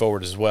moving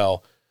forward as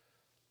well.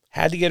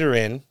 Had to get her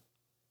in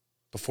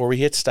before we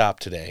hit stop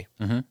today.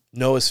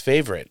 Noah's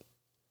favorite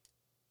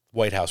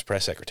White House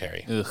press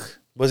secretary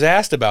was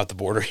asked about the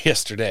border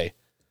yesterday.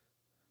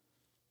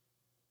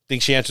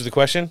 Think she answered the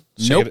question?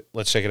 Nope.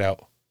 Let's check it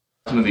out.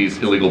 Some of these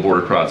illegal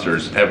border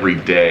crossers every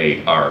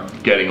day are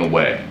getting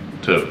away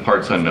to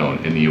parts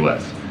unknown in the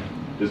U.S.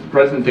 Does the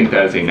president think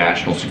that is a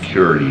national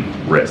security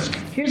risk?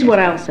 Here's what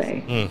I'll say.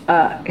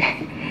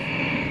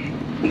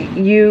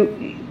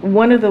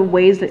 One of the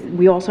ways that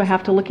we also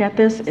have to look at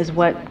this is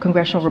what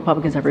congressional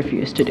Republicans have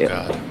refused to do.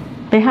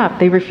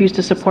 They refused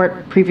to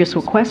support previous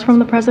requests from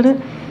the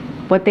president.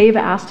 What they've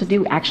asked to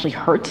do actually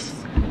hurts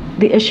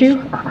the issue,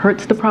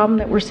 hurts the problem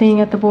that we're seeing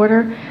at the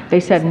border. They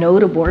said no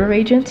to border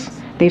agents.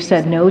 They've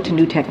said no to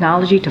new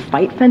technology to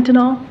fight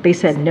fentanyl. They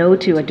said no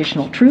to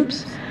additional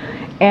troops.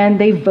 And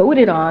they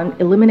voted on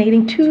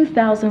eliminating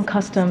 2,000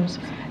 Customs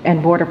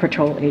and Border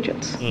Patrol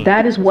agents.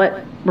 That is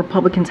what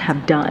Republicans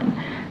have done.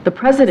 The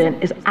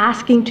president is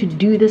asking to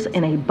do this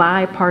in a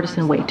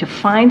bipartisan way, to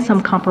find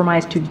some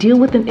compromise to deal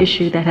with an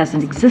issue that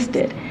hasn't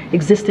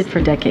existed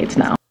for decades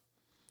now.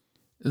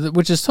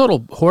 Which is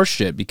total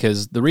horseshit,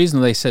 because the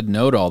reason they said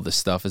no to all this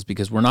stuff is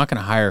because we're not going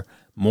to hire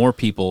more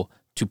people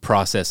to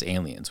process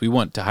aliens. We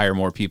want to hire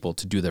more people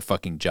to do their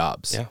fucking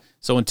jobs. Yeah.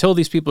 So until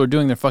these people are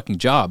doing their fucking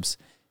jobs,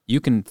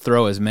 you can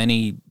throw as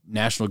many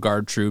National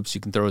Guard troops,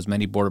 you can throw as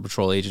many Border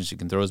Patrol agents, you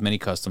can throw as many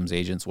Customs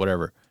agents,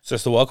 whatever. It's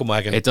just the welcome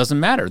wagon. It doesn't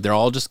matter. They're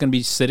all just going to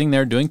be sitting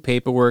there doing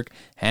paperwork,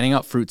 handing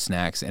out fruit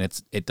snacks,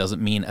 and it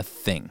doesn't mean a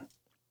thing.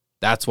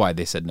 That's why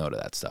they said no to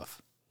that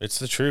stuff. It's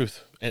the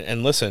truth.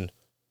 And listen,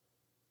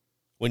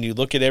 when you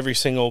look at every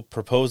single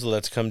proposal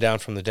that's come down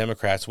from the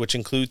Democrats, which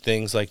include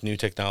things like new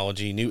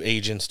technology, new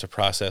agents to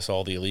process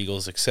all the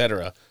illegals,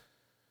 etc.,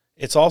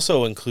 it's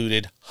also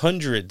included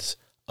hundreds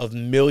of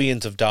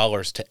millions of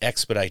dollars to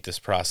expedite this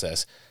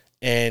process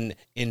and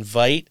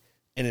invite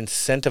and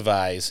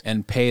incentivize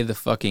and pay the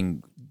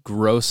fucking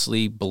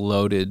grossly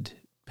bloated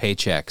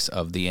paychecks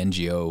of the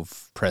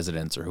NGO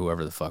presidents or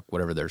whoever the fuck,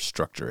 whatever their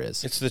structure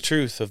is. It's the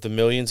truth of the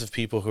millions of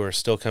people who are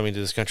still coming to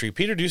this country.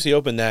 Peter Doocy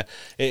opened that.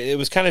 It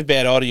was kind of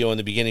bad audio in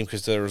the beginning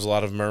because there was a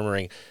lot of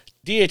murmuring.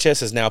 DHS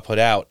has now put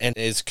out and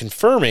is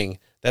confirming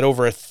that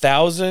over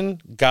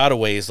 1,000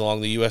 gotaways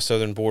along the U.S.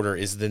 southern border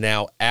is the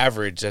now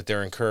average that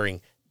they're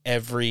incurring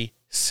every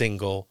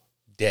single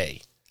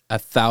day.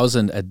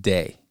 1,000 a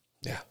day.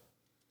 Yeah.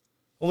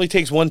 Only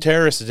takes one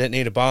terrorist to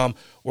detonate a bomb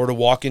or to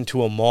walk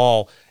into a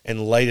mall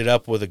and light it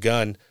up with a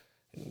gun,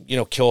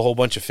 kill a whole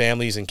bunch of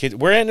families and kids.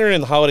 We're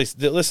entering the holidays.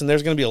 Listen,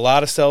 there's going to be a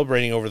lot of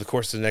celebrating over the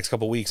course of the next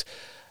couple of weeks.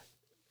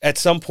 At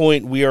some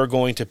point, we are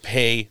going to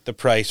pay the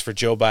price for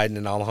Joe Biden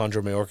and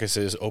Alejandro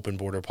Mayorkas's open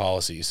border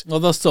policies. Well,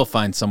 they'll still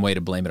find some way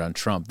to blame it on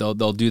Trump. They'll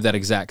do that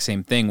exact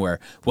same thing where,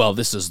 well,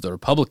 this is the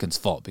Republicans'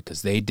 fault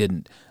because they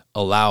didn't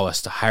allow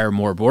us to hire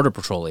more Border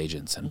Patrol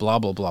agents and blah,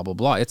 blah, blah, blah,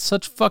 blah. It's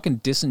such fucking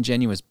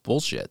disingenuous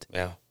bullshit.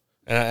 Yeah.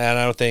 And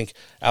I don't think,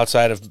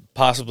 outside of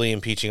possibly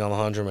impeaching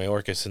Alejandro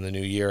Mayorkas in the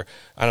new year,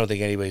 I don't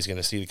think anybody's going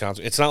to see the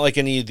consequence. It's not like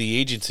any of the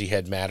agency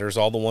head matters.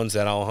 All the ones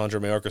that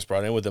Alejandro Mayorkas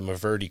brought in with him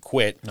have already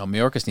quit. No,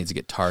 Mayorkas needs to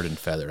get tarred and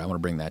feathered. I want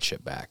to bring that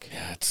shit back.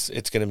 Yeah,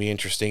 it's going to be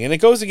interesting. And it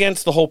goes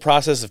against the whole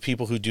process of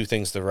people who do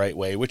things the right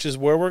way, which is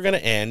where we're going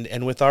to end.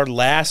 And with our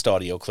last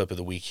audio clip of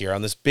the week here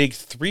on this big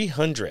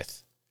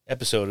 300th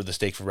episode of the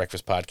Steak for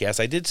Breakfast podcast,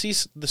 I did see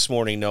this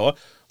morning, Noah,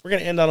 we're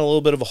going to end on a little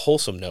bit of a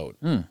wholesome note.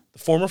 The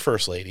former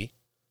First Lady,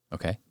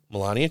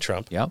 Melania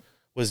Trump,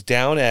 was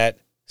down at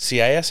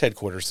CIS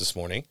headquarters this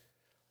morning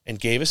and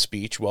gave a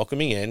speech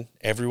welcoming in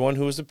everyone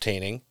who was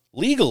obtaining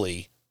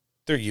legally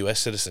their U.S.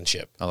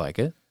 citizenship. I like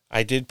it.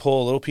 I did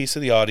pull a little piece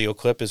of the audio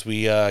clip as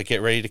we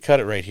get ready to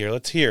cut it right here.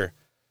 Let's hear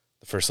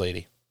the First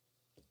Lady.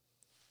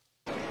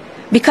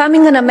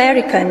 Becoming an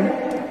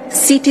American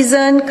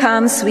citizen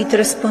comes with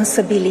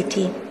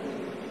responsibility.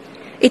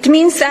 It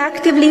means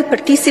actively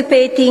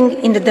participating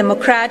in the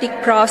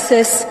democratic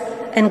process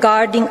and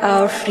guarding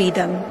our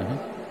freedom.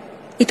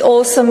 It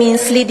also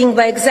means leading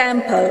by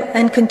example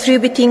and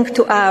contributing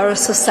to our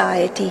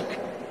society.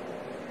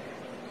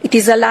 It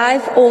is a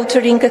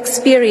life-altering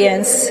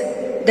experience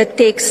that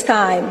takes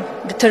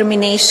time,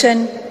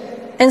 determination,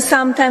 and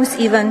sometimes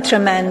even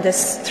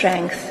tremendous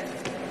strength.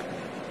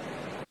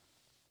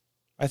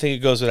 I think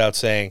it goes without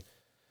saying,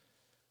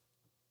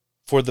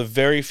 for the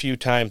very few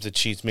times that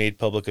she's made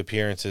public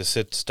appearances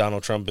since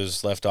Donald Trump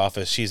has left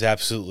office, she's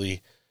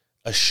absolutely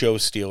a show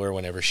stealer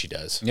whenever she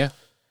does. Yeah.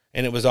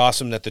 And it was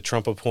awesome that the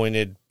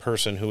Trump-appointed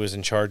person who was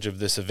in charge of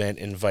this event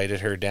invited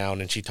her down,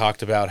 and she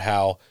talked about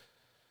how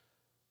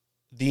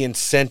the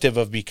incentive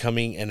of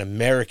becoming an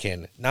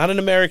American, not an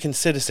American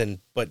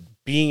citizen, but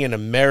being an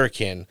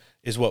American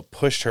is what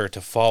pushed her to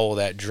follow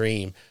that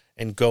dream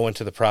and go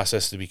into the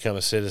process to become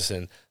a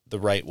citizen the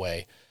right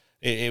way.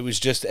 It was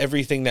just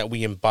everything that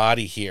we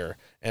embody here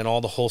and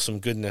all the wholesome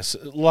goodness.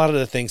 A lot of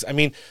the things. I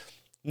mean,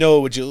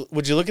 Noah, would you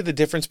look at the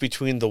difference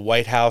between the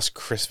White House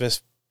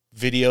Christmas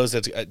videos?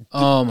 That's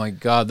oh my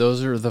God,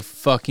 those are the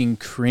fucking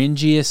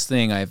cringiest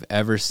thing I've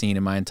ever seen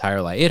in my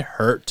entire life. It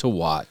hurt to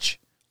watch.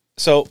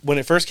 So when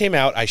it first came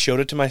out, I showed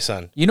it to my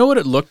son. You know what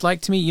it looked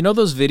like to me? You know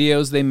those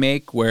videos they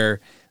make where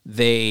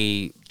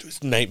they...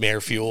 It's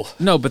nightmare fuel.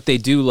 No, but they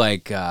do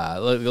like,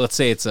 let's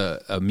say it's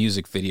a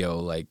music video,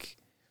 like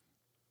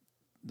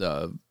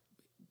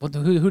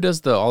who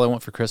does the All I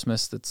Want for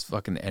Christmas that's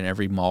fucking in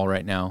every mall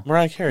right now?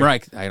 Mariah Carey. I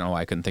don't know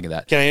why I couldn't think of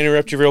that. Can I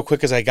interrupt you real quick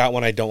because I got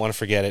one I don't want to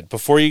forget it.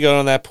 Before you go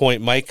on that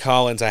point, Mike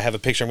Collins, I have a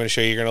picture I'm going to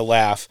show you. You're going to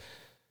laugh.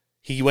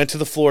 He went to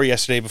the floor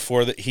yesterday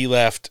before he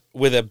left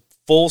with a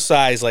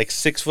full-size, like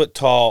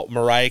 6-foot-tall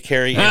Mariah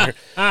Carey, and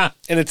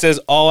it says,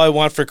 "All I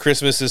want for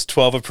Christmas is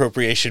 12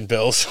 appropriation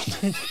bills."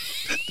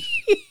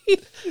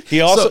 He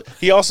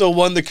also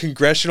won the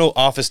Congressional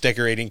Office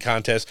Decorating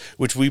Contest,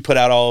 which we put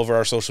out all over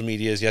our social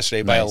medias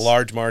yesterday by a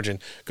large margin.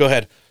 Go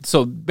ahead.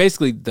 So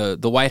basically, the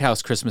White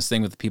House Christmas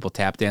thing with the people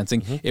tap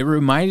dancing, it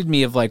reminded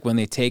me of like when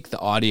they take the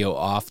audio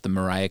off the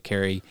Mariah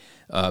Carey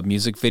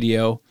music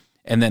video,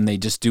 and then they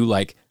just do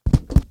like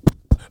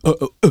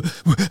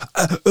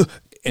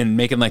and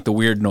making like the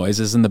weird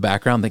noises in the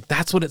background. Like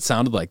that's what it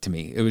sounded like to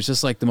me. It was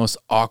just like the most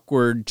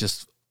awkward,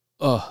 just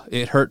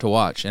it hurt to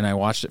watch. And I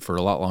watched it for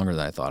a lot longer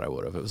than I thought I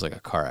would have. It was like a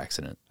car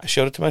accident. I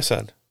showed it to my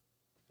son,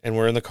 and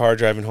we're in the car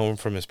driving home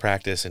from his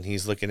practice, and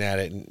he's looking at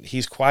it, and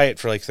he's quiet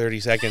for like 30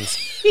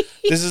 seconds.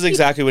 This is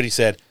exactly what he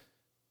said.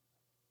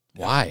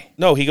 Why?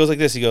 No, he goes like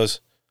this. He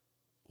goes,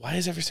 "Why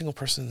is every single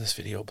person in this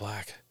video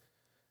black?"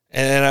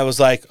 And then I was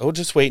like, "Oh,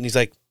 just wait." And he's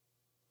like,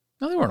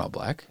 "No, they weren't all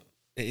black."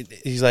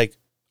 He's like,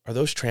 "Are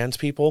those trans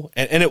people?"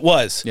 And it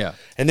was. Yeah.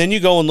 And then you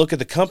go and look at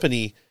the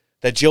company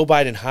that Joe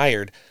Biden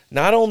hired.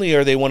 Not only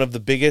are they one of the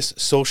biggest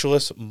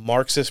socialist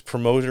Marxist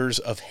promoters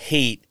of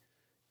hate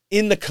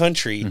in the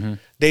country,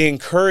 they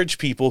encourage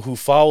people who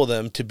follow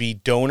them to be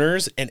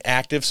donors and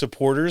active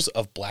supporters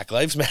of Black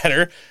Lives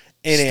Matter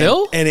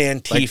and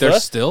Antifa. Like they're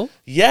still?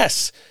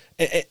 Yes.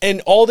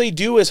 And all they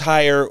do is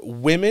hire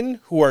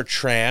women who are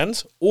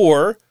trans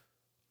or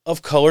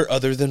of color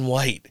other than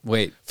white.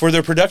 Wait. For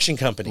their production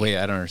company. Wait,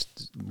 I don't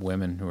understand.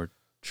 Women who are...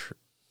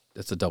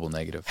 that's a double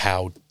negative.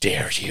 How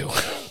dare you?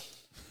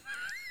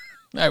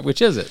 All right,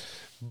 which is it?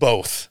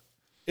 Both.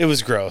 It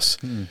was gross.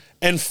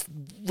 And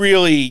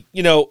really,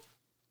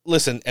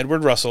 listen,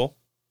 Edward Russell,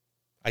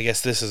 I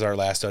guess this is our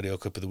last audio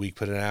clip of the week,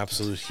 put an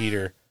absolute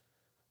heater.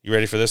 You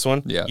ready for this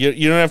one? Yeah.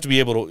 You don't have to be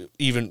able to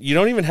you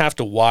don't even have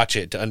to watch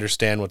it to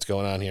understand what's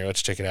going on here.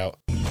 Let's check it out.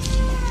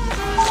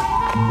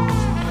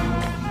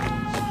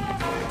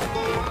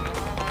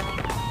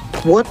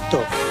 What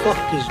the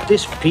fuck is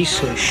this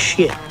piece of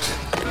shit?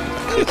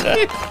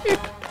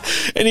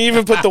 And he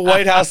even put the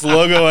White House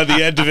logo on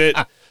the end of it.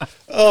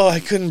 Oh, I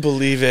couldn't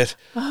believe it.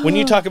 When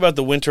you talk about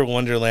the Winter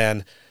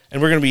Wonderland,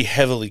 and we're going to be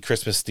heavily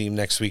Christmas themed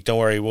next week. Don't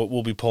worry,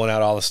 we'll be pulling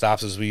out all the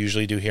stops as we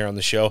usually do here on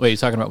the show. Wait, you're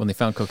talking about when they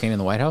found cocaine in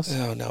the White House?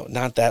 Oh, no,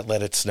 not that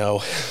Let It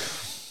Snow.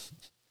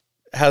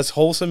 As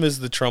wholesome as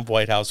the Trump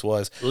White House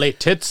was.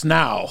 Let it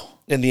snow.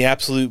 And the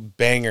absolute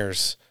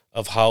bangers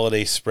of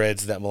holiday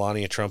spreads that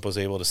Melania Trump was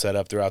able to set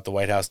up throughout the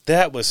White House.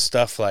 That was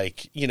stuff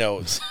like,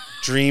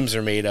 dreams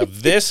are made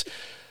of. This,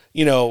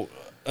 I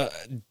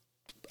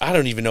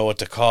don't even know what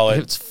to call it.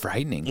 It's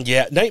frightening.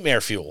 Yeah,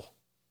 nightmare fuel.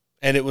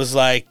 And it was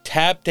like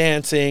tap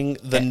dancing,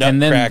 the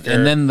Nutcracker.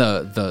 And then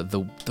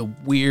the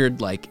weird,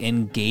 like,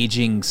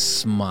 engaging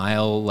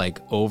smile, like,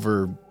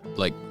 over,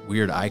 like,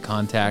 weird eye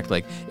contact.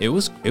 Like, it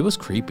was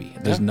creepy.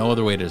 There's no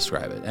other way to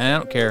describe it. And I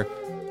don't care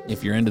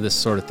if you're into this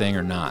sort of thing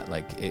or not.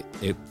 Like,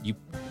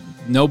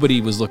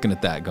 nobody was looking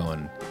at that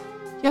going,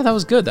 yeah, that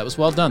was good. That was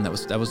well done. That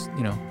was that was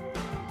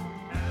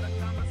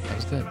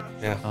good.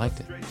 Yeah. I liked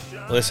it.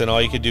 Listen,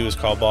 all you could do is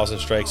call balls and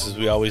strikes, as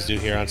we always do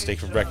here on Steak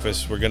for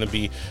Breakfast. We're going to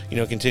be,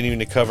 continuing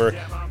to cover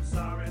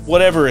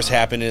whatever has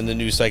happened in the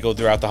news cycle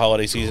throughout the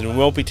holiday season. We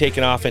won't be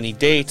taking off any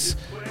dates,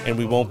 and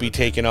we won't be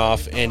taking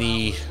off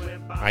any,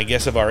 I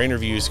guess, of our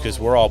interviews, because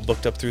we're all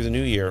booked up through the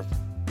new year,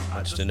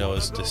 much to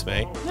Noah's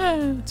dismay.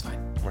 It's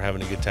fine. We're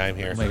having a good time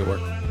here. Make it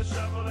work.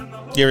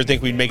 You ever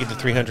think we'd make it to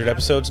 300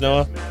 episodes,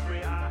 Noah?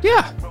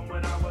 Yeah.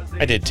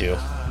 I did too.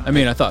 I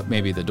mean, I thought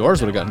maybe the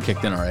doors would have gotten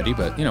kicked in already,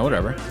 but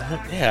whatever.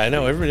 Yeah, I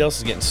know. Everybody else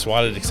is getting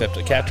swatted except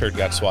a cat turd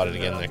got swatted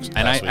again last week.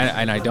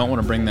 And I don't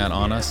want to bring that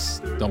on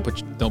us. Don't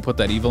put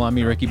that evil on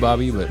me, Ricky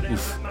Bobby. But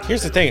oof.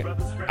 Here's the thing.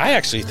 I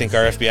actually think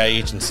our FBI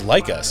agents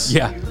like us.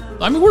 Yeah.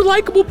 I mean, we're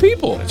likable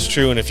people. That's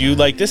true. And if you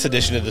like this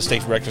edition of the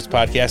Steak for Breakfast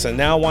podcast and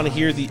now want to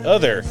hear the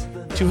other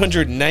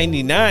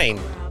 299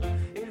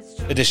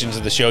 editions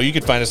of the show, you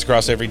can find us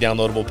across every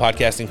downloadable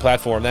podcasting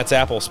platform. That's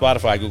Apple,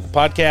 Spotify, Google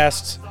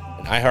Podcasts,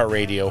 and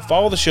iHeartRadio.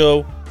 Follow the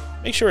show.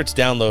 Make sure it's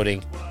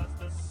downloading.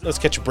 let's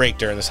catch a break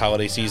during this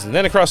holiday season.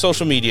 Then across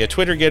social media,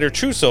 Twitter, Getter,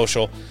 True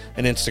Social,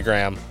 and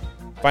Instagram.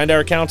 Find our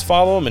accounts,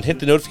 follow them, and hit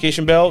the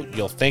notification bell.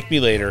 You'll thank me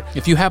later.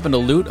 If you happen to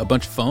loot a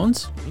bunch of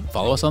phones,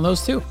 follow us on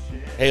those too.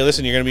 Hey,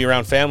 listen, you're going to be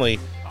around family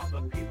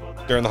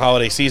during the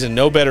holiday season.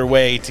 No better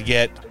way to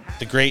get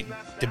the great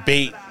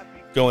debate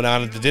going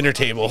on at the dinner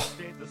table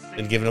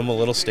than giving them a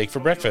little steak for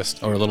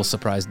breakfast. Or a little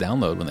surprise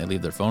download when they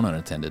leave their phone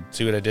unattended.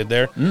 See what I did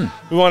there?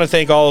 We want to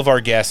thank all of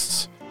our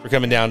guests for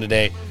coming down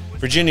today.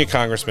 Virginia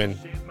Congressman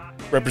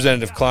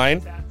Representative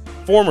Klein,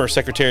 former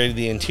Secretary of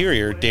the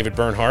Interior David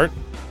Bernhardt,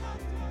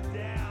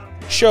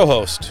 show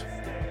host,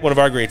 one of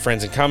our great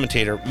friends and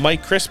commentator,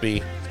 Mike Crispy.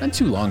 It's been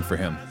too long for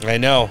him. I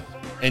know.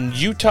 And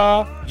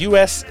Utah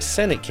U.S.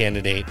 Senate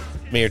candidate,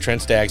 Mayor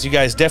Trent Staggs. You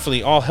guys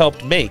definitely all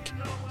helped make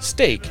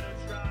steak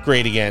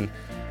great again.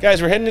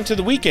 Guys, we're heading into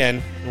the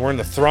weekend. We're in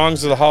the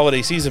throngs of the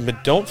holiday season,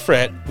 but don't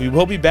fret. We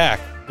will be back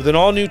with an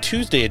all-new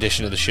Tuesday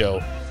edition of the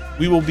show.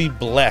 We will be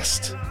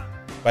blessed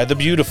by the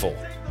beautiful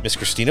Miss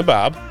Christina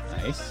Bobb.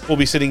 Nice. We'll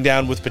be sitting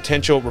down with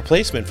potential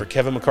replacement for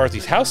Kevin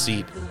McCarthy's House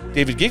seat,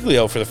 David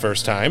Giglio, for the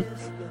first time.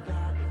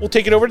 We'll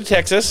take it over to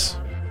Texas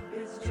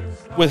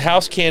with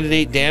House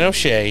candidate Dan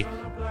O'Shea,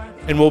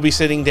 and we'll be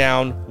sitting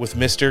down with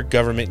Mr.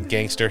 Government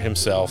Gangster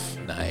himself.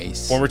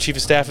 Nice. Former Chief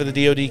of Staff of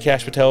the DoD,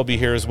 Kash Patel, will be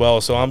here as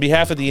well. So on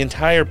behalf of the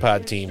entire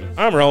pod team,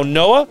 I'm Rowan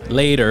Noah.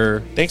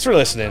 Later. Thanks for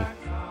listening.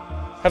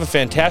 Have a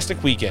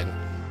fantastic weekend,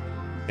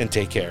 and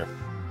take care.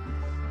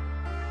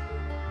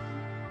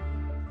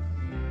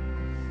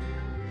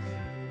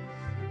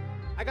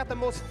 I got the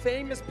most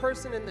famous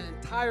person in the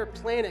entire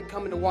planet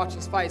coming to watch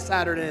this fight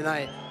Saturday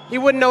night. He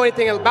wouldn't know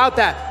anything about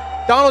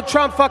that. Donald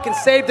Trump fucking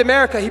saved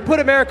America. He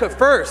put America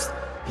first.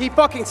 He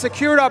fucking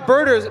secured our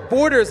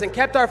borders and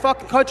kept our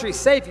fucking country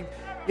safe.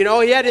 You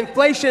know, he had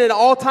inflation at an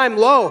all-time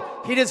low.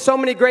 He did so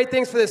many great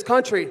things for this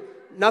country.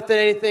 Nothing,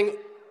 anything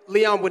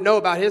Leon would know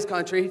about his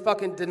country. He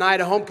fucking denied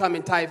a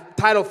homecoming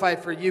title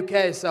fight for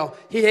UK, so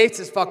he hates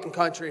his fucking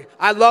country.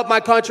 I love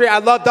my country. I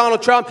love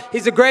Donald Trump.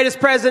 He's the greatest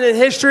president in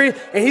history,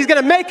 and he's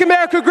gonna make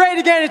America great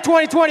again in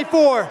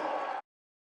 2024.